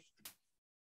of things?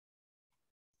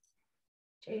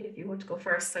 Jane, if you want to go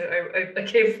first. I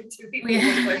gave two people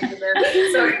one question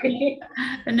there. Sorry.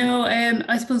 No,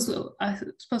 I suppose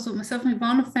what myself and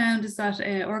Yvonne have found is that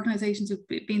organisations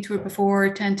who've been through it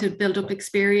before tend to build up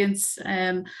experience,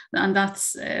 and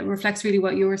that's reflects really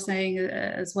what you were saying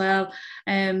as well.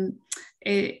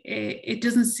 It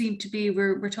doesn't seem to be,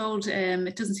 we're told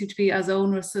it doesn't seem to be as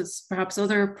onerous as perhaps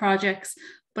other projects,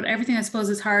 but everything I suppose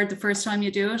is hard the first time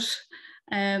you do it.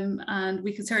 And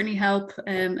we can certainly help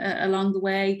along the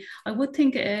way. I would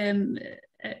think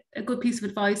a good piece of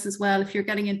advice as well, if you're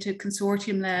getting into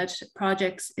consortium-led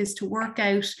projects, is to work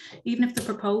out, even if the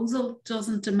proposal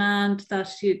doesn't demand that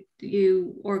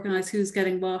you organise who's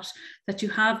getting what, that you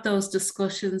have those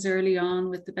discussions early on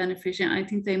with the beneficiary. I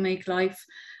think they make life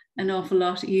an awful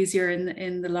lot easier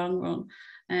in the long run.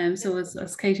 So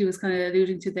as Katie was kind of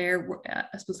alluding to there,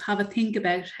 I suppose have a think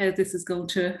about how this is going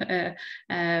to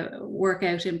work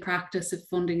out in practice if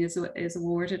funding is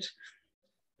awarded.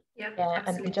 Yeah,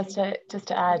 and just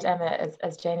to add, Emma,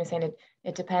 as Jane was saying,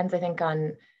 it depends, I think,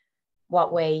 on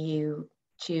what way you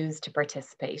choose to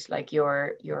participate. Like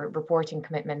your reporting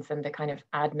commitments and the kind of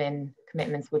admin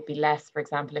commitments would be less, for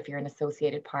example, if you're an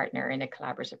associated partner in a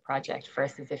collaborative project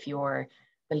versus if you're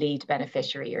the lead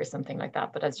beneficiary or something like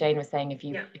that. But as Jane was saying, if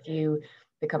you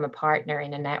become a partner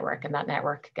in a network and that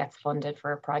network gets funded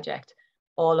for a project,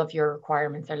 all of your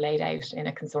requirements are laid out in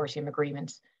a consortium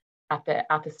agreement at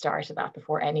the start of that,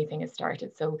 before anything is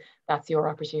started. So that's your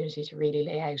opportunity to really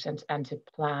lay out and to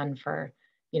plan for,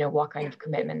 what kind of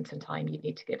commitment and time you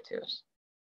need to give to it.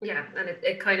 Yeah, and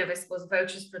it kind of, I suppose,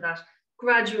 vouches for that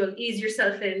gradual, ease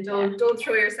yourself in, don't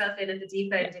throw yourself in at the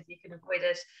deep end if you can avoid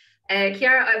it.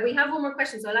 Chiara, we have one more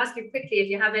question, so I'll ask you quickly if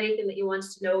you have anything that you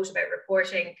wanted to note about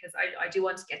reporting, because I do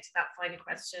want to get to that final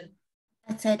question.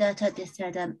 I'd say that they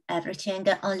said everything.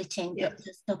 The only thing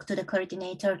just talk to the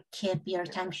coordinator, keep your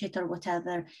timesheet or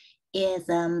whatever is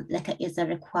is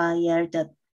required.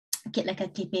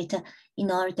 Keep it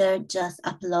in order. Just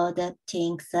upload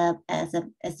things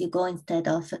as you go instead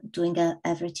of doing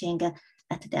everything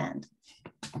at the end.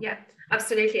 Yeah,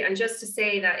 absolutely. And just to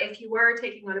say that if you were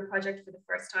taking on a project for the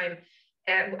first time,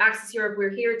 Access Europe,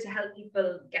 we're here to help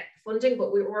people get funding,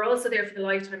 but we're also there for the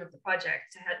lifetime of the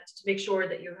project to help to make sure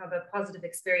that you have a positive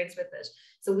experience with it.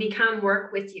 So we can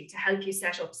work with you to help you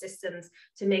set up systems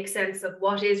to make sense of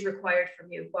what is required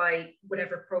from you by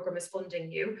whatever program is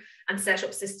funding you, and set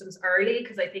up systems early,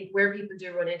 because I think where people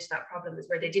do run into that problem is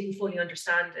where they didn't fully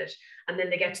understand it, and then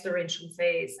they get to their interim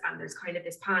phase and there's kind of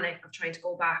this panic of trying to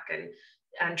go back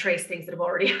and trace things that have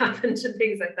already happened and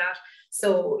things like that.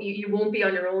 So you won't be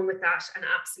on your own with that, and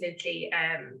absolutely,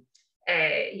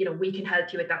 you know, we can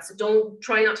help you with that. So don't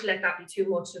try not to let that be too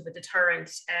much of a deterrent,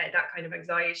 that kind of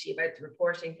anxiety about the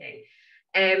reporting thing.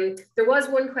 There was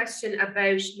one question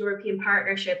about European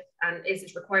partnership and is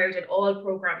it required in all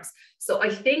programs? So I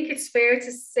think it's fair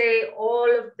to say all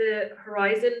of the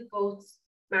Horizon, both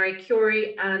Marie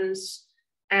Curie and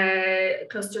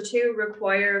Cluster 2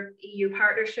 require EU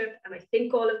partnership, and I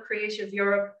think all of Creative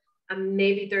Europe, and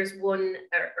maybe there's one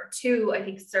or two, I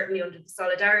think certainly under the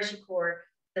Solidarity Core,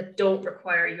 that don't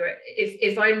require Europe.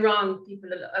 If I'm wrong, people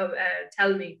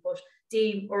tell me, but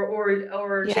Dee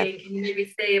or Jane, can you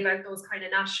maybe say about those kind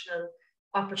of national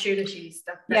opportunities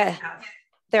that we have?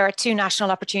 There are two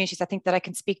national opportunities I think that I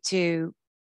can speak to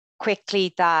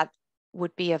quickly that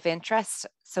would be of interest.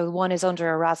 So one is under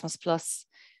Erasmus Plus,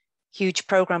 huge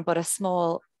program, but a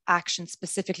small action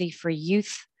specifically for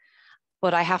youth.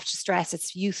 But I have to stress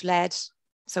it's youth-led,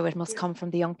 so it must come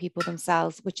from the young people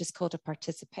themselves, which is called a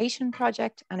participation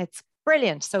project, and it's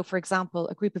brilliant. So for example,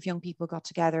 a group of young people got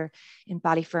together in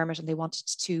Ballyfermot and they wanted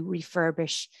to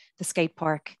refurbish the skate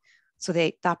park. So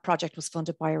that project was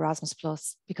funded by Erasmus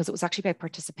Plus, because it was actually about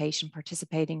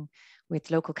participating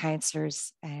with local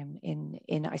councillors in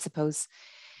I suppose,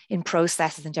 in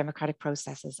processes and democratic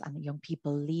processes, and the young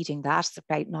people leading that. It's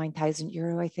about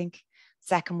 €9,000, I think.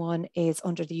 Second one is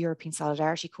under the European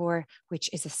Solidarity Core, which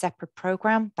is a separate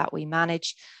program that we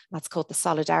manage. That's called the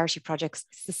Solidarity Projects.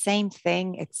 It's the same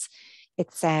thing. It's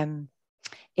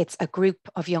a group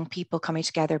of young people coming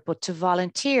together, but to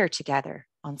volunteer together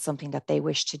on something that they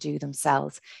wish to do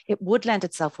themselves. It would lend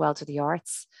itself well to the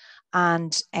arts,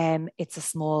 and it's a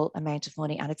small amount of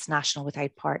money, and it's national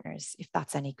without partners, if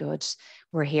that's any good.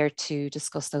 We're here to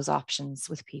discuss those options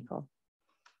with people.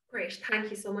 Great,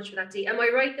 thank you so much for that, Dee. Am I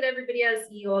right that everybody else,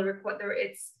 you all require,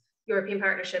 it's European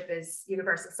partnership is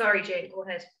universal? Sorry, Jane, go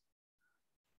ahead.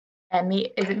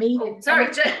 Is it me? Oh,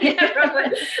 sorry, Jane. Yeah,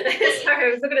 sorry,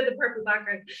 I was looking at the purple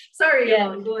background. Sorry,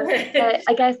 Yvonne, go ahead.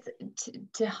 I guess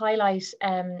to highlight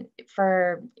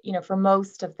for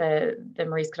most of the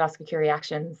Marie-Sklodowska Curie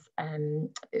actions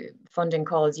funding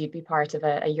calls, you'd be part of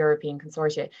a European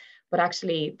consortia. But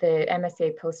actually the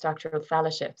MSA postdoctoral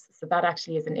fellowships, so that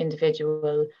actually is an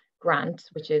individual grant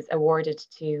which is awarded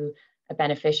to a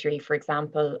beneficiary, for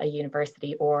example, a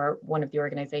university or one of the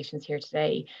organizations here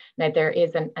today. Now there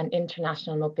is an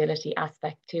international mobility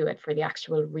aspect to it for the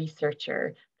actual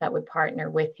researcher that would partner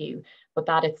with you, but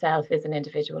that itself is an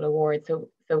individual award. So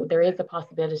there is a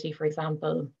possibility, for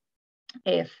example,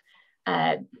 if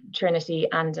Trinity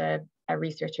and a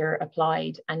researcher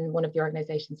applied and one of the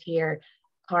organizations here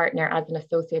partner as an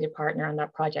associated partner on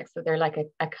that project. So they're like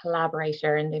a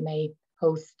collaborator, and they may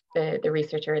host the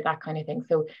researcher, that kind of thing.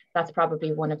 So that's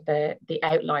probably one of the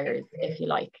outliers, if you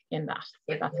like, in that.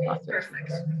 So that's a possibility.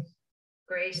 Perfect.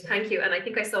 Great, thank you. And I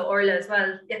think I saw Orla as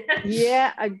well.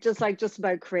 Yeah, I just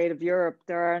about Creative Europe.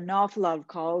 There are an awful lot of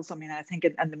calls. I mean, I think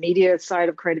on the media side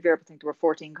of Creative Europe, I think there were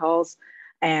 14 calls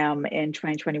in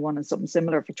 2021 and something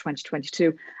similar for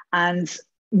 2022. And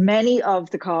many of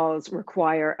the calls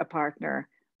require a partner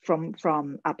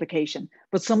from application,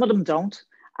 but some of them don't.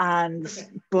 And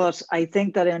but I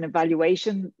think that in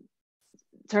evaluation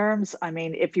terms, I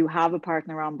mean, if you have a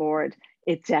partner on board,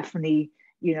 it definitely,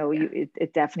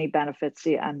 it definitely benefits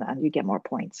you, and you get more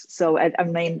points. So I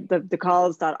mean, the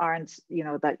calls that aren't,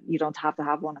 that you don't have to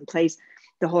have one in place,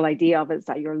 the whole idea of it is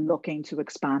that you're looking to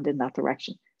expand in that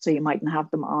direction. So you mightn't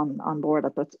have them on board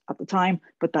at the time,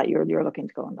 but that you're looking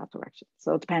to go in that direction.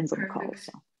 So it depends on the calls.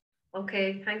 So.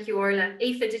 Okay, thank you, Orla.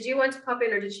 Aoife, did you want to pop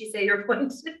in, or did she say your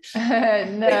point?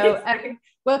 No,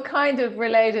 well, kind of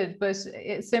related, but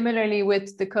similarly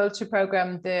with the culture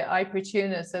program, the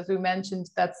Opportunist, as we mentioned,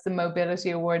 that's the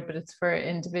mobility award, but it's for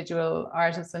individual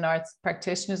artists and arts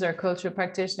practitioners or cultural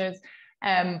practitioners.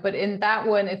 But in that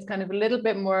one, it's kind of a little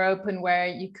bit more open, where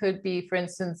you could be, for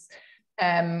instance,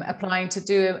 applying to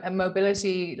do a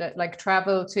mobility, like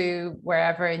travel to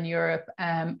wherever in Europe,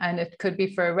 and it could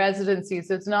be for a residency.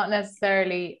 So it's not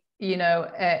necessarily,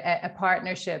 a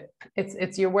partnership.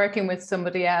 It's you're working with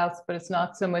somebody else, but it's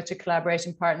not so much a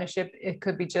collaboration partnership. It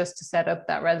could be just to set up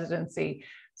that residency.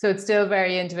 So it's still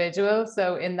very individual.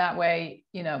 So in that way,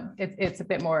 you know, it's a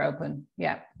bit more open.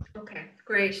 Yeah. Okay,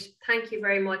 great. Thank you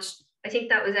very much. I think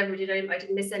that was everybody. I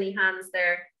didn't miss any hands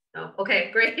there. No.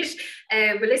 Okay, great.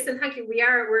 But listen, thank you.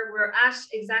 We're at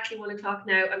exactly 1 o'clock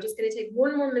now. I'm just going to take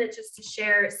 1 more minute just to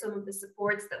share some of the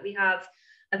supports that we have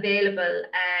available.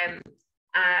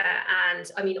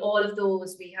 And I mean, all of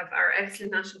those, we have our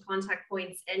excellent national contact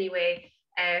points anyway.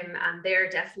 And they're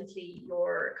definitely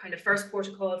your kind of first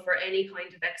protocol for any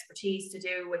kind of expertise to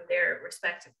do with their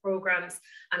respective programs.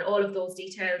 And all of those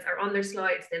details are on their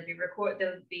slides. They'll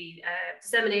be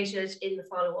disseminated in the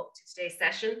follow-up to today's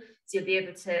session. So you'll be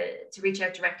able to reach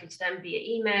out directly to them via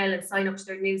email and sign up to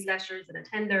their newsletters and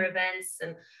attend their events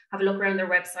and have a look around their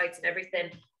websites and everything.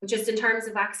 But just in terms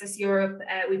of Access Europe,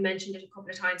 we've mentioned it a couple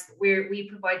of times, but we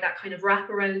provide that kind of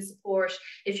wraparound support.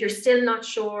 If you're still not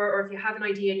sure, or if you have an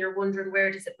idea and you're wondering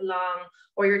where does it belong,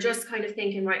 or you're just kind of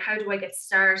thinking, right, how do I get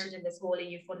started in this whole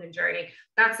EU funding journey?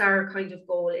 That's our kind of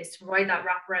goal, is to provide that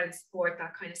wraparound support,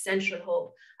 that kind of central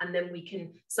hub, and then we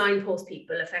can signpost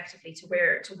people effectively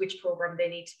to which program they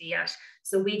need to be at.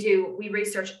 So we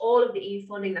research all of the EU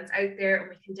funding that's out there, and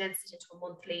we condense it into a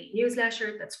monthly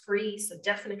newsletter that's free. So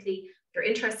definitely, if you're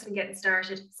interested in getting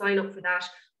started, sign up for that.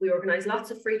 We organize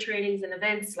lots of free trainings and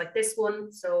events like this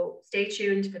one, so stay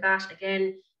tuned for that.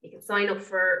 Again, you can sign up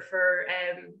for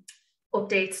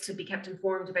updates to be kept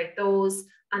informed about those.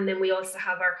 And then we also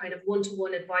have our kind of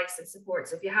one-to-one advice and support.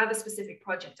 So if you have a specific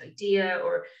project idea,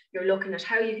 or you're looking at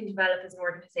how you can develop as an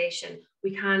organization,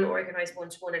 we can organize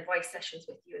one-to-one advice sessions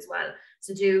with you as well.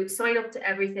 So do sign up to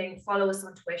everything, follow us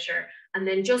on Twitter. And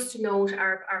then just to note,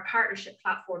 our partnership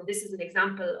platform, this is an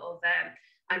example of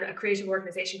a creative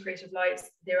organization, Creative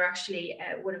Lives. They're actually,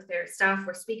 one of their staff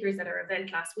were speakers at our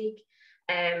event last week.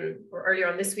 Or earlier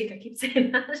on this week, I keep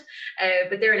saying that,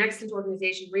 but they're an excellent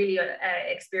organization, really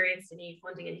experienced in EU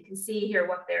funding, and you can see here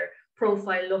what their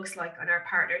profile looks like on our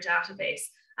partner database,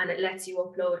 and it lets you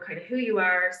upload kind of who you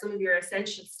are, some of your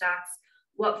essential stats,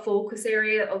 what focus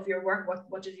area of your work,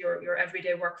 what does your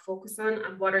everyday work focus on,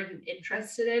 and what are you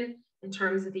interested in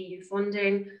terms of EU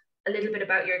funding, a little bit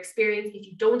about your experience. If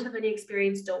you don't have any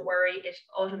experience, don't worry, it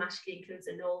automatically includes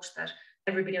a note that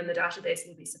everybody on the database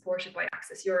will be supported by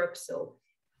Access Europe. So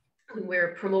when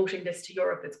we're promoting this to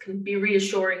Europe, it can be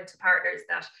reassuring to partners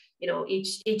that, you know,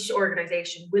 each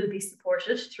organization will be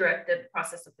supported throughout the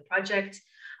process of the project.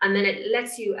 And then it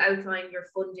lets you outline your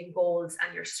funding goals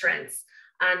and your strengths.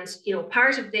 And, you know,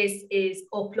 part of this is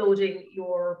uploading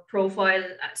your profile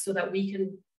so that we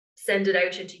can send it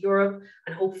out into Europe,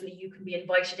 and hopefully you can be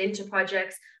invited into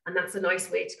projects. And that's a nice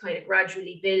way to kind of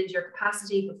gradually build your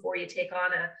capacity before you take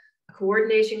on a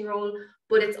coordinating role.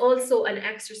 But it's also an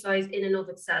exercise in and of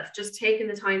itself, just taking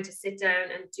the time to sit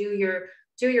down and do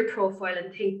your profile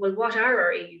and think, well, what are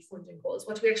our EU funding goals?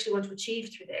 What do we actually want to achieve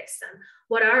through this? And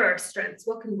what are our strengths?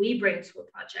 What can we bring to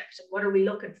a project? And what are we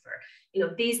looking for? You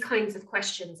know, these kinds of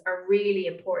questions are really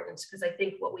important, because I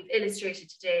think what we've illustrated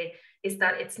today is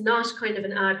that it's not kind of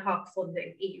an ad hoc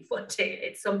funding, EU funding.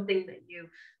 It's something that you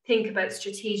think about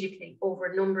strategically over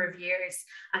a number of years,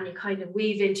 and you kind of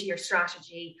weave into your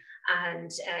strategy,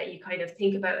 and you kind of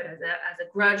think about it as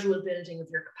a gradual building of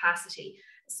your capacity.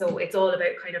 So it's all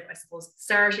about kind of, I suppose,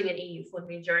 starting an EU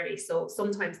funding journey. So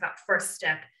sometimes that first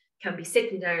step can be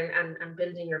sitting down and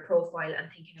building your profile and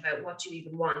thinking about what you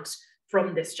even want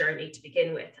from this journey to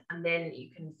begin with. And then you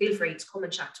can feel free to come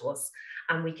and chat to us,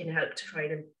 and we can help to try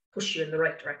and push you in the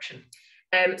right direction.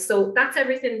 So that's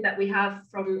everything that we have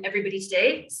from everybody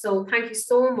today. So thank you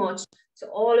so much to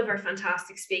all of our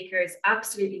fantastic speakers,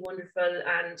 absolutely wonderful,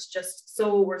 and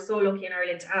we're so lucky in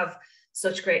Ireland to have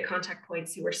such great contact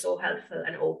points who were so helpful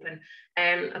and open.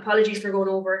 Apologies for going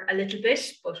over a little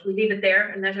bit, but we'll leave it there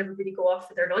and let everybody go off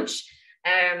for their lunch.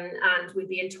 And we'll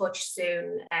be in touch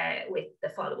soon with the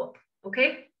follow-up.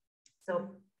 Okay,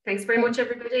 so thanks very much,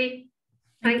 everybody.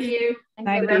 Thank you.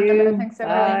 Thank you. Thanks,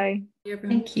 everyone. Bye.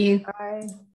 Thank you. Bye.